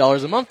paying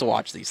 $5 a month to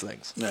watch these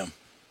things. Yeah.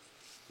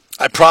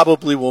 I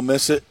probably will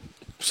miss it,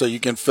 so you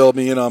can fill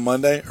me in on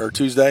Monday or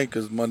Tuesday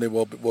because Monday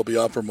will be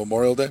off for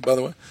Memorial Day, by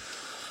the way.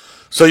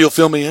 So you'll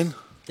fill me in?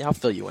 Yeah, I'll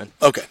fill you in.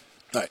 Okay.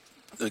 All right.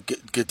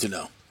 Good to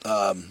know.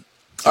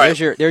 There's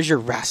your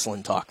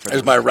wrestling talk.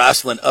 There's my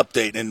wrestling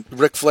update. And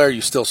Ric Flair,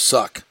 you still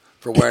suck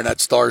for wearing that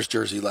Stars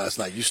jersey last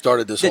night. You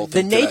started this whole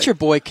thing The Nature today.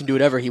 Boy can do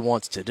whatever he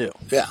wants to do.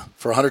 Yeah.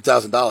 For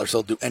 $100,000,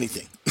 he'll do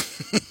anything.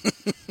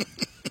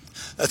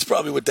 That's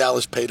probably what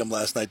Dallas paid him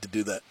last night to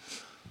do that.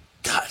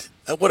 God,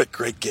 what a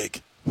great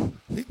gig.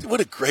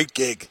 What a great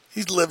gig.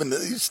 He's living.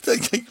 You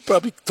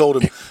probably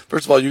told him,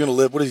 first of all, you're going to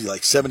live, what is he,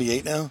 like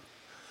 78 now?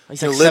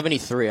 He's like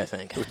 73, I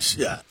think. Which,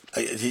 yeah.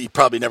 He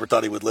probably never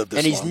thought he would live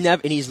this long.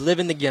 And he's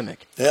living the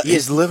gimmick. Yeah,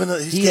 he's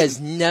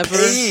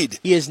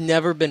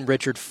never been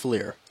Richard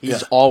Fleer.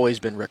 He's always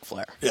been Ric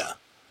Flair. Yeah.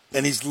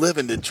 And he's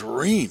living the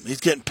dream.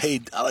 He's getting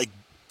paid like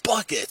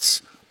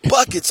buckets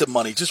of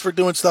money just for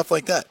doing stuff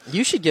like that.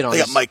 You should get on. They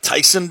got Mike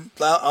Tyson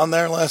on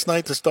there last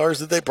night, the stars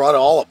that they brought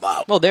all of them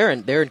out. Well, they're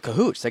in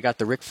cahoots. They got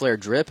the Ric Flair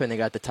drip and they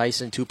got the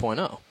Tyson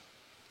 2.0.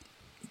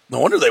 No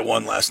wonder they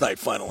won last night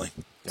finally.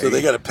 So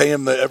they got to pay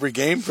him every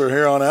game from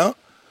here on out?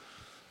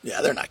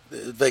 Yeah, they're not.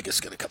 Vegas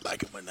is going to come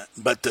back and win that.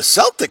 But the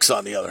Celtics,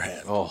 on the other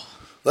hand. Oh.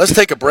 Let's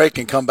take a break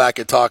and come back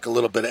and talk a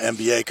little bit of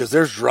NBA because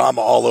there's drama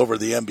all over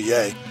the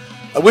NBA.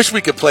 I wish we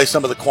could play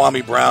some of the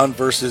Kwame Brown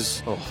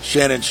versus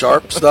Shannon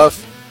Sharp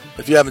stuff.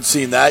 If you haven't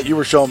seen that, you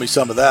were showing me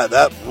some of that.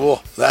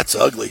 That's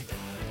ugly.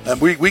 And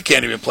we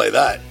can't even play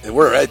that. And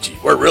we're edgy.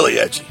 We're really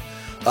edgy.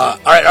 All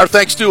right, our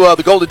thanks to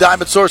the Golden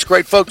Diamond Source.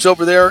 Great folks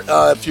over there.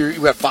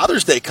 You have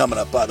Father's Day coming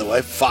up, by the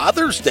way.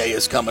 Father's Day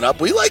is coming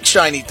up. We like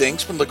shiny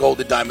things from the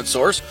Golden Diamond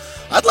Source.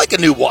 I'd like a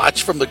new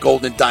watch from the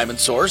Golden Diamond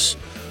Source.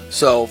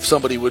 So if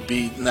somebody would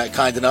be that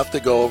kind enough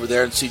to go over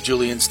there and see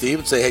Julie and Steve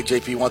and say, hey,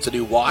 JP wants a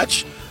new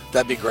watch,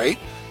 that'd be great.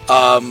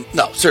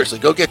 No, seriously,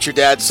 go get your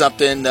dad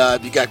something.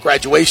 You got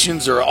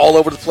graduations or all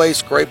over the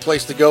place. Great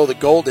place to go. The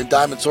Golden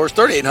Diamond Source,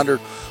 3800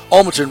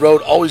 Almerton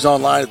Road, always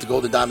online at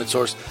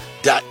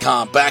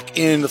thegoldendiamondsource.com. Back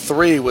in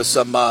 3 with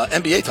some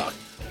NBA talk.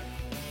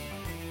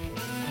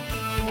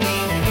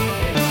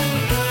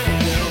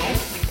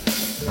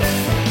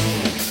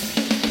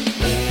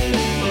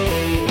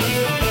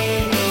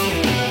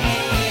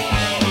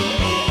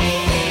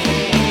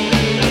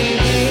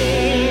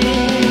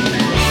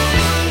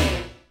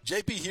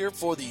 JP here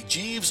for the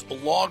Jeeves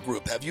Law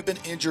Group. Have you been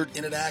injured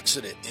in an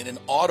accident, in an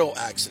auto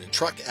accident,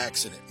 truck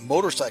accident,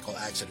 motorcycle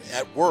accident,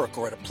 at work,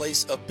 or at a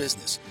place of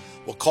business?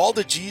 Well, call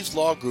the Jeeves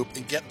Law Group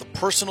and get the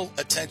personal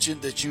attention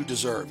that you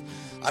deserve.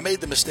 I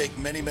made the mistake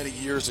many, many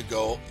years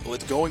ago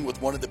with going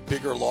with one of the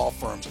bigger law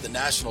firms, the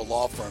national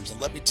law firms.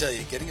 And let me tell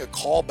you, getting a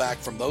call back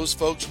from those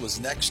folks was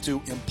next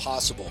to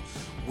impossible.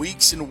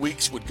 Weeks and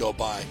weeks would go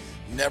by.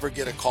 Never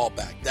get a call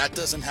back. That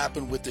doesn't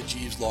happen with the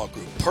Jeeves Law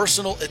Group.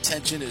 Personal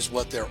attention is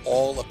what they're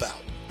all about.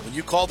 When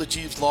you call the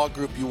Jeeves Law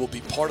Group, you will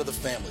be part of the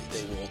family.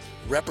 They will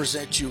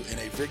represent you in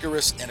a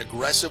vigorous and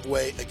aggressive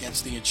way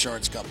against the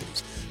insurance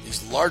companies.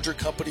 These larger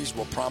companies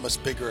will promise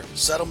bigger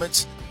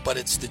settlements, but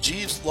it's the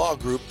Jeeves Law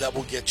Group that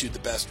will get you the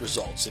best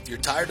results. If you're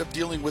tired of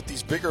dealing with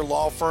these bigger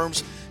law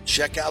firms,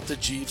 check out the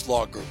Jeeves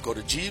Law Group. Go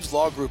to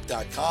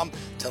JeevesLawGroup.com,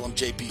 tell them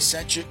JP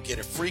sent you, get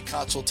a free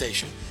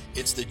consultation.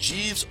 It's the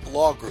Jeeves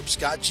Law Group.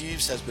 Scott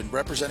Jeeves has been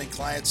representing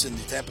clients in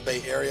the Tampa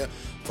Bay area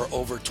for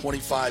over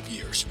 25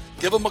 years.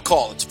 Give them a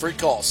call. It's a free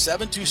call,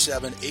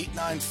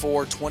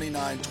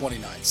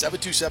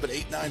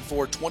 727-894-2929,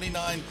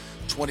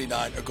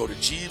 727-894-2929, or go to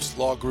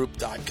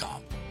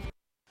JeevesLawGroup.com.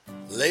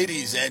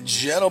 Ladies and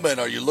gentlemen,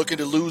 are you looking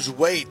to lose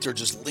weight or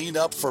just lean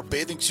up for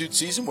bathing suit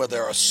season where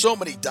there are so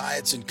many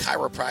diets and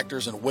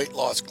chiropractors and weight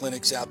loss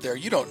clinics out there?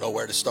 You don't know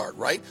where to start,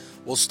 right?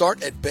 We'll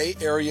start at Bay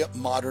Area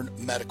Modern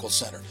Medical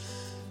Center.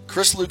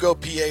 Chris Lugo,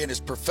 PA, and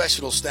his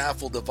professional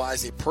staff will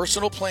devise a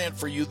personal plan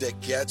for you that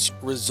gets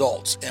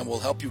results and will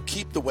help you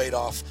keep the weight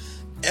off.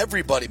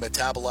 Everybody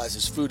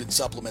metabolizes food and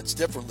supplements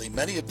differently.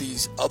 Many of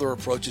these other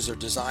approaches are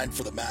designed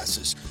for the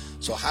masses.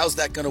 So how's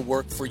that going to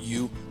work for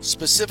you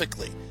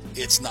specifically?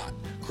 It's not.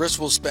 Chris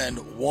will spend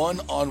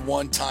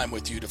one-on-one time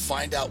with you to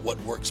find out what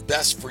works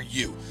best for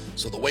you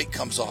so the weight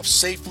comes off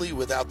safely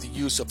without the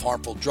use of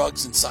harmful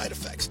drugs and side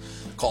effects.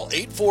 Call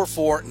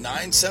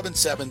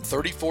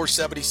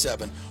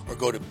 844-977-3477 or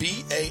go to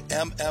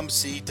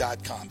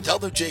BAMMC.com. Tell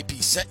them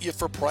JP sent you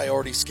for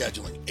priority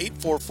scheduling.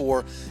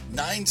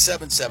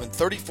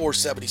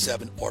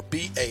 844-977-3477 or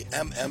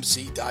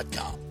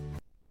BAMMC.com.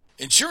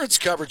 Insurance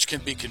coverage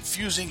can be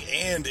confusing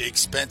and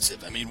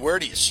expensive. I mean, where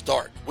do you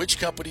start? Which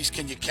companies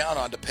can you count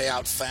on to pay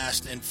out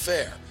fast and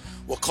fair?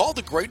 Well, call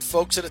the great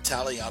folks at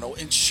Italiano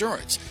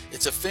Insurance.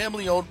 It's a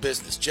family-owned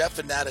business. Jeff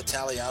and Nat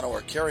Italiano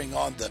are carrying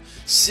on the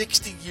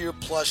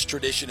 60-year-plus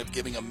tradition of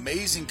giving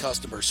amazing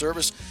customer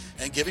service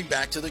and giving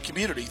back to the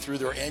community through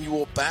their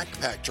annual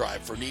backpack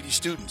drive for needy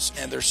students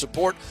and their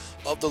support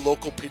of the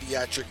local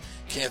pediatric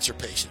cancer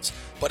patients.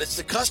 But it's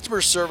the customer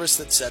service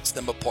that sets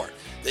them apart.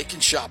 They can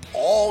shop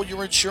all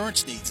your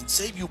insurance needs and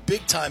save you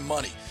big-time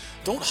money.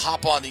 Don't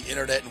hop on the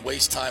internet and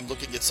waste time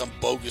looking at some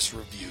bogus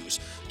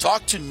reviews.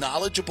 Talk to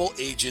knowledgeable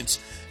agents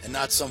and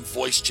not some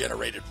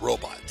voice-generated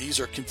robot. These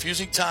are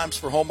confusing times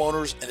for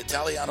homeowners, and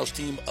Italiano's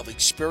team of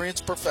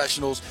experienced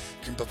professionals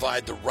can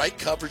provide the right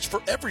coverage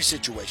for every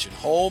situation.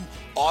 Home,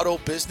 auto,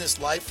 business,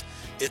 life.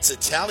 It's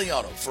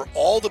Italiano for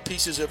all the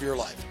pieces of your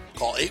life.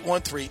 Call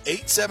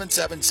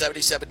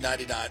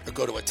 813-877-7799 or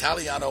go to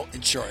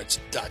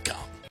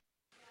ItalianoInsurance.com.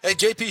 Hey,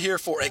 JP here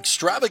for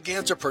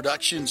Extravaganza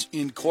Productions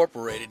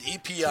Incorporated,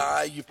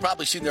 EPI. You've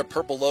probably seen their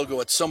purple logo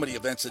at so many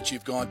events that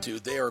you've gone to.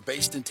 They are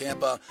based in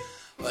Tampa.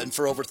 And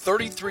for over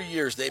 33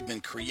 years, they've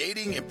been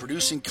creating and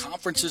producing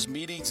conferences,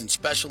 meetings, and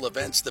special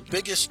events, the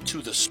biggest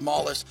to the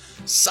smallest.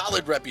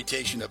 Solid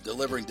reputation of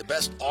delivering the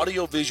best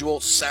audio-visual,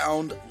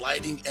 sound,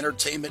 lighting,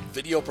 entertainment,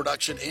 video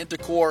production, and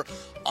decor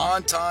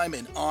on time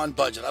and on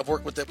budget. I've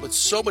worked with them with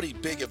so many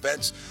big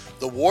events.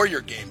 The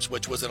Warrior Games,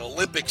 which was an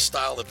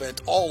Olympic-style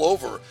event all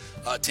over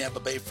Tampa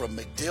Bay, from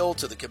McDill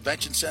to the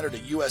Convention Center to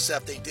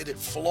USF. They did it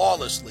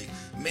flawlessly,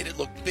 made it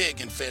look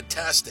big and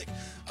fantastic.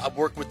 I've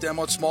worked with them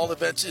on small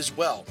events as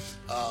well,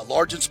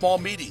 large and small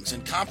meetings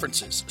and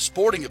conferences,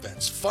 sporting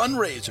events,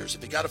 fundraisers.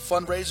 If you got a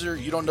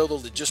fundraiser, you don't know the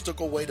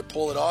logistical way to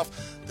pull it off,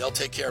 they'll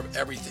take care of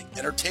everything.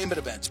 Entertainment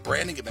events,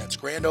 branding events,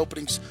 grand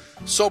openings,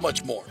 so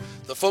much more.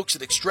 The folks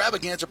at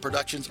Extravaganza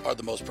Productions are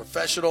the most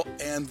professional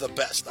and the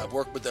best. I've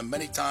worked with them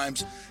many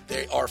times.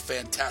 They are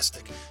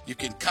fantastic. You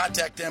can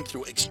contact them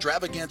through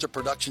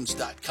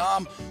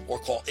extravaganzaproductions.com or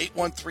call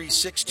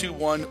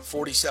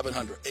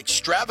 813-621-4700.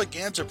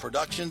 Extravaganza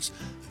Productions,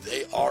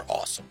 they are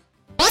awesome.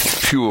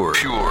 Pure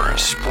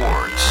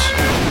sports.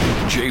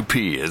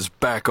 JP is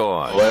back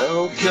on.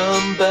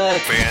 Welcome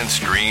back.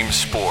 FanStream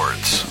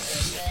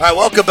Sports. All right,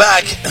 welcome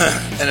back.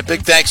 And a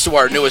big thanks to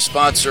our newest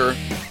sponsor,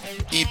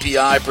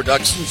 EPI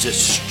Productions,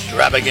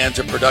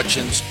 Extravaganza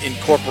Productions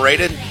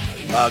Incorporated.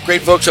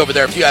 Great folks over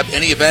there. If you have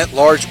any event,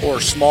 large or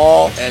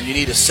small, and you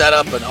need a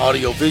setup, an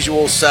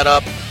audio-visual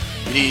setup,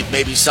 you need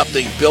maybe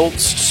something built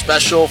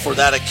special for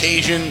that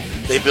occasion,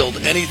 they build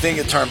anything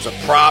in terms of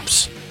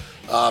props.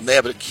 They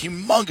have a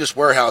humongous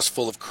warehouse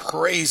full of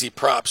crazy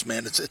props,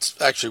 man. It's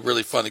actually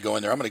really fun to go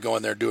in there. I'm going to go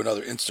in there and do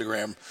another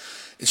Instagram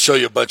and show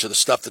you a bunch of the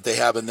stuff that they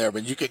have in there.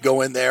 But you could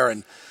go in there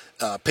and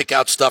pick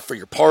out stuff for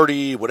your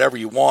party, whatever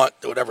you want,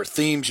 whatever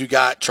themes you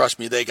got. Trust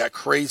me, they got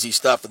crazy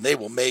stuff, and they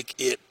will make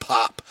it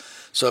pop.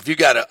 So if you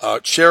got a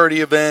charity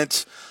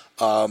event,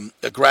 a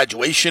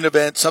graduation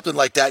event, something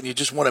like that, and you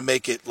just want to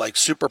make it like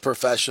super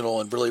professional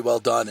and really well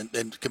done,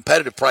 and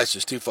competitive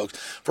prices too, folks.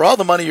 For all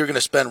the money you're going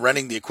to spend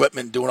renting the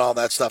equipment, doing all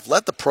that stuff,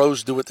 let the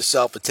pros do it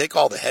themselves and take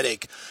all the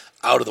headache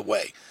out of the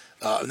way.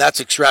 And that's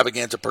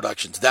Extravaganza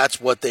Productions.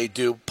 That's what they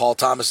do. Paul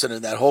Thomason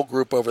and that whole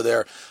group over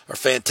there are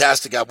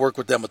fantastic. I've worked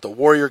with them with the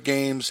Warrior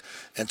Games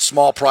and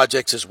small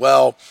projects as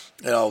well.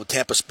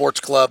 Tampa Sports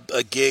Club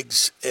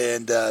gigs,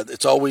 and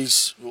it's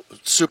always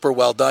super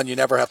well done. You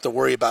never have to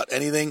worry about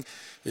anything.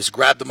 Just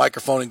grab the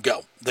microphone and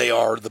go. They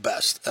are the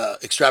best.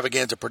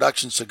 Extravaganza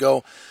Productions, so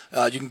go.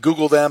 You can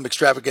Google them,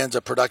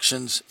 Extravaganza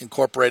Productions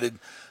Incorporated,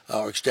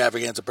 or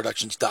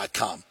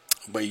extravaganzaproductions.com.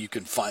 where you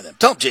can find them.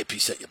 Tell them JP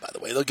sent you, by the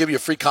way. They'll give you a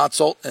free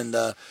consult and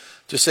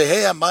just say,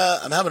 hey, I'm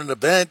having an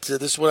event.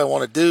 This is what I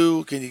want to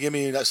do. Can you give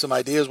me some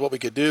ideas what we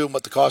could do and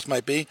what the cost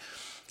might be?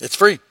 It's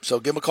free, so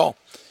give them a call.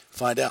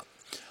 Find out.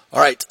 All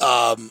right,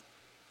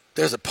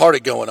 there's a party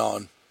going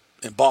on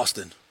in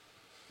Boston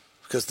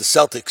because the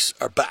Celtics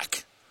are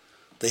back.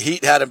 The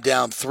Heat had them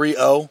down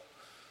 3-0,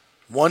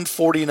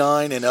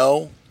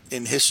 149-0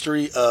 in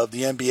history of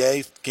the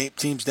NBA.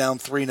 Teams down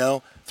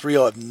 3-0.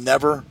 3-0 have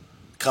never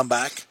come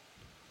back.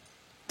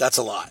 That's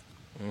a lot.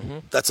 Mm-hmm.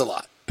 That's a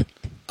lot.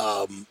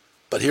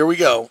 But here we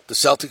go. The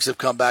Celtics have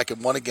come back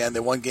and won again.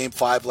 They won Game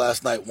 5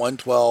 last night,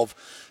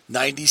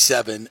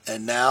 112-97.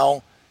 And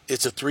now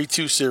it's a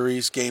 3-2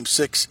 series, Game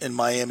 6 in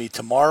Miami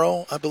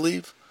tomorrow, I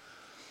believe.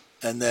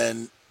 And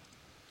then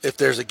if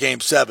there's a Game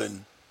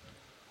 7,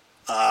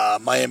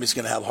 Miami's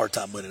going to have a hard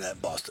time winning that in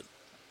Boston.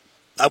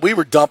 We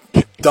were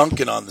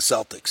dunking on the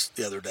Celtics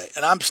the other day.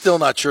 And I'm still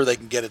not sure they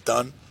can get it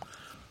done.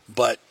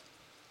 But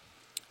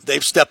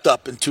they've stepped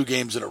up in 2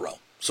 games in a row.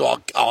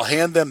 So I'll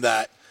hand them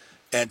that.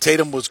 And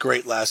Tatum was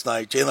great last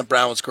night. Jaylen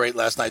Brown was great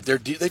last night.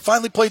 They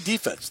finally played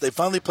defense. They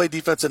finally played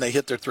defense, and they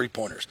hit their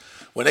three-pointers.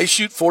 When they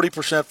shoot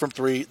 40% from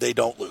 3, they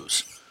don't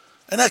lose.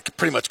 And that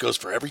pretty much goes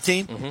for every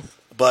team. Mm-hmm.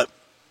 But,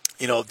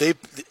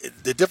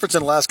 the difference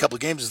in the last couple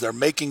of games is they're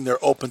making their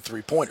open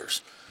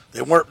three-pointers.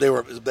 They were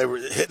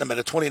hitting them at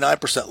a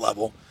 29%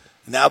 level.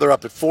 And now they're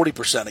up at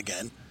 40%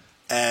 again.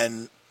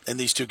 And in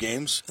these 2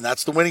 games, and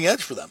that's the winning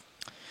edge for them.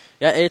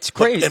 Yeah, it's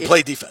crazy. And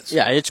play defense.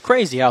 Yeah, it's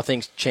crazy how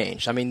things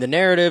change. I mean, the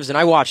narratives, and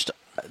I watched,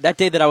 that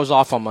day that I was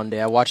off on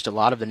Monday, I watched a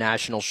lot of the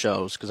national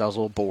shows because I was a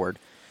little bored.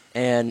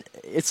 And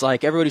it's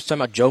like everybody's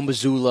talking about Joe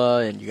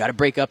Mazzulla, and you got to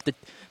break up the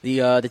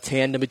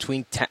tandem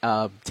between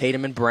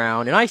Tatum and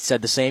Brown. And I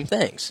said the same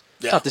things.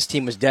 Yeah. I thought this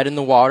team was dead in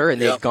the water,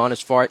 and they've gone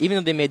as far, even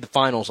though they made the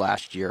finals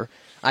last year,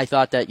 I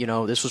thought that,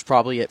 this was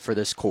probably it for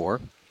this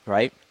core,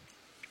 right?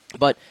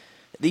 But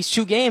these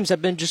 2 games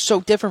have been just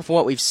so different from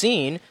what we've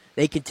seen.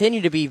 They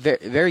continue to be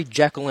very, very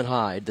Jekyll and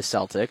Hyde, the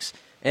Celtics.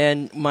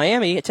 And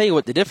Miami, I tell you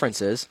what the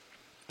difference is,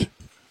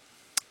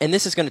 and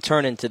this is going to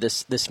turn into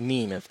this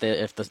meme if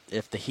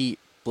the Heat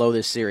blow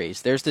this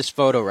series. There's this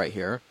photo right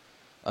here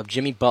of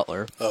Jimmy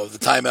Butler. Oh, the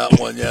timeout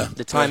one, yeah.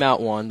 The timeout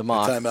one, the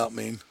mock. The timeout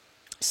meme.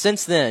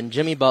 Since then,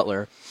 Jimmy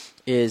Butler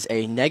is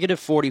a negative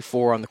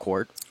 44 on the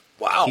court.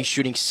 Wow. He's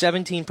shooting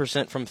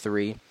 17% from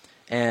 3,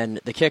 and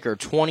the kicker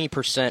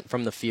 20%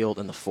 from the field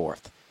in the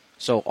 4th.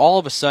 So all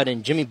of a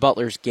sudden, Jimmy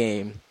Butler's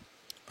game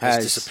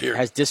has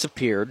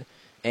disappeared,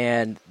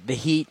 and the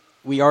Heat,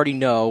 we already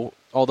know,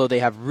 although they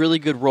have really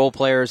good role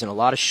players and a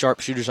lot of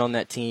sharpshooters on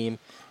that team,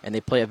 and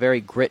they play a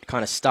very grit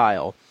kind of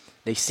style,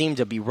 they seem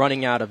to be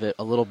running out of it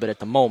a little bit at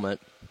the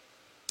moment.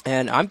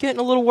 And I'm getting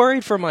a little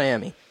worried for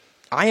Miami.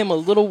 I am a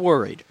little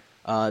worried.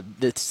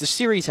 The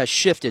series has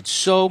shifted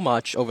so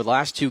much over the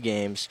last 2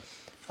 games.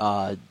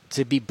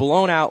 To be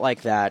blown out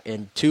like that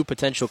in 2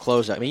 potential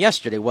closeouts. I mean,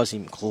 yesterday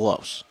wasn't even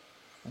close.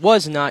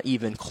 Was not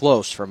even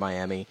close for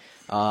Miami.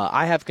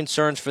 I have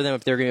concerns for them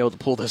if they're going to be able to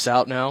pull this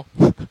out now.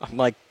 I'm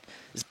like,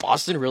 is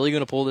Boston really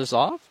going to pull this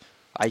off?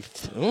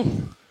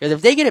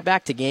 If they get it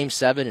back to Game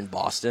 7 in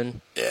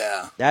Boston,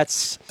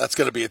 that's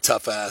going to be a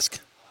tough ask.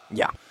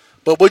 Yeah.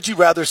 But would you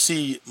rather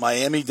see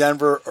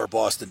Miami-Denver or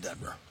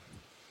Boston-Denver?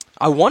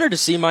 I wanted to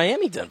see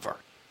Miami-Denver.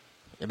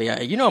 I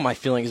mean, you know my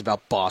feelings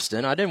about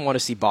Boston. I didn't want to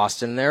see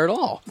Boston there at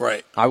all.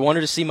 Right. I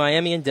wanted to see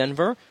Miami and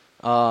Denver.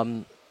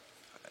 And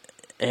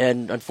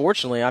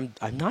unfortunately, I'm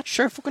not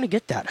sure if we're going to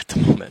get that at the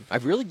moment. I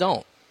really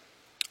don't.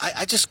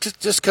 I just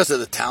because of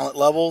the talent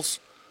levels,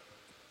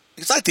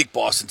 because I think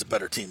Boston's a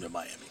better team than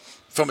Miami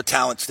from a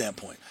talent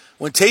standpoint.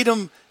 When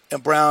Tatum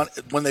and Brown,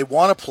 when they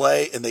want to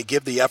play and they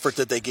give the effort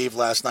that they gave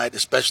last night,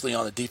 especially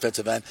on the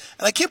defensive end,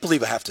 and I can't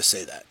believe I have to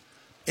say that.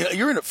 You know,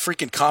 you're in a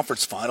freaking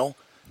conference final,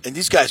 and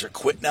these guys are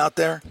quitting out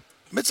there.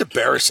 I mean, it's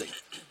embarrassing,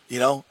 you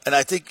know. And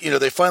I think, you know,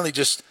 they finally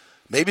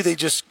maybe they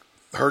just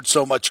heard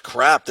so much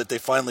crap that they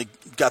finally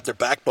got their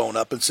backbone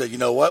up and said, you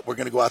know what, we're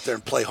going to go out there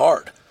and play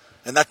hard.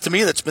 And that, to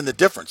me, that's been the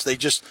difference. They've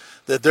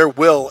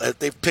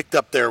picked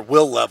up their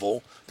will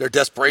level, their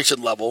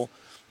desperation level,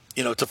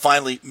 you know, to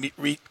finally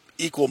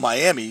equal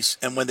Miami's.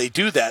 And when they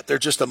do that, they're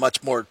just a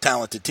much more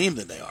talented team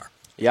than they are.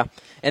 Yeah,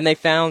 and they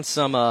found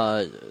some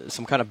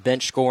kind of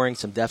bench scoring,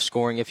 some depth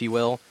scoring, if you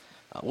will.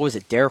 What was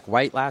it, Derek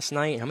White last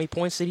night? How many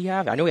points did he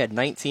have? I know he had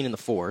 19 in the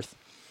fourth.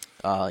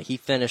 He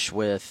finished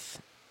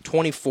with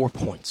 24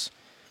 points.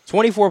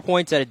 24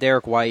 points out of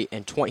Derek White,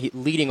 and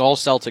leading all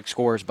Celtic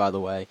scorers, by the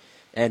way.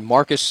 And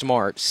Marcus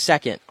Smart,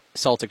 second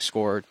Celtic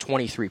scorer,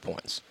 23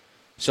 points.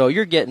 So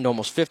you're getting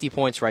almost 50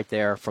 points right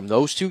there from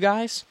those 2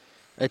 guys.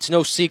 It's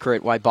no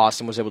secret why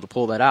Boston was able to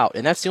pull that out.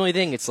 And that's the only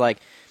thing. It's like,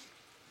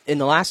 in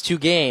the last 2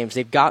 games,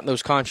 they've gotten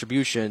those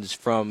contributions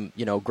from,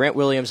 you know, Grant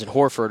Williams and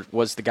Horford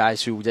was the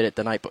guys who did it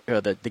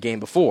the game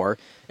before,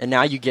 and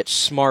now you get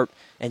Smart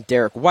and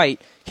Derek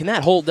White. Can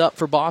that hold up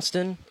for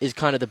Boston is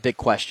kind of the big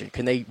question.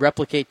 Can they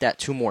replicate that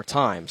 2 more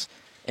times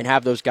and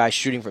have those guys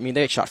shooting from? I mean,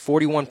 they shot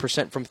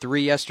 41% from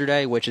 3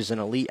 yesterday, which is an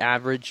elite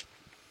average.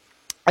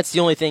 That's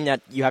the only thing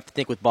that you have to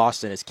think with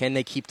Boston is, can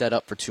they keep that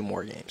up for 2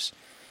 more games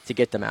to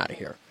get them out of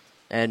here?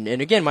 And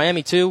again,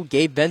 Miami too.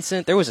 Gabe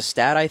Vincent. There was a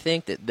stat, I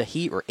think, that the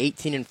Heat were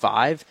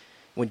 18-5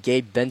 when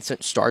Gabe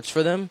Vincent starts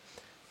for them,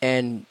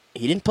 and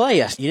he didn't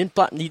play. He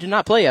did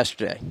not play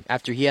yesterday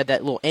after he had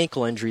that little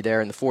ankle injury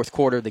there in the fourth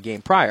quarter of the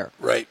game prior.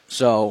 Right.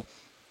 So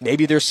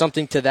maybe there's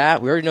something to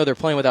that. We already know they're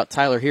playing without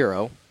Tyler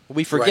Hero.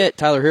 We forget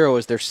Tyler Hero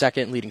is their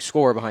second leading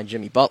scorer behind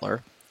Jimmy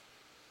Butler.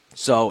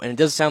 So, and it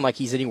doesn't sound like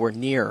he's anywhere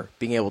near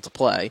being able to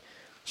play.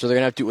 So they're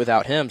going to have to do it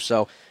without him.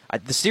 So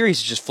the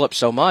series just flipped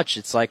so much.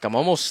 It's like I'm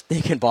almost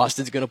thinking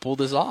Boston's going to pull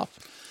this off.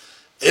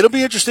 It'll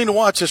be interesting to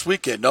watch this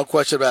weekend, no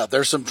question about it.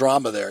 There's some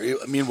drama there.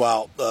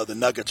 Meanwhile, the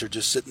Nuggets are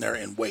just sitting there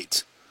in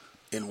wait.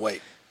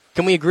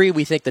 Can we agree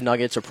we think the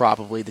Nuggets are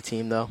probably the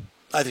team, though?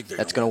 I think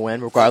that's going to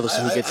win, regardless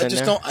of who gets in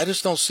there? I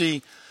just don't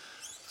see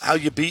how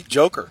you beat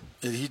Joker.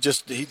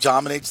 He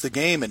dominates the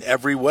game in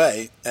every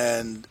way,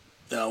 and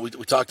you know, we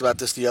talked about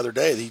this the other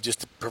day. He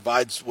just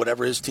provides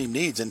whatever his team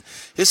needs, and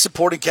his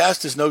supporting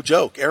cast is no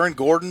joke. Aaron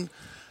Gordon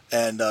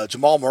and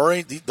Jamal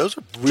Murray, those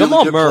are really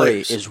Jamal good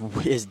Murray players.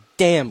 is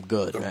damn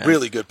good, man.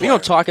 Really good player. We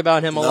don't talk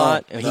about him a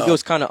lot. He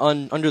goes kind of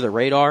under the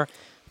radar,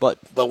 but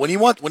when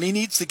he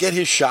needs to get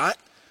his shot,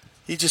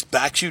 he just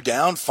backs you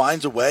down,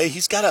 finds a way.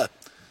 He's got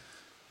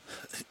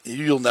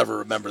you'll never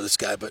remember this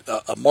guy, but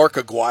a Mark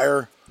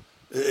Aguirre.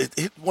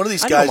 One of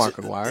these guys. I know Mark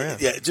Aguirre,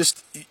 yeah,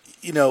 just,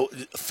 you know,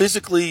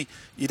 physically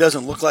he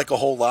doesn't look like a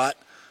whole lot,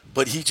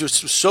 but he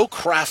just was so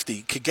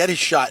crafty, could get his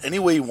shot any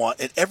way he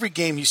wants. In every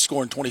game, he's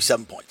scoring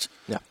 27 points.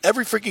 Yeah.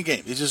 Every freaking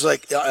game. He's just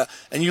like,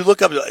 and you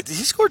look up, he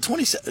scored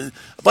 27.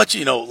 A bunch of,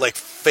 you know, like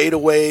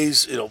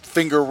fadeaways, you know,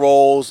 finger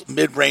rolls,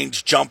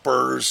 mid-range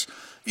jumpers,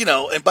 you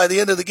know, and by the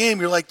end of the game,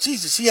 you're like,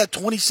 Jesus, he had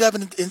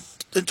 27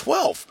 and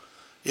 12,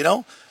 you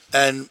know,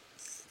 and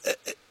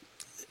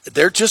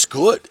they're just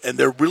good, and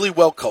they're really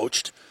well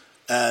coached,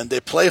 and they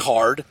play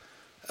hard.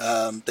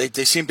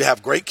 They seem to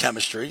have great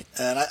chemistry,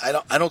 and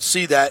I don't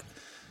see that.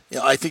 You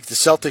know, I think the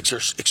Celtics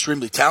are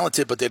extremely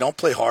talented, but they don't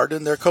play hard,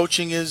 and their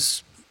coaching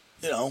is,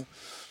 you know,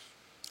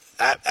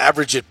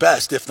 average at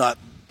best, if not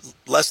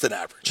less than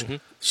average. Mm-hmm.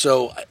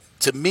 So,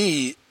 to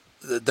me,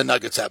 the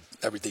Nuggets have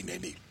everything they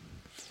need.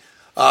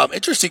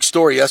 Interesting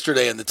story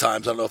yesterday in the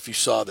Times. I don't know if you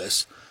saw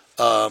this,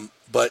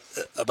 but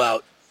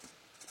about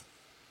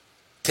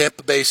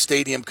Tampa Bay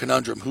Stadium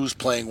conundrum, who's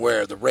playing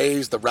where. The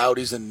Rays, the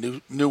Rowdies,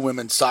 and new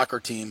women's soccer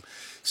team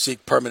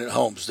seek permanent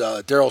homes.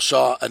 Daryl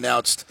Shaw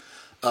announced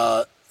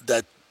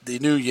that the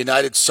new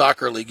United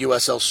Soccer League,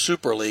 USL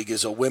Super League,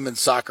 is a women's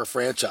soccer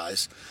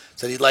franchise.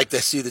 Said he'd like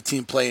to see the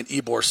team play in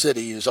Ybor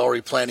City. He's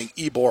already planning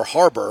Ybor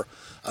Harbor,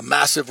 a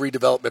massive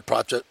redevelopment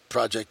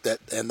project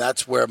and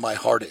that's where my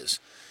heart is.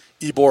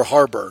 Ybor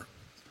Harbor.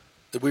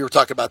 We were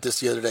talking about this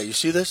the other day. You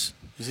see this?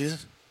 You see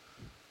this?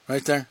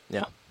 Right there?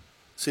 Yeah.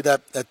 See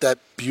that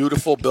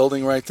beautiful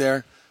building right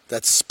there?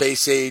 That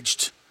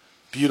space-aged,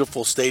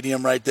 beautiful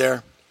stadium right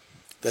there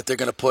that they're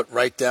going to put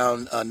right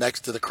down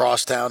next to the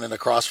Crosstown and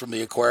across from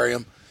the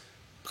aquarium,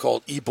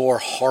 called Ybor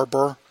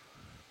Harbor,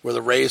 where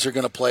the Rays are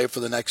going to play for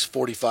the next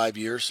 45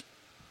 years.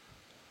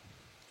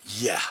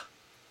 Yeah,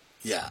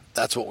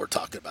 that's what we're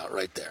talking about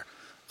right there.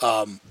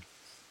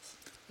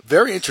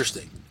 Very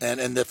interesting.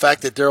 And the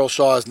fact that Daryl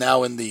Shaw is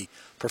now in the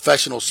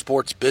professional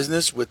sports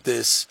business with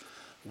this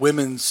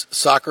women's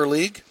soccer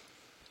league,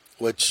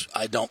 which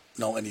I don't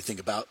know anything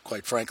about,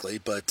 quite frankly,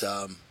 but,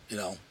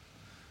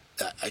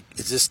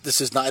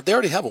 this is not, they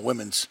already have a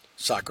women's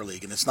soccer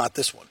league, and it's not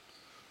this one,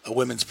 a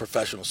women's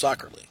professional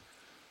soccer league.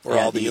 Where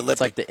all the Olympic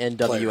it's like the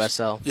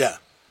NWSL. Players.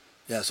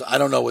 Yeah. So I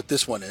don't know what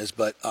this one is,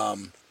 but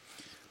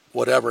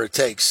whatever it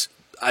takes,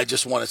 I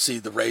just want to see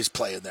the Rays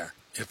play in there.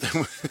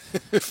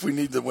 If we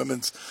need the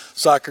women's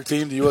soccer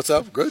team, the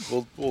USL, good.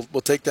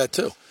 We'll take that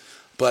too.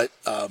 But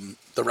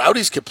the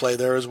Rowdies could play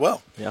there as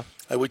well. Yeah.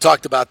 And we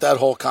talked about that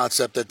whole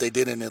concept that they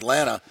did in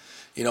Atlanta.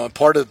 And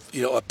part of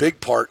a big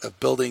part of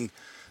building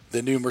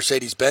the new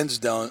Mercedes-Benz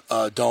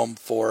dome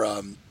for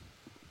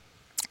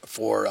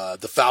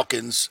the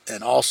Falcons,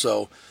 and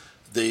also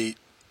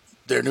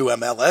their new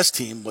MLS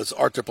team, was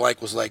Arthur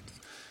Blank was like,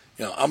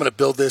 I'm going to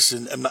build this,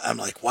 and I'm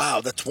like,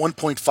 wow, that's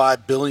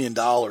 $1.5 billion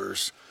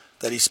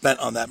that he spent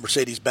on that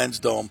Mercedes-Benz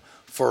dome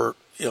for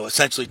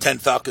essentially 10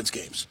 Falcons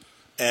games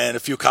and a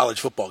few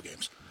college football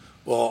games.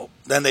 Well,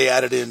 then they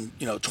added in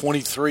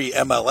 23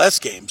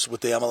 MLS games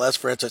with the MLS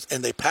franchise,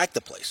 and they packed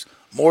the place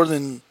more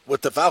than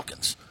with the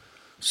Falcons.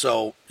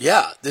 So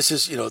yeah, this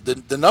is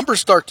the numbers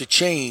start to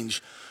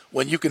change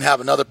when you can have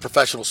another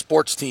professional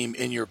sports team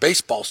in your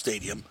baseball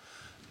stadium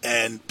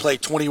and play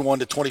 21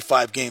 to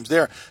 25 games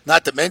there.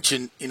 Not to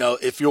mention,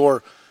 if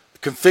you're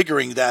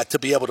configuring that to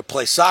be able to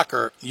play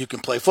soccer, you can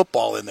play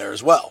football in there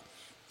as well.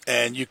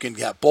 And you can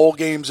have bowl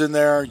games in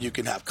there. You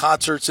can have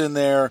concerts in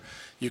there.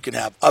 You can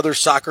have other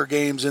soccer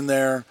games in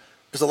there.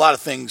 There's a lot of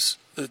things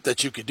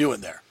that you could do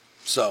in there.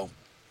 So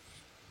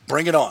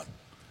bring it on.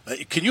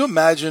 Can you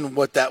imagine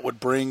what that would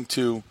bring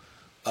to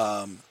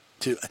and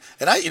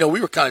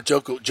we were kind of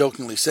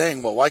jokingly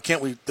saying, well, why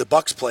can't the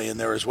Bucks play in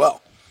there as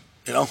well?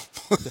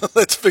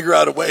 Let's figure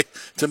out a way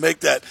to make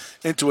that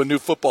into a new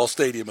football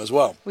stadium as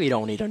well. We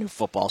don't need a new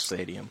football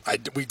stadium.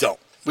 We don't.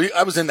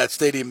 I was in that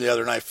stadium the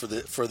other night for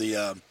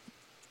the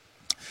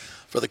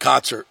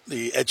concert,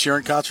 the Ed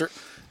Sheeran concert,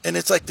 and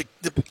it's like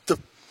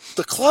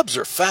the clubs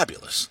are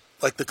fabulous.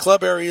 Like the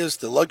club areas,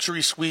 the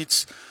luxury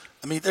suites.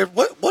 I mean,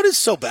 what is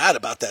so bad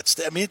about that?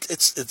 I mean,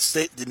 it's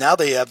now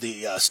they have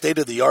the state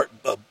of the art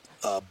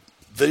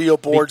video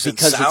boards and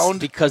sound,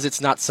 because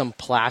it's not some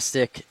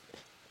plastic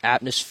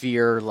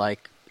atmosphere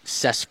like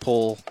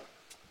cesspool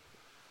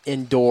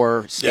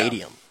indoor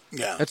stadium.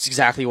 Yeah. That's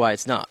exactly why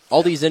it's not.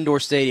 All these indoor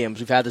stadiums,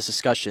 we've had this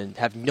discussion,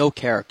 have no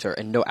character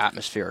and no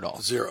atmosphere at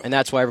all. Zero. And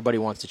that's why everybody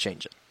wants to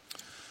change it.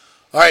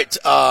 All right,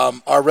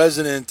 our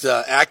resident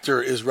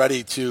actor is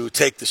ready to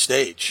take the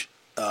stage.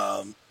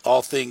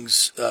 All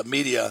things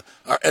media,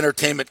 our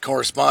entertainment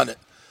correspondent,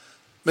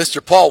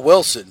 Mr. Paul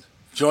Wilson,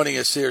 joining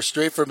us here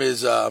straight from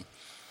his.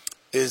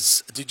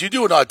 Did you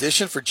do an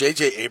audition for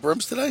J.J.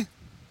 Abrams today?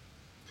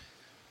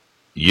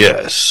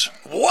 Yes.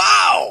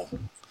 Wow,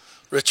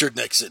 Richard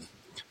Nixon.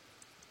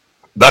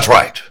 That's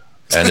right,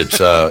 and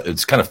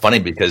it's kind of funny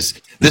because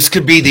this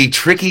could be the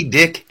Tricky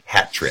Dick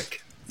hat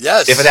trick.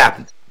 Yes, if it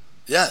happens.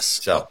 Yes.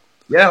 So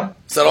yeah,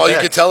 is that all you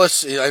can tell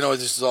us? I know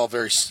this is all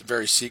very,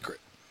 very secret.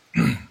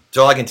 That's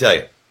all I can tell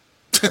you.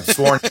 I'm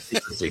sworn to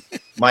secrecy.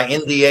 My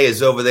NDA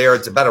is over there.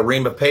 It's about a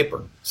ream of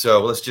paper.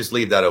 So let's just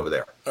leave that over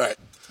there. All right.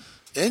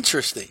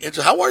 Interesting.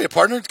 How are you,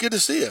 partner? It's good to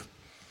see you.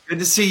 Good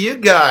to see you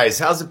guys.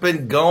 How's it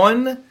been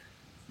going?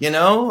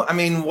 I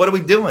mean, what are we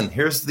doing?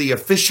 Here's the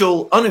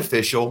official,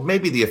 unofficial,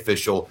 maybe the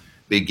official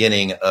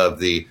beginning of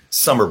the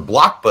summer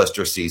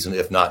blockbuster season,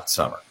 if not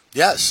summer.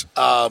 Yes.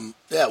 And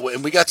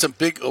we got some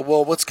big,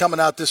 what's coming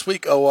out this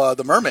week?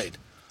 The Mermaid.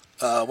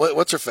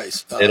 What's her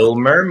face? Little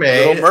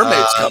Mermaid. Little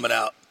Mermaid's coming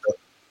out.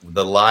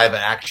 The live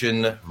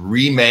action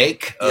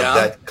remake of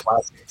that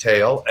classic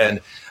tale. And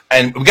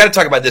we got to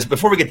talk about this.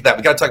 Before we get to that,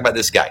 we got to talk about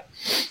this guy.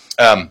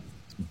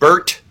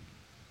 Bert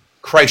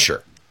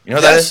Kreischer. You know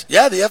who that is?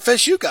 Yeah, the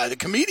FSU guy, the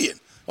comedian.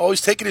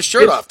 Always taking his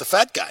shirt off, the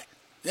fat guy.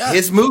 Yeah.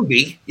 His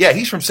movie,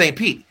 he's from St.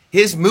 Pete.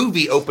 His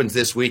movie opens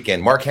this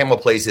weekend. Mark Hamill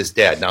plays his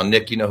dad. Now,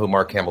 Nick, you know who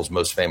Mark Hamill's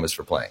most famous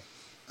for playing?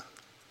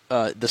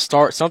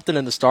 Something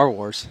in the Star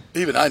Wars.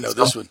 Even I know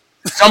this one.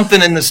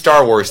 Something in the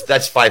Star Wars.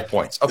 That's 5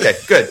 points. Okay,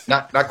 good.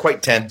 Not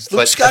quite 10.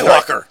 Luke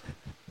Skywalker.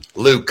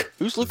 Luke.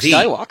 Who's Luke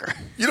Skywalker?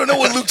 You don't know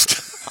what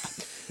Luke's...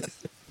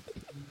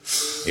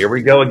 Here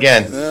we go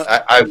again.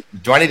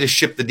 Do I need to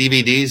ship the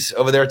DVDs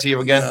over there to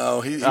you again?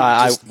 No,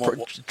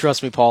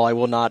 trust me, Paul. I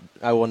will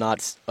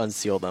not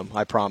unseal them.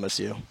 I promise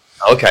you.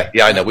 Okay.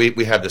 Yeah, I know.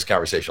 We have this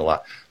conversation a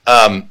lot.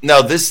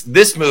 No,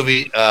 this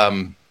movie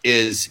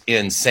is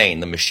insane.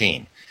 The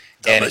Machine,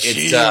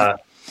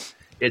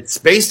 it's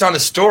based on a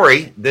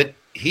story that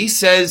he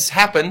says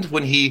happened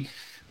when he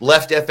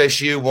left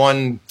FSU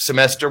one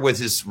semester with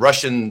his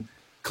Russian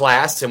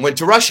class and went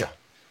to Russia.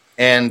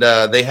 And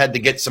they had to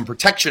get some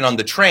protection on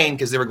the train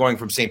because they were going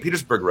from St.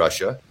 Petersburg,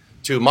 Russia,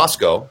 to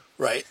Moscow.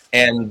 Right.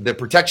 And the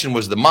protection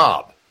was the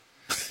mob.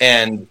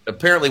 And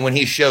apparently when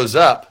he shows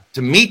up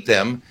to meet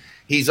them,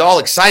 he's all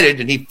excited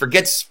and he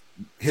forgets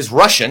his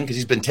Russian because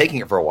he's been taking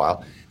it for a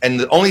while. And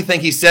the only thing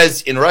he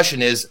says in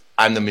Russian is,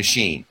 "I'm the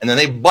Machine." And then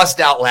they bust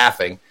out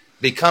laughing,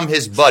 become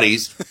his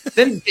buddies,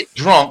 then get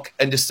drunk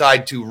and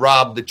decide to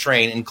rob the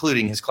train,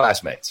 including his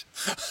classmates.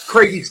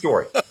 Crazy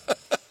story.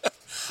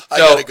 I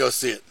got to go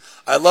see it.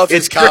 I love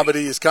his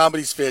comedy. His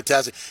comedy's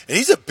fantastic. And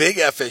he's a big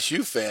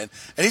FSU fan.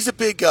 And he's a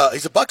big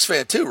he's a Bucks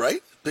fan too,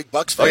 right? Big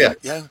Bucks fan. Oh, yeah.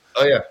 Yeah.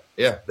 Oh, yeah.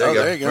 Yeah. There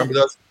you go. Remember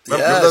those?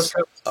 Remember those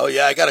cups? Oh,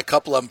 yeah. I got a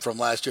couple of them from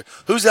last year.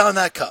 Who's on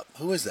that cup?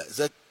 Who is that? Is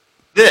that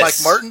this Mike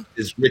Martin?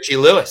 Is Richie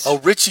Lewis. Oh,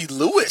 Richie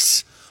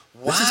Lewis.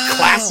 Wow. This is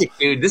classic,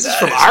 dude. This is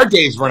from our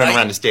days running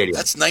around the stadium.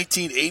 That's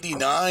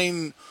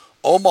 1989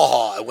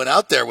 Omaha. I went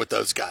out there with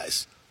those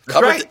guys.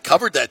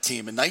 Covered that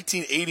team in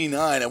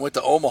 1989. I went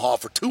to Omaha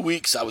for 2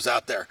 weeks. I was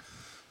out there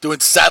doing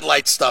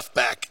satellite stuff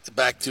back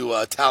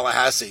to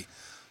Tallahassee.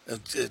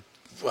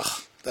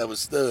 That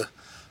was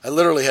I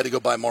literally had to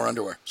go buy more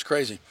underwear. It's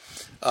crazy.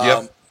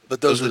 Yep.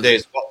 But those were the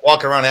days.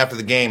 Walk around after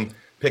the game,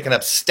 picking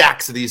up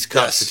stacks of these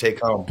cups to take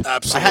home.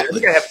 Absolutely. I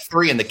think I have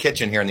 3 in the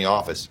kitchen here in the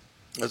office.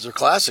 Those are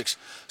classics.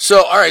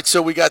 So, all right.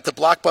 So we got the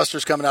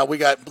blockbusters coming out. We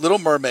got Little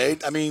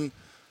Mermaid. I mean,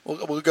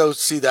 we'll go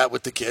see that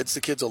with the kids.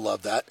 The kids will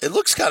love that. It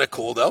looks kind of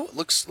cool though. It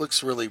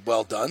looks really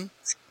well done.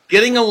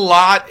 Getting a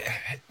lot,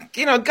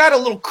 got a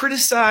little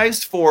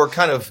criticized for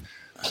kind of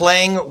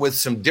playing with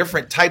some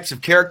different types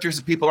of characters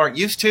that people aren't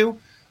used to.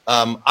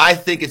 I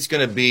think it's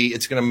going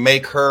to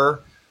make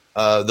her,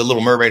 the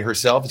Little Mermaid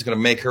herself, it's going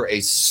to make her a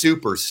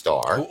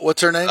superstar.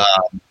 What's her name?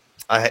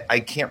 I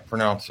can't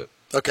pronounce it.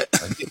 Okay.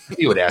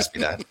 You would ask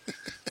me that.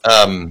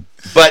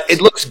 But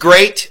it looks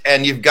great,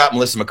 and you've got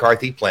Melissa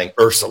McCarthy playing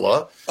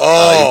Ursula.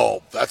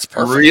 Oh, that's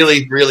perfect.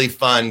 Really, really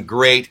fun,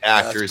 great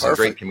actors and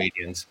great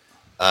comedians.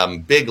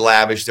 Big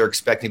lavish. They're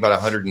expecting about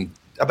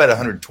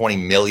 120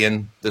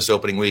 million this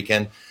opening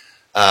weekend.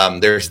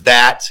 There's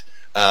that.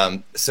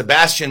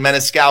 Sebastian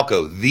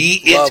Maniscalco, the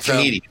It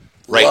comedian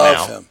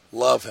now.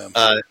 Love him.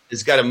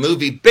 Has got a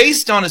movie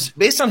based on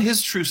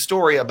his true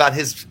story about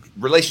his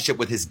relationship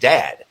with his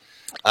dad.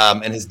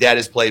 And his dad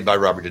is played by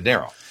Robert De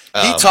Niro.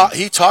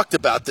 He talked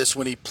about this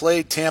when he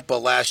played Tampa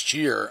last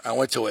year. I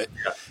went to it.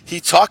 Yeah. He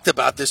talked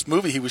about this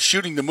movie. He was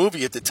shooting the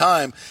movie at the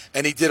time,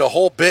 and he did a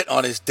whole bit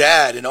on his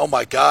dad. And oh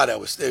my God,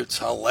 it's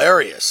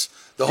hilarious.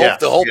 The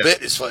whole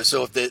bit is fun.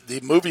 So if the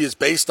movie is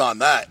based on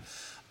that,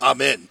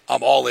 I'm in.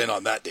 I'm all in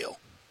on that deal.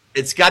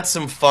 It's got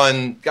some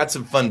fun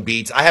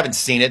beats. I haven't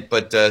seen it,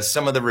 but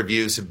some of the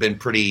reviews have been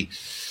pretty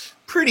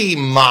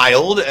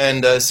mild,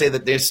 and say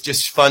that it's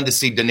just fun to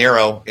see De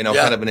Niro,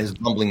 kind of in his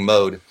bumbling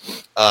mode,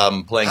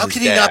 playing his dad. How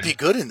can he not be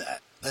good in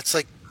that? That's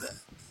like,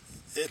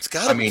 it's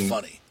got to be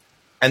funny.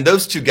 And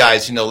those two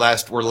guys,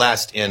 were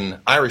last in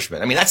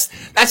Irishman. I mean, that's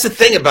the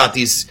thing about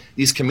these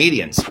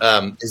comedians,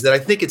 is that I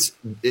think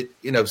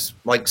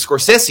like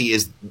Scorsese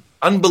is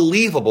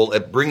unbelievable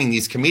at bringing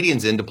these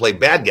comedians in to play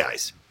bad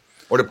guys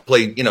or to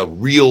play,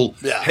 real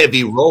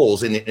heavy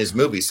roles in his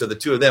movies. So the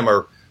two of them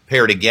are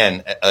paired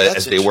again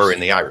as they were in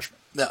The Irishman.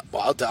 Yeah,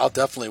 well, I'll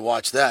definitely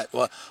watch that.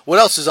 Well, what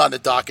else is on the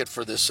docket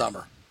for this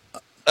summer?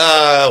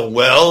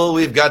 Well,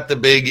 we've got the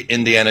big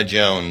Indiana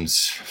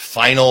Jones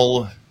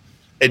final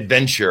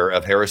adventure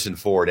of Harrison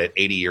Ford at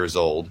 80 years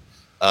old.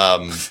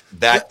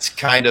 That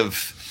kind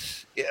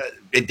of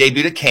it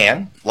debuted at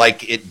Cannes,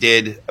 like it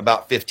did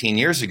about 15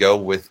 years ago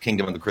with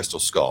Kingdom of the Crystal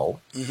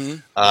Skull. Mm-hmm.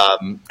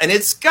 And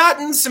it's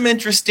gotten some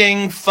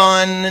interesting,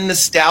 fun, and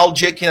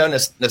nostalgic.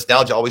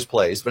 Nostalgia always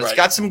plays, but it's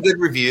got some good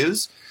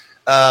reviews.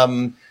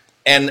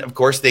 And of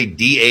course, they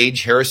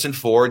de-age Harrison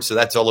Ford, so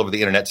that's all over the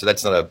internet. So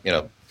that's not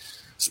a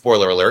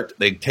spoiler alert.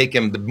 They take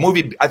him. The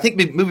movie, I think,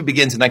 the movie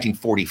begins in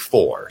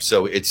 1944.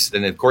 So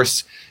and of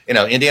course,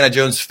 Indiana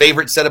Jones'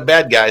 favorite set of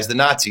bad guys, the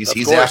Nazis.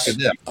 He's after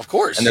them, of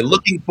course, and they're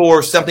looking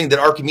for something that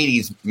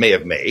Archimedes may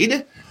have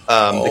made.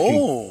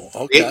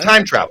 Okay.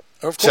 Time travel.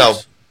 Of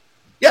course. So,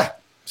 yeah.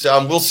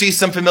 So we'll see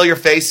some familiar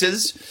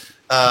faces.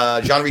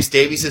 John Rhys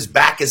Davies is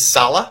back as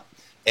Sala.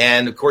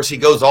 And of course, he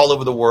goes all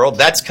over the world.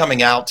 That's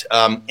coming out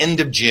end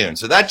of June,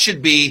 so that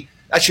should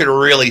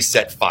really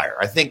set fire.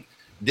 I think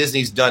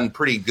Disney's done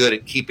pretty good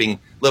at keeping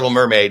Little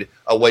Mermaid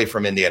away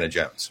from Indiana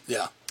Jones.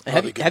 Yeah.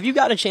 Have you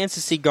gotten a chance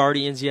to see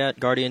Guardians yet?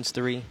 Guardians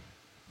 3.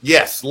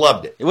 Yes,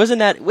 loved it. Was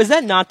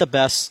that not the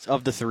best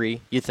of the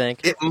 3? You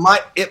think it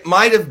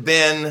might have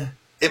been?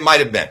 It might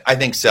have been. I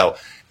think so.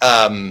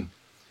 I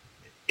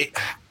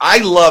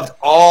loved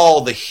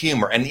all the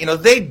humor, and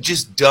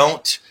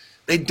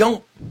they they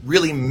don't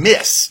really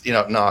miss,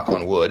 knock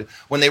on wood,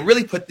 when they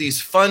really put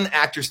these fun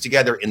actors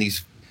together in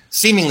these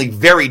seemingly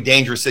very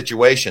dangerous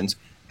situations,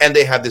 and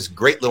they have this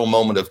great little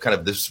moment of kind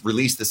of this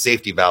release the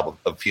safety valve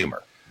of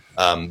humor.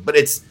 But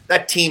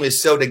that team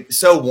is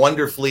so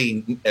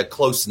wonderfully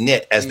close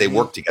knit as they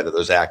work together.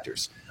 Those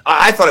actors,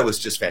 I thought it was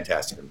just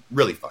fantastic and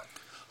really fun.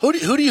 Who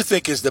do you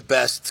think is the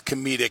best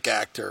comedic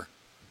actor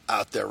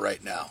out there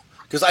right now?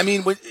 Because I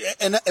mean,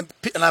 and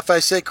if I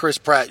say Chris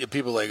Pratt,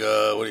 people are like,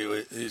 what are you?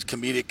 Is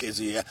comedic? Is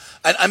he?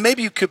 And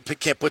maybe you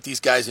can't put these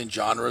guys in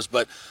genres,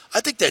 but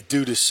I think that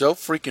dude is so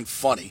freaking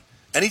funny.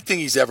 Anything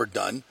he's ever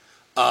done,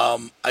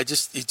 he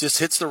just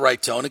hits the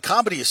right tone. And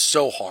comedy is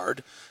so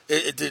hard.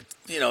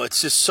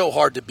 It's just so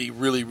hard to be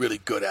really, really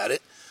good at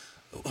it.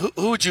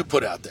 Who would you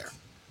put out there?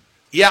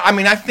 Yeah, I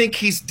mean, I think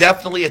he's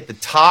definitely at the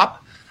top.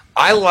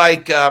 I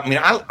like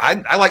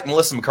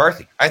Melissa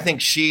McCarthy. I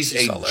think she's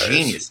a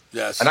genius.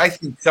 Yes. And I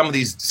think some of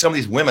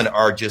these women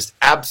are just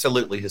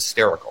absolutely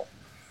hysterical.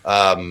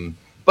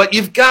 But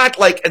you've got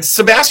and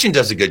Sebastian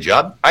does a good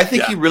job. I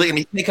think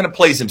he kind of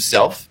plays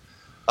himself.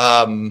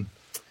 I mean,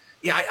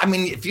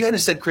 if you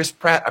hadn't said Chris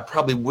Pratt, I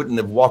probably wouldn't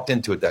have walked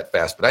into it that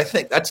fast. But I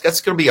think that's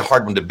going to be a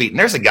hard one to beat. And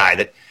there's a guy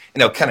that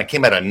kind of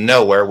came out of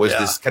nowhere, was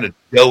this kind of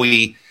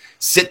doughy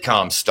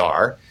sitcom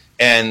star.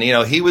 And,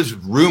 he was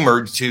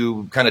rumored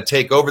to kind of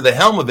take over the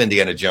helm of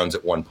Indiana Jones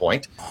at one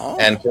point. Oh.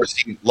 And, of course,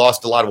 he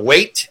lost a lot of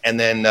weight. And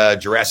then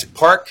Jurassic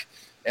Park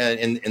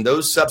and in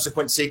those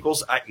subsequent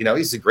sequels,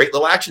 he's a great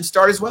little action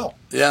star as well.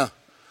 Yeah.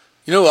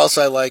 You know who else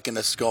I like, and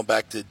this is going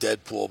back to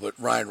Deadpool, but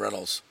Ryan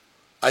Reynolds.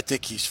 I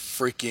think he's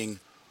freaking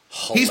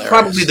hilarious. He's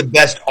probably the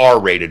best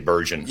R-rated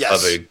version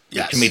of a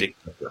comedic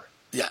actor.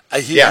 Yeah.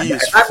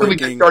 After we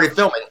started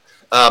filming,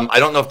 I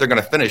don't know if they're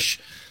going to finish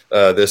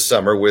this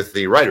summer with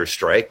the writer's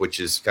strike, which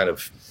is kind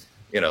of,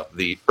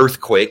 the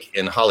earthquake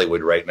in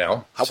Hollywood right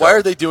now. Why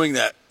are they doing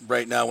that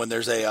right now when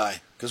there's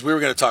AI? Because we were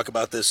going to talk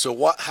about this.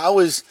 So how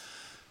is,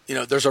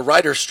 there's a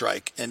writer's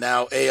strike, and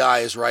now AI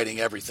is writing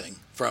everything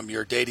from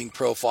your dating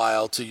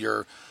profile to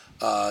your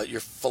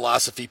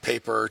philosophy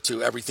paper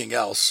to everything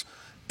else.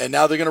 And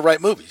now they're going to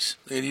write movies.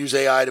 They're going to use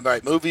AI to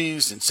write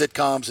movies and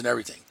sitcoms and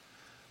everything.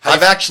 How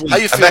do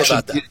you feel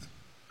about that?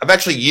 I've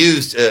actually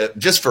used,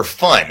 just for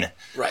fun,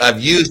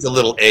 I've used a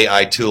little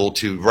AI tool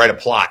to write a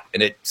plot,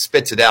 and it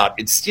spits it out.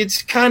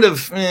 It's kind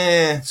of,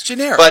 It's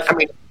generic. But, I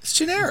mean, it's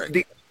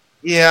generic.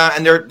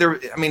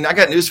 And I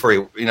got news for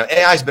you.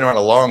 AI's been around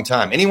a long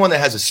time. Anyone that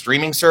has a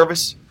streaming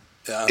service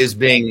is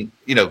being,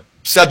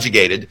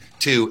 subjugated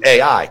to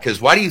AI.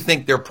 Because why do you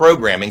think they're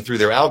programming through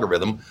their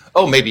algorithm?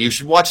 Oh, maybe you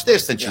should watch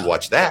this, then you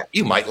watch that.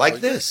 You might like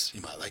this.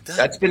 You might like that.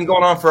 That's been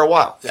going on for a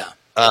while. Yeah.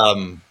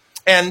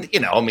 And,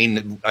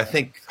 I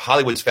think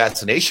Hollywood's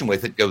fascination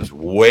with it goes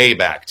way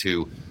back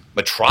to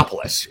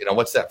Metropolis.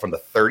 What's that, from the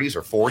 30s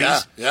or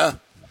 40s? Yeah.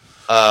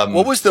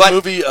 What was the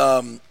movie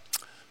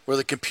where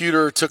the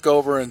computer took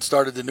over and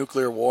started the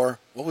nuclear war?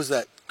 What was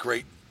that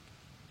great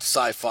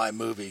sci-fi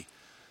movie?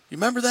 You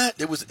remember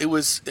that? It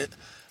was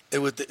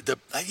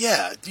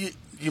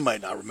you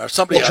might not remember.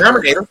 Somebody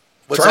Terminator.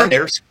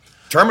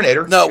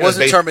 Terminator. No, it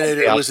wasn't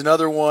Terminator. It was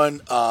another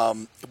one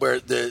where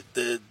the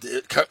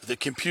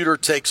computer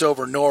takes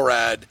over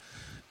NORAD,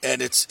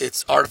 and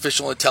it's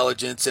artificial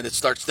intelligence, and it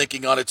starts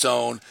thinking on its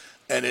own,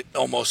 and it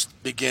almost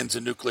begins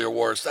a nuclear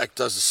war. It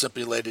does a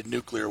simulated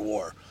nuclear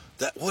war.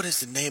 What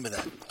is the name of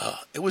that?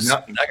 It was.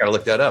 I got to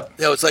look that up.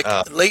 Yeah, it's like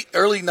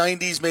early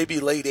 '90s,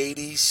 maybe late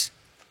 '80s.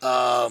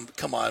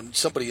 Come on,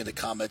 somebody in the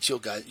comments. You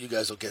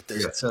guys will get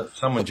this. Yeah,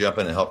 someone jump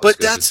in and help. But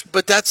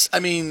that's I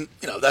mean,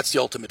 that's the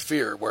ultimate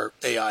fear where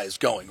AI is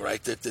going,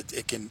 right? That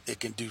it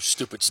can do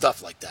stupid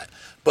stuff like that.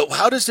 But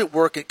how does it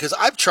work? Because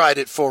I've tried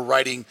it for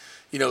writing,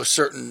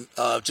 certain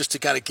just to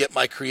kind of get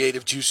my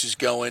creative juices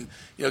going.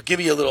 Give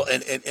me a little,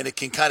 and it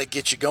can kind of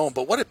get you going.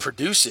 But what it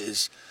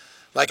produces,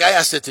 like I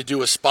asked it to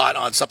do a spot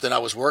on something I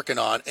was working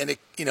on, and it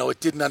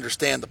didn't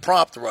understand the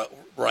prompt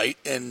right,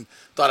 and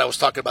thought I was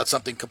talking about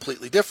something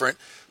completely different.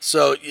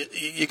 So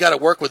you got to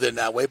work with it in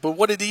that way. But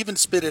what it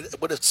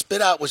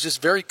spit out was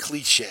just very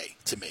cliche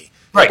to me.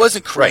 Right. It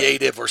wasn't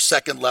creative or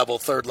second level,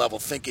 third level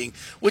thinking,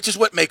 which is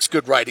what makes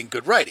good writing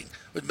good writing.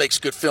 What makes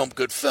good film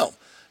good film.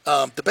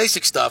 The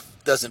basic stuff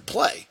doesn't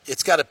play.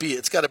 It's got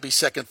to be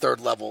second, third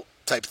level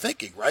type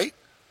thinking, right?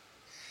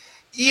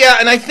 Yeah,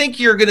 and I think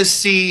you're going to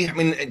see. I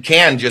mean,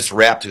 Cannes just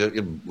wrapped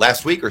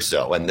last week or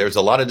so, and there was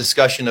a lot of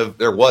discussion of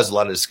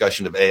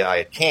AI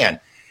at Cannes,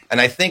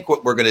 and I think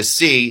what we're going to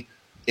see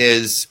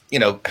is,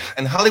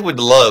 and Hollywood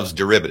loves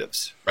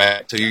derivatives,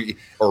 right?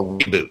 Or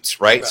reboots,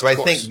 right? So I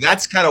think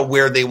that's kind of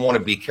where they want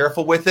to be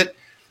careful with it.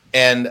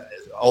 And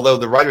although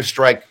the writer's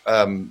strike,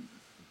 and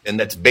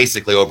that's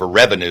basically over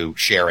revenue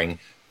sharing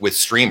with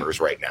streamers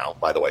right now,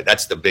 by the way,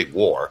 that's the big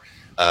war.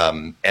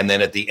 And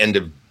then at the end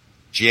of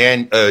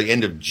June, the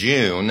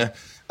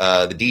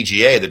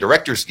DGA, the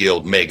Directors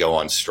Guild, may go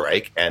on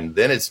strike, and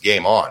then it's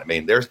game on. I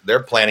mean,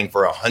 they're planning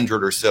for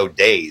 100 or so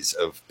days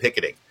of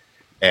picketing,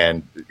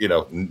 and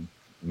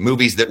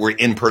movies that were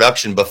in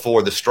production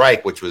before the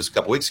strike, which was a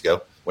couple weeks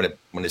ago when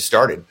it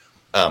started,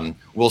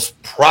 will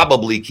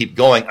probably keep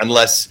going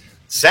unless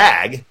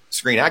SAG,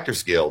 Screen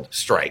Actors Guild,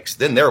 strikes,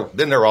 then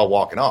they're all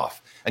walking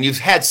off. And you've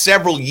had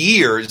several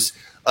years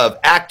of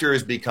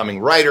actors becoming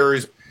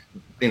writers,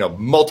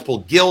 multiple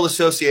guild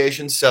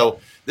associations. So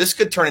this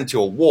could turn into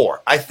a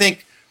war. I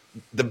think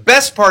the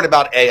best part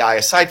about AI,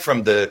 aside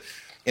from the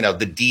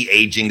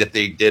de-aging that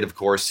they did, of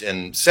course,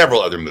 in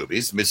several other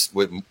movies,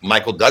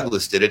 Michael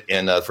Douglas did it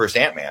in the first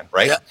Ant-Man,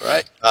 right? Yeah,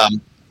 right.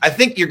 I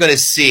think you're going to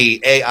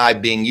see AI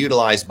being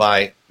utilized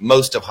by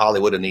most of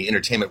Hollywood and the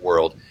entertainment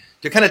world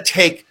to kind of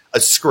take a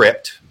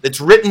script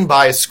that's written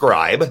by a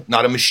scribe,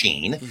 not a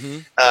machine,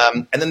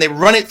 and then they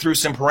run it through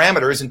some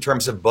parameters in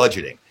terms of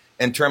budgeting,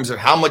 in terms of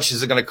how much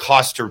is it going to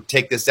cost to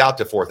take this out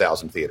to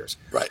 4,000 theaters.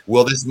 Right.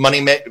 Will this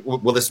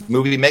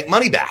movie make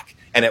money back?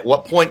 And at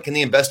what point can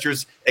the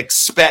investors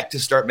expect to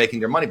start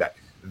making their money back?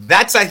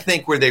 That's, I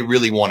think, where they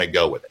really want to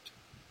go with it.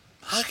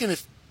 How can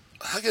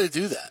it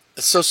do that?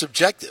 It's so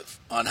subjective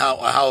on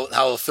how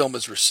a film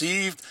is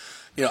received.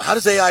 How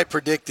does AI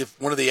predict if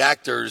one of the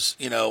actors,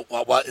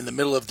 while in the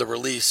middle of the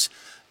release,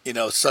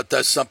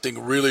 does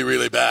something really,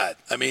 really bad?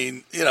 I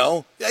mean,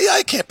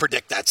 AI can't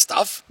predict that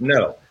stuff.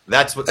 No,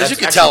 as you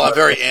can tell, I'm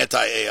very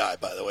anti-AI,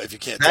 by the way. If you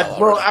can't tell,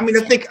 well, I mean,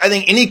 I think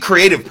any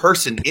creative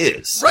person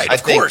is right.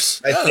 Of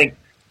course,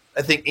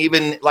 I think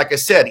even, like I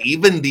said,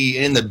 even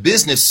in the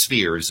business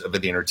spheres of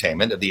the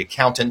entertainment, of the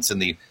accountants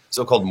and the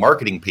so-called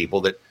marketing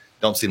people that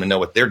don't seem to know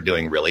what they're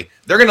doing really,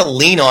 they're going to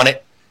lean on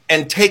it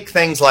and take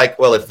things like,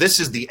 well, if this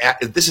is the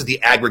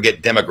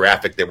aggregate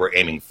demographic that we're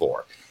aiming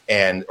for,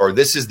 or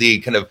this is the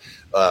kind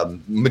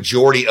of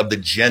majority of the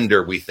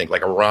gender we think,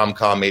 like a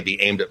rom-com may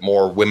be aimed at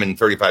more women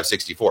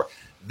 35-64,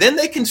 then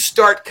they can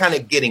start kind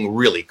of getting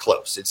really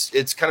close.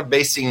 It's kind of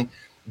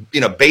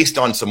based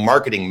on some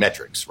marketing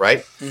metrics,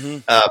 right?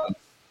 Mm-hmm.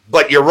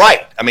 But you're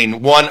right. I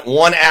mean,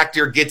 one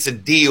actor gets a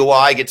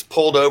DUI, gets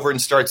pulled over, and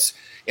starts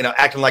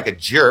acting like a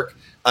jerk.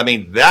 I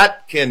mean,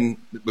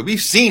 we've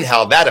seen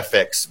how that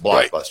affects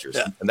blockbusters,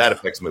 right. And that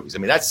affects movies. I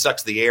mean, that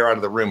sucks the air out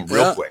of the room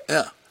real quick.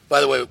 Yeah. By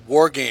the way,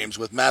 War Games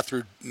with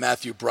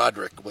Matthew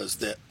Broderick was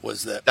that.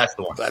 That's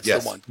the one. That's the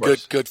one.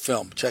 Good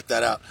film. Check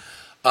that out.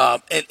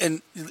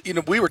 And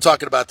we were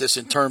talking about this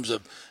in terms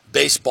of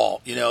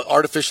baseball.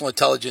 Artificial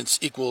intelligence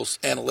equals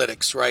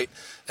analytics, right?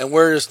 And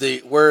where is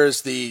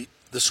the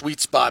sweet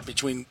spot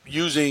between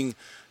using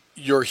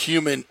your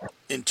human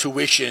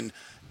intuition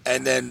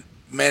and then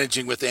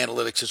managing with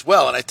analytics as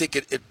well? And I think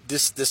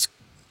this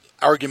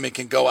argument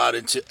can go out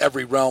into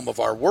every realm of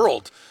our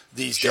world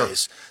these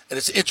days. And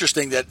it's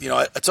interesting that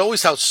it's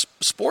always how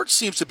sports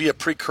seems to be a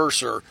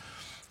precursor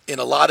in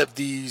a lot of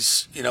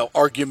these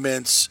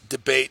arguments,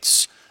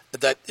 debates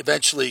that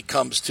eventually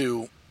comes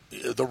to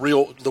the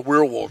real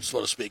world,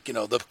 so to speak.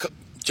 The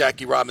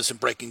Jackie Robinson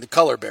breaking the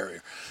color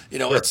barrier,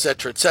 et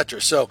cetera, et cetera.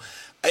 So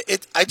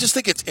I just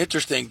think it's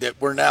interesting that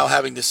we're now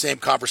having the same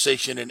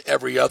conversation in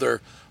every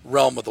other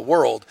realm of the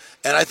world.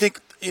 And I think,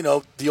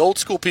 the old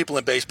school people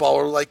in baseball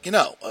are like,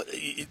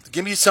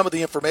 give me some of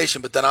the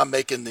information, but then I'm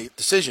making the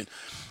decision.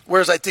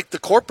 Whereas I think the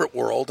corporate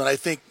world, and I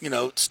think,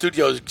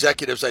 studio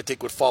executives, I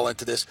think would fall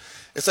into this.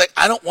 It's like,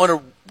 I don't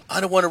want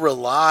to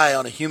rely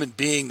on a human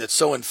being that's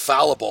so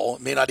infallible,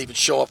 it may not even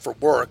show up for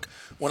work,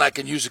 when I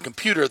can use a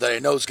computer that I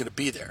know is going to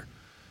be there.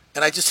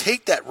 And I just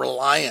hate that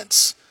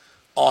reliance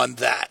on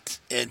that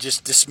and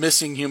just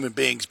dismissing human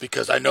beings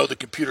because I know the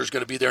computer is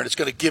going to be there and it's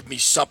going to give me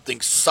something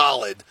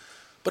solid,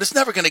 but it's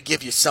never going to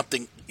give you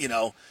something,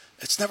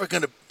 it's never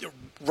going to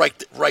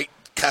write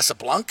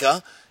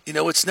Casablanca,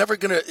 it's never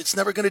going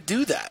to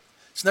do that.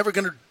 It's never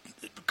going to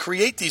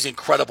create these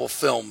incredible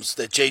films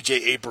that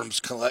J.J. Abrams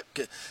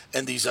collect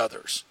and these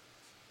others.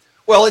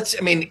 Well,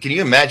 can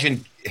you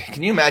imagine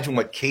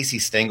what Casey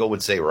Stengel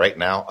would say right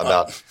now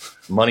about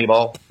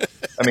Moneyball?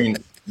 I mean,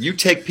 you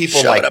take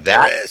people like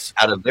that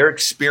out of their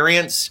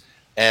experience,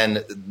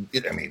 and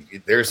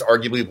there's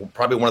arguably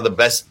probably one of the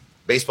best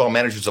baseball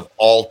managers of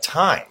all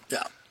time.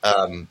 Yeah.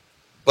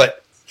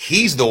 But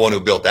he's the one who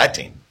built that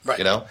team.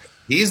 Right.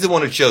 He's the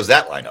one who chose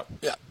that lineup.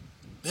 Yeah.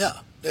 Yeah.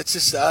 It's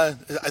just, I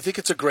think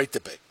it's a great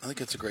debate.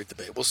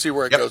 We'll see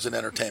where it goes in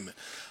entertainment.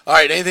 All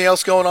right. Anything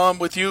else going on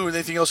with you?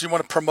 Anything else you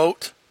want to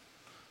promote?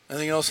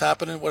 Anything else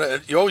happening?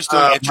 You're always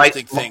doing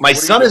interesting things. My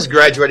son is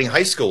graduating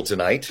high school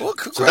tonight. Well,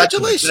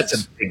 congratulations. So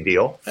that's a big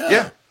deal.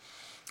 Yeah.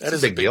 That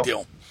is a big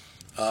deal.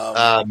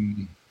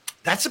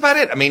 That's about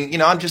it.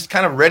 I'm just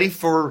kind of ready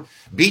for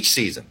beach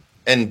season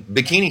and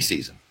bikini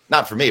season.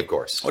 Not for me, of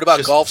course. What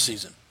about golf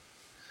season?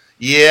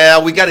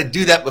 Yeah, we got to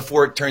do that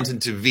before it turns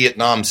into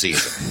Vietnam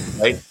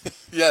season, right?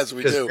 Yes,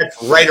 we do.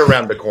 It's right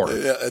around the corner.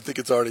 Yeah, I think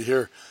it's already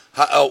here.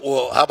 How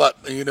about,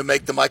 are you going to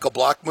make the Michael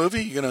Block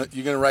movie? You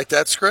gonna write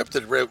that script?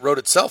 It wrote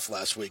itself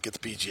last week at the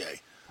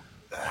PGA.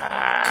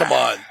 Come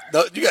on,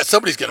 no,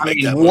 somebody's going to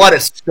make that movie. What a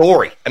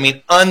story!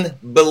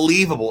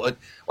 Unbelievable. Well,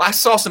 I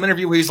saw some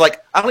interview where he's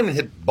like, "I don't even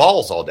hit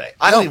balls all day.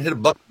 I don't even hit a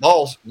bucket of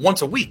balls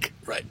once a week."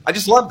 Right. I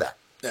just love that.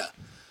 Yeah.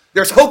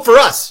 There's hope for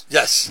us.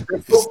 Yes.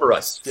 There's hope for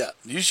us. Yeah.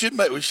 We should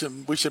make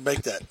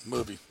that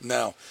movie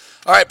now.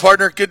 All right,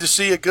 partner. Good to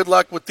see you. Good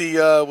luck with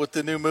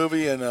the new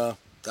movie, and that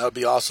would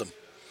be awesome.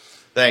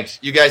 Thanks.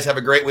 You guys have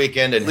a great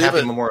weekend and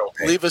happy Memorial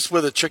Day. Leave us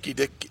with a tricky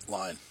dick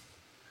line.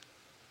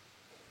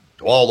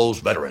 To all those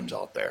veterans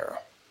out there,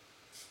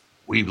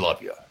 we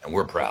love you and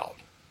we're proud.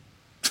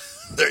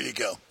 There you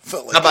go.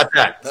 Felt like How about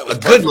that? That was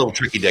a good little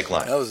tricky dick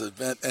line. That was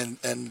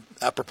and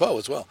apropos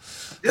as well.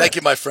 Yeah. Thank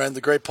you, my friend,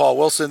 the great Paul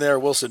Wilson there,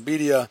 Wilson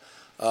Media,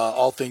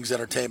 all things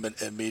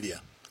entertainment and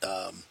media.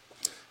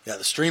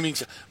 The streaming.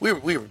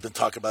 We've been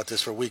talking about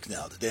this for a week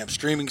now. The damn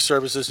streaming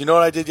services. You know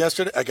what I did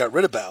yesterday? I got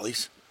rid of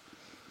Bally's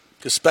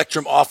because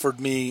Spectrum offered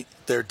me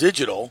their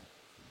digital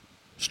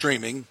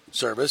streaming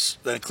service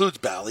that includes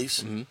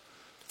Bally's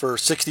for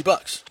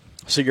 $60.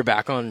 So you're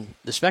back on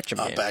the Spectrum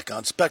game. I'm back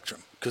on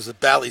Spectrum because the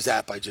Bally's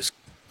app I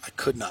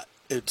could not.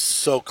 It's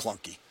so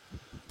clunky.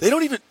 They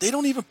don't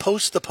even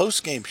post the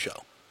post game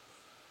show.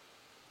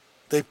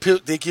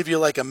 They give you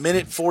like a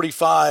minute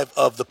 45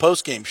 of the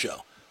post game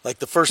show, like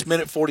the first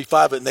minute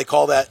 45, and they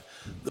call that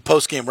the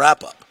post game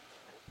wrap up.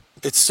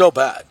 It's so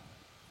bad.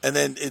 And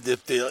then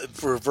if the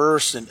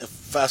reverse and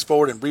fast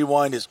forward and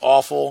rewind is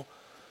awful.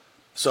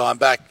 So I'm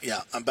back.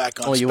 Yeah, I'm back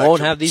on. Well, you Spectrum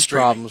won't have these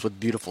streaming. problems with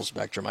beautiful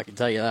Spectrum. I can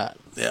tell you that.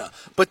 Yeah,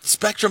 but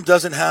Spectrum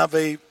doesn't have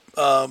a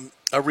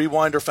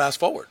rewind or fast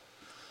forward.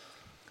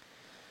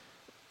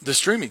 The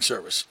streaming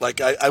service,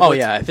 like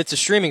if it's a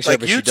streaming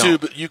service, like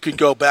YouTube, you can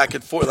go back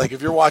and forth. Like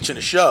if you're watching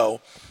a show,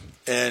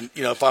 and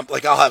if I'm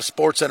like I'll have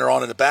SportsCenter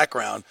on in the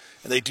background,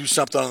 and they do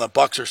something on the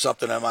Bucks or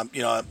something, and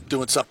I'm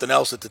doing something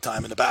else at the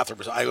time in the bathroom.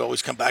 I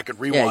always come back and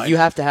rewind. Yeah, you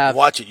have to have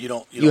watch it.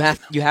 You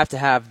have to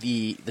have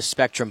the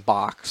Spectrum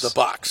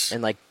box,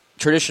 and like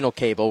traditional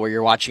cable where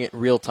you're watching it in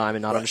real time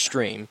and not on a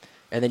stream,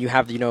 and then you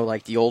have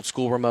like the old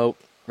school remote.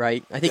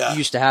 Right, I think you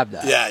used to have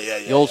that. Yeah.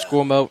 The old school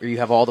remote where you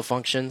have all the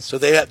functions. So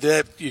they have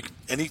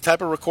any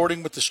type of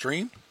recording with the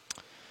stream.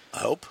 I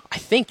hope. I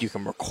think you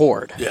can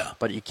record. Yeah,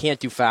 but you can't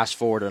do fast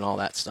forward and all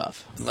that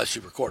stuff unless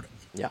you record it.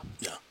 Yeah.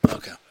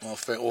 Okay. Well,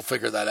 we'll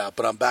figure that out.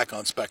 But I'm back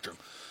on Spectrum,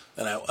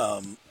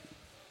 and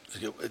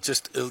it's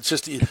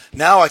just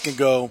now I can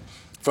go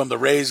from the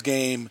Rays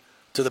game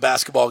to the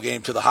basketball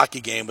game to the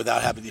hockey game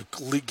without having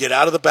to get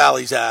out of the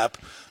Bally's app.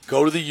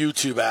 Go to the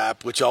YouTube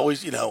app, which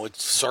always,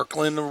 it's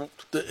circling.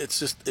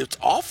 It's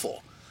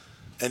awful.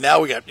 And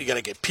now you got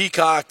to get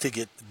Peacock to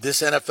get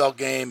this NFL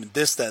game and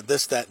this, that,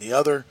 and the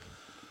other.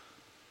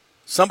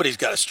 Somebody's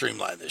got to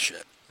streamline this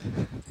shit.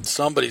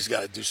 Somebody's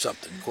got to do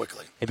something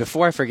quickly. Hey,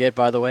 before I forget,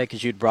 by the way,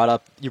 because you brought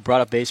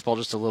up baseball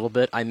just a little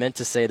bit, I meant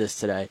to say this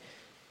today.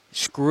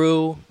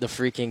 Screw the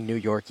freaking New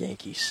York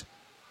Yankees.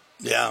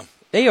 Yeah,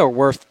 they are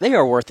worth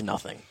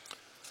nothing.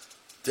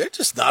 They're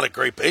just not a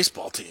great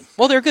baseball team.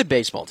 Well, they're a good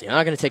baseball team. I'm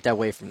not going to take that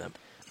away from them.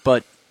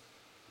 But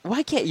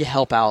why can't you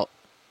help out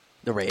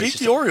the Rays? Beat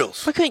the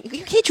Orioles. Why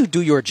can't you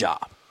do your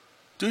job?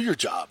 Do your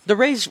job. The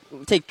Rays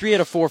take 3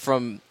 out of 4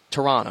 from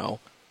Toronto.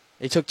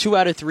 They took 2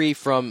 out of 3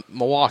 from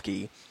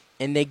Milwaukee,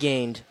 and they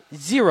gained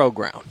 0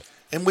 ground.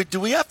 And do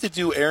we have to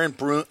do Aaron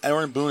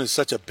Boone is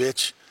such a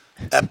bitch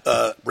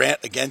rant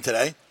again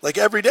today? Like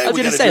every day. I was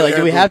going to say, like,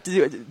 do we have to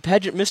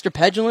do Mr.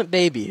 Petulant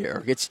Baby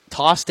here gets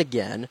tossed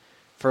again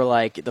for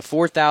like the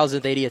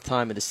 4,080th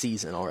time of the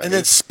season already. And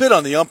then spit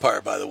on the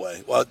umpire, by the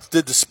way. Well,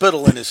 did the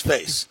spittle in his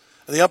face.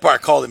 And the umpire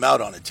called him out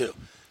on it, too.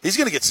 He's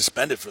going to get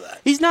suspended for that.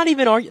 He's not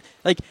even arguing.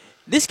 Like,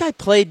 this guy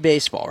played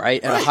baseball,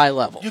 right, at a high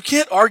level. You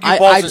can't argue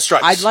balls and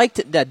strikes. I'd like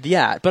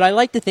to, but I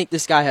like to think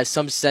this guy has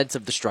some sense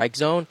of the strike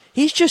zone.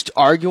 He's just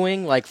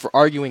arguing, like, for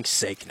arguing's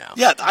sake now.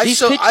 Yeah, I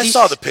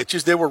saw the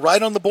pitches. They were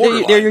right on the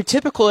borderline. They're your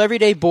typical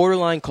everyday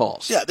borderline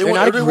calls. Yeah, they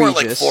weren't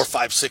like 4,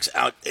 5, 6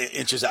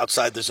 inches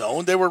outside the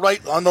zone. They were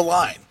right on the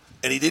line.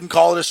 And he didn't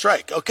call it a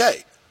strike.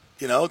 Okay.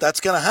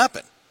 That's going to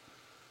happen.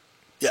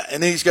 Yeah,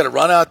 and then he's got to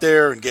run out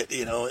there and get,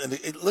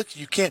 look,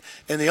 you can't.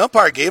 And the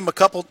umpire gave him a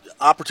couple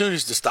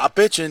opportunities to stop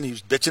bitching. He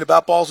was bitching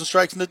about balls and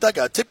strikes in the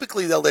dugout.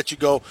 Typically, they'll let you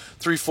go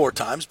 3, 4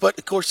 times, but,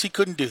 of course, he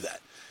couldn't do that.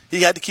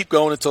 He had to keep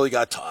going until he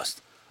got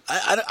tossed.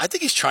 I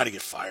think he's trying to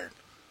get fired.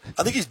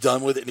 I think he's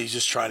done with it, and he's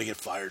just trying to get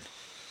fired.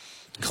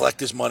 Collect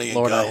his money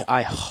and go.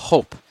 I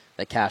hope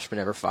that Cashman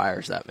never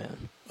fires that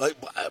man. Like,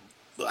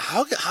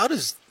 how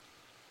does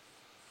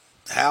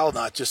Hal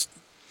not just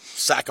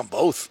sack them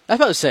both? I was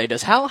about to say,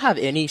 does Hal have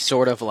any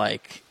sort of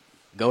like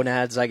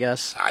gonads? I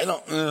guess I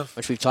don't.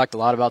 Which we've talked a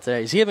lot about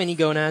today. Does he have any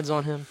gonads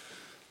on him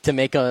to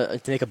make a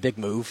big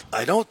move?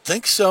 I don't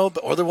think so.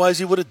 But otherwise,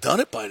 he would have done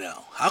it by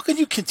now. How can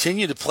you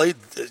continue to play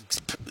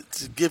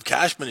to give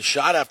Cashman a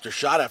shot after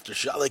shot after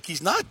shot? Like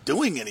he's not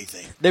doing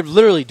anything. They're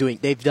literally doing.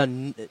 They've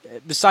done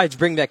besides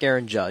bring back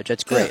Aaron Judge.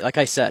 That's great. Yeah. Like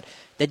I said,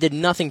 they did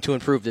nothing to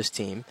improve this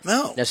team.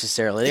 No,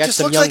 necessarily. They it got just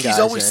some looks young like he's guys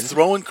always in.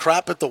 throwing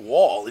crap at the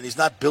wall, and he's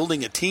not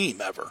building a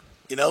team ever.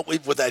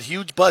 With that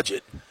huge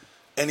budget,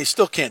 and he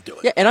still can't do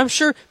it. Yeah, and I'm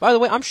sure. By the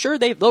way, I'm sure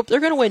they're going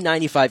to win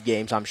 95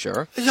 games. I'm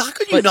sure. How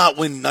could you not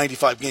win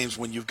 95 games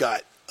when you've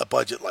got a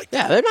budget like that?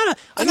 Yeah, they're not.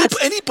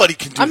 Anybody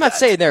can do that. I'm not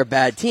saying they're a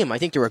bad team. I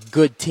think they're a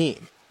good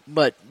team.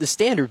 But the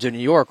standards in New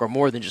York are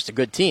more than just a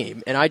good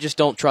team, and I just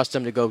don't trust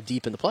them to go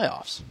deep in the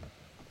playoffs.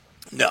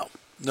 No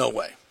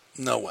way.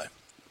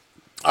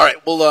 All right,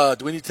 well,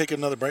 do we need to take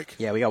another break?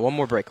 Yeah, we got one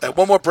more break.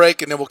 One more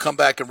break, and then we'll come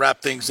back and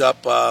wrap things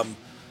up.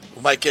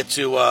 We might get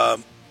to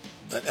an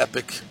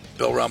epic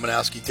Bill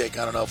Romanowski take.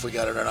 I don't know if we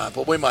got it or not,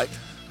 but we might.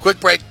 Quick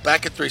break.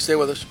 Back at 3. Stay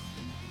with us.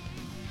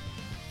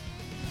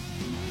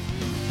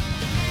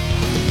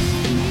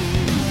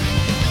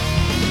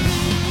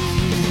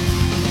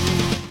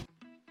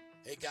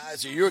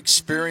 Guys, are you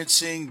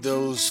experiencing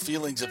those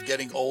feelings of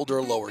getting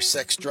older, lower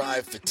sex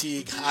drive,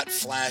 fatigue, hot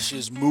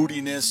flashes,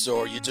 moodiness,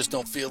 or you just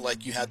don't feel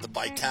like you had the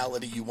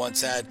vitality you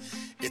once had?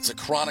 It's a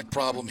chronic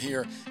problem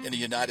here in the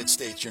United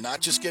States. You're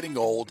not just getting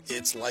old,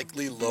 it's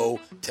likely low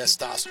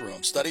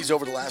testosterone. Studies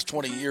over the last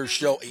 20 years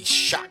show a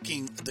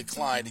shocking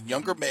decline in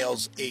younger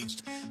males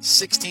aged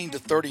 16 to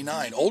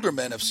 39. Older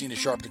men have seen a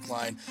sharp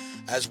decline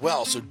as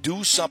well, so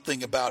do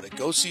something about it.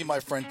 Go see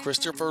my friend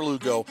Christopher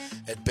Lugo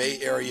at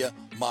Bay Area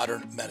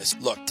Modern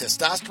Medicine. Look,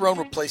 testosterone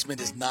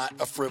replacement is not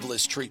a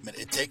frivolous treatment.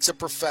 It takes a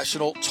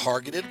professional,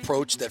 targeted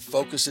approach that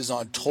focuses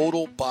on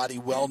total body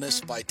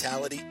wellness,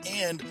 vitality,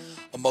 and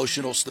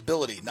emotional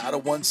stability, not a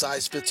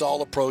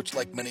one-size-fits-all approach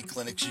like many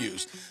clinics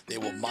use. They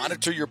will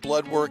monitor your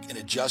blood work and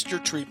adjust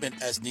your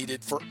treatment as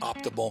needed for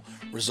optimal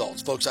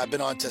results. Folks, I've been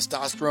on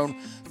testosterone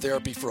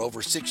therapy for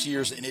over 6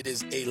 years, and it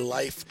is a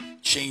life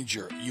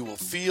changer. You will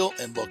feel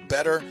and look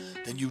better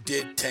than you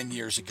did 10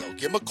 years ago.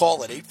 Give them a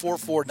call at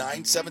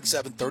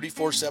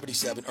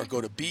 844-977-3477 or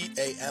go to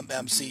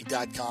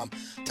BAMMC.com.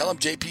 Tell them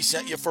JP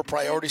sent you for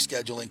priority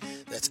scheduling.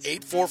 That's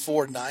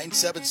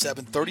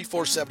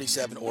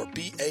 844-977-3477 or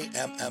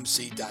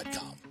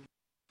BAMMC.com.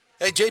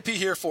 Hey, JP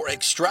here for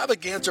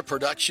Extravaganza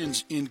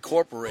Productions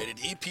Incorporated,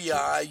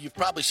 EPI. You've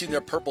probably seen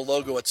their purple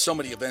logo at so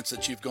many events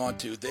that you've gone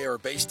to. They are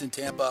based in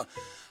Tampa.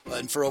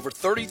 And for over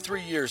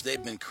 33 years,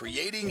 they've been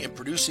creating and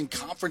producing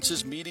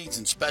conferences, meetings,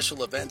 and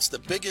special events, the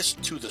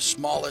biggest to the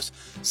smallest.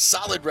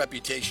 Solid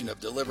reputation of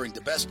delivering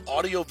the best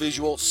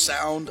audio-visual,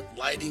 sound,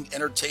 lighting,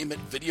 entertainment,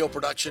 video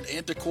production,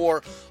 and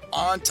decor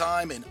on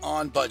time and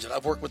on budget.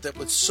 I've worked with them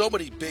with so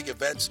many big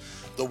events.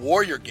 The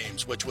Warrior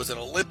Games, which was an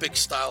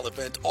Olympic-style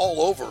event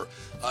all over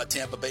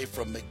Tampa Bay,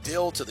 from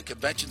McDill to the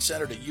Convention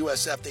Center to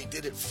USF. They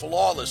did it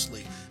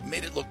flawlessly,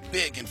 made it look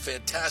big and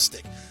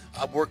fantastic.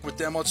 I've worked with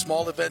them on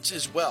small events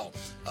as well,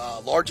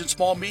 large and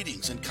small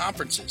meetings and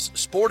conferences,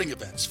 sporting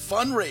events,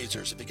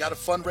 fundraisers. If you got a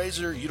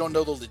fundraiser, you don't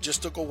know the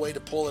logistical way to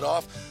pull it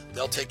off,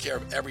 they'll take care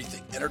of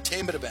everything.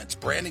 Entertainment events,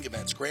 branding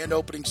events, grand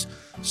openings,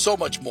 so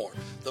much more.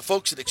 The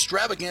folks at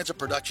Extravaganza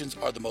Productions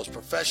are the most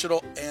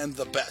professional and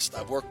the best.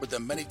 I've worked with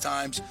them many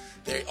times.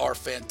 They are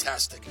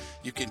fantastic.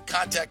 You can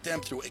contact them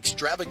through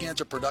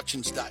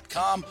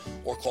extravaganzaproductions.com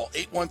or call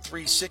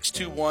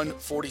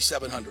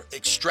 813-621-4700.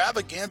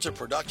 Extravaganza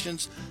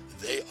Productions,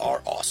 they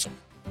are awesome.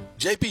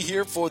 JP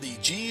here for the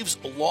Jeeves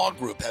Law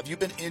Group. Have you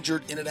been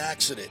injured in an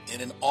accident,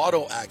 in an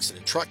auto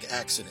accident, truck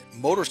accident,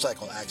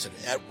 motorcycle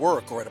accident, at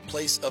work, or at a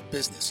place of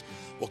business?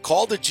 Well,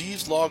 call the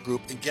Jeeves Law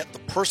Group and get the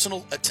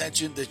personal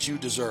attention that you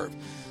deserve.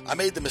 I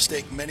made the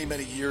mistake many,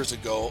 many years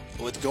ago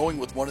with going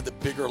with one of the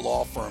bigger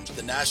law firms,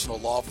 the national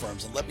law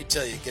firms. And let me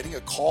tell you, getting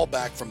a call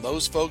back from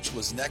those folks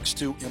was next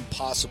to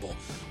impossible.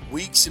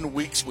 Weeks and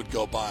weeks would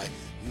go by.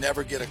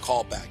 Never get a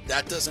call back.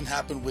 That doesn't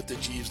happen with the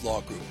Jeeves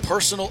Law Group.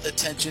 Personal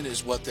attention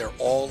is what they're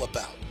all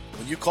about.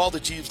 When you call the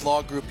Jeeves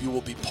Law Group, you will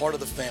be part of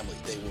the family.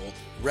 They will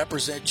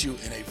represent you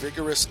in a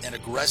vigorous and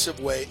aggressive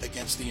way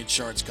against the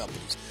insurance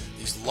companies.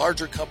 These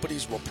larger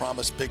companies will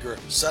promise bigger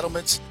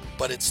settlements,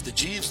 but it's the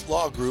Jeeves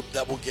Law Group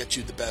that will get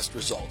you the best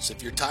results.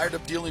 If you're tired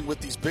of dealing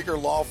with these bigger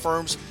law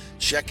firms,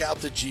 check out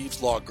the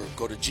Jeeves Law Group.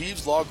 Go to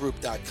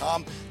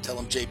JeevesLawGroup.com, tell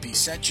them JP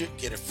sent you,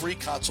 get a free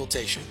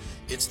consultation.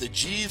 It's the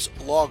Jeeves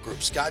Law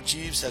Group. Scott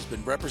Jeeves has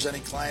been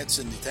representing clients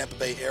in the Tampa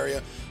Bay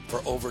area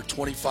for over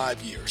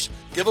 25 years.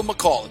 Give them a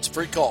call. It's a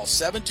free call,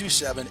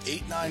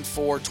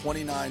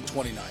 727-894-2929,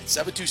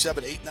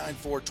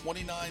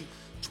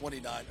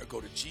 727-894-2929, or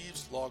go to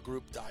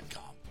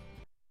JeevesLawGroup.com.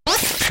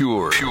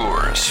 Pure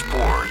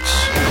Sports.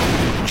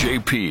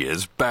 JP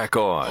is back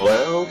on.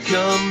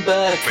 Welcome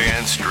back.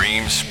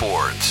 FanStream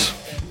Sports.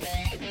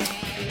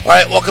 All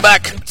right, welcome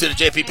back to the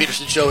JP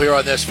Peterson Show here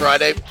on this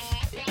Friday.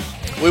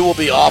 We will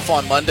be off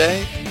on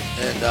Monday,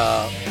 and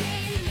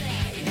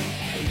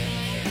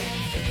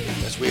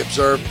as we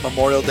observe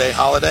Memorial Day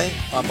holiday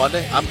on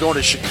Monday, I'm going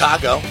to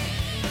Chicago,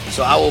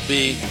 so I will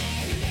be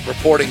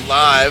reporting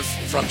live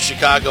from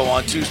Chicago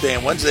on Tuesday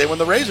and Wednesday when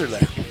the Rays are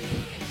there.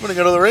 I'm going to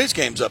go to the Rays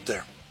games up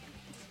there.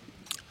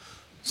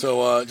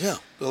 So, the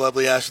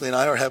lovely Ashley and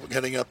I are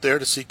heading up there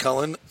to see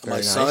Cullen,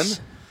 my son,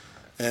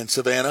 and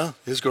Savannah,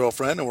 his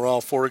girlfriend, and we're all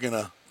four going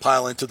to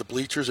pile into the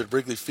bleachers at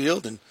Wrigley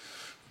Field and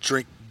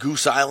drink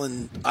Goose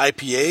Island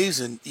IPAs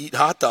and eat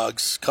hot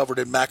dogs covered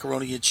in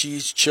macaroni and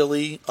cheese,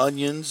 chili,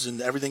 onions, and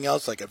everything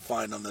else I can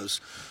find on those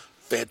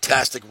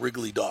fantastic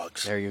Wrigley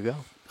dogs. There you go.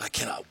 I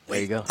cannot wait.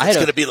 There you go. It's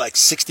going to be like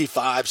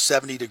 65,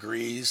 70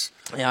 degrees,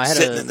 Yeah,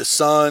 sitting in the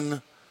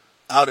sun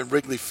out in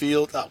Wrigley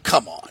Field. Oh,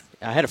 come on.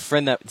 I had a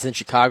friend that's in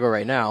Chicago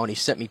right now, and he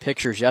sent me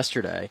pictures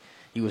yesterday.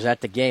 He was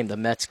at the game, the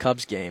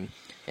Mets-Cubs game,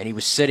 and he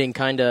was sitting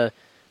kind of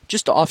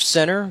just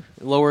off-center,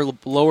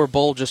 lower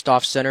bowl just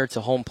off-center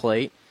to home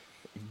plate.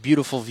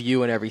 Beautiful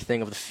view and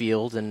everything of the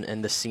field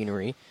and the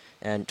scenery,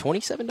 and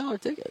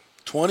 $27 ticket.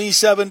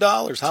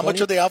 $27. How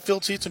much are the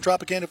outfield seats in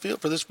Tropicana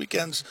Field for this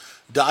weekend's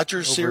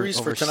Dodgers series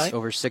for tonight?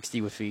 Over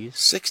 $60 with fees.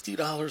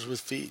 $60 with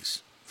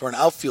fees for an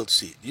outfield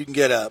seat. You can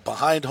get a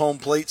behind home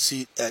plate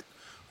seat at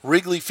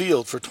Wrigley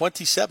Field for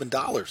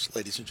 $27,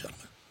 ladies and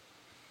gentlemen.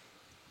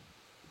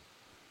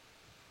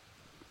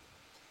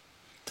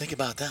 Think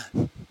about that.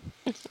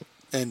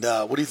 And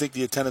what do you think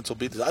the attendance will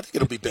be? I think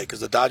it'll be big because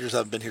the Dodgers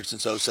haven't been here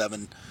since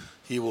 2007.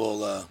 He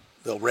will.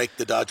 They'll rake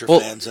the Dodger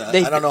fans.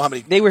 I don't know how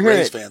many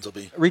Rays fans will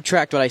be.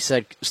 Retract what I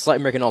said.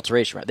 Slightly make an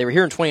alteration. Right? They were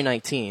here in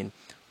 2019,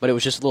 but it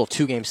was just a little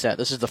 2-game set.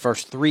 This is the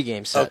first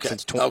 3-game set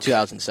since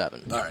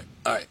 2007. All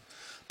right.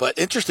 But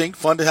interesting,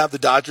 fun to have the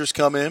Dodgers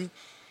come in,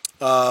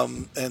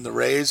 and the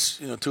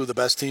Rays. Two of the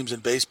best teams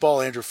in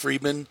baseball. Andrew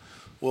Friedman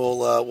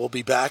will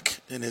be back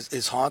in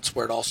his haunts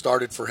where it all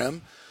started for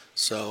him.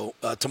 So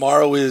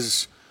tomorrow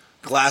is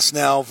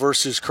Glasnow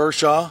versus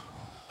Kershaw.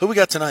 Who we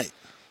got tonight?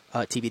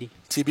 TBD.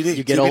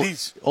 You get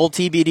old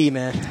TBD,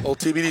 man. Old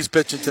TBD's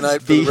pitching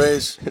tonight for the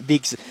Rays.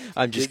 Beeks,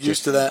 I'm just get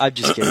used to that. I'm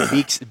just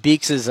kidding.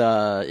 Beeks is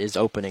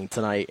opening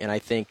tonight, and I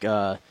think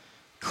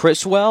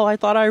Criswell, I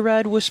thought I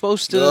read, was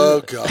supposed to.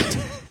 Oh God.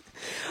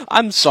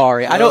 I'm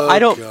sorry. I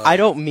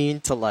don't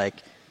mean to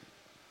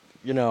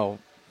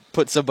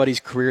put somebody's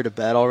career to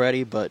bed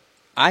already, but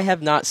I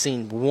have not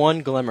seen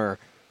one glimmer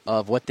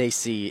of what they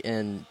see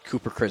in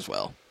Cooper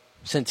Criswell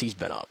since he's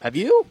been up. Have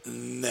you?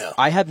 No.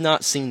 I have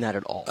not seen that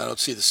at all. I don't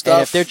see the stuff.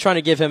 And if they're trying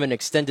to give him an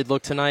extended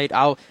look tonight,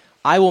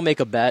 I will make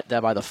a bet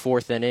that by the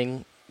 4th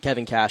inning,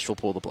 Kevin Cash will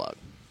pull the plug.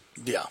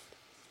 Yeah.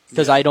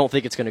 Because I don't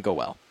think it's going to go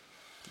well.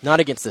 Not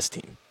against this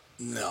team.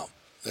 No.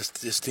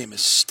 This team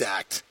is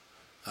stacked.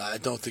 I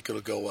don't think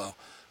it'll go well.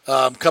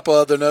 A couple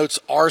other notes.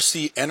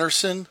 R.C.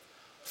 Enerson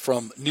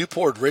from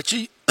Newport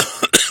Richie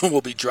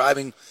will be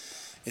driving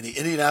in the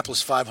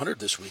Indianapolis 500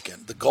 this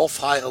weekend. The Gulf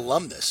High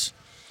alumnus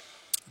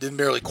didn't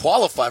merely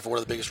qualify for one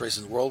of the biggest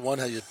races in the world. One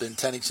had been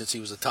tending since he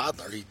was a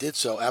toddler. He did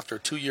so after a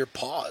 2-year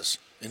pause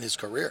in his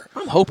career.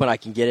 I'm hoping I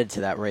can get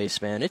into that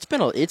race, man. It's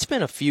been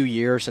a few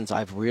years since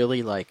I've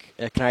really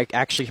can I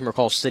actually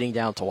recall sitting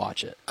down to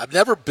watch it. I've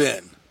never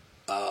been.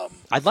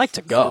 I'd like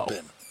to go.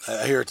 Never been.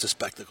 I hear it's a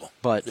spectacle.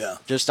 But yeah.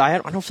 I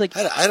don't think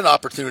I had an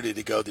opportunity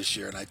to go this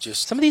year, and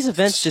some of these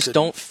events just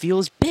don't feel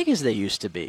as big as they used to be.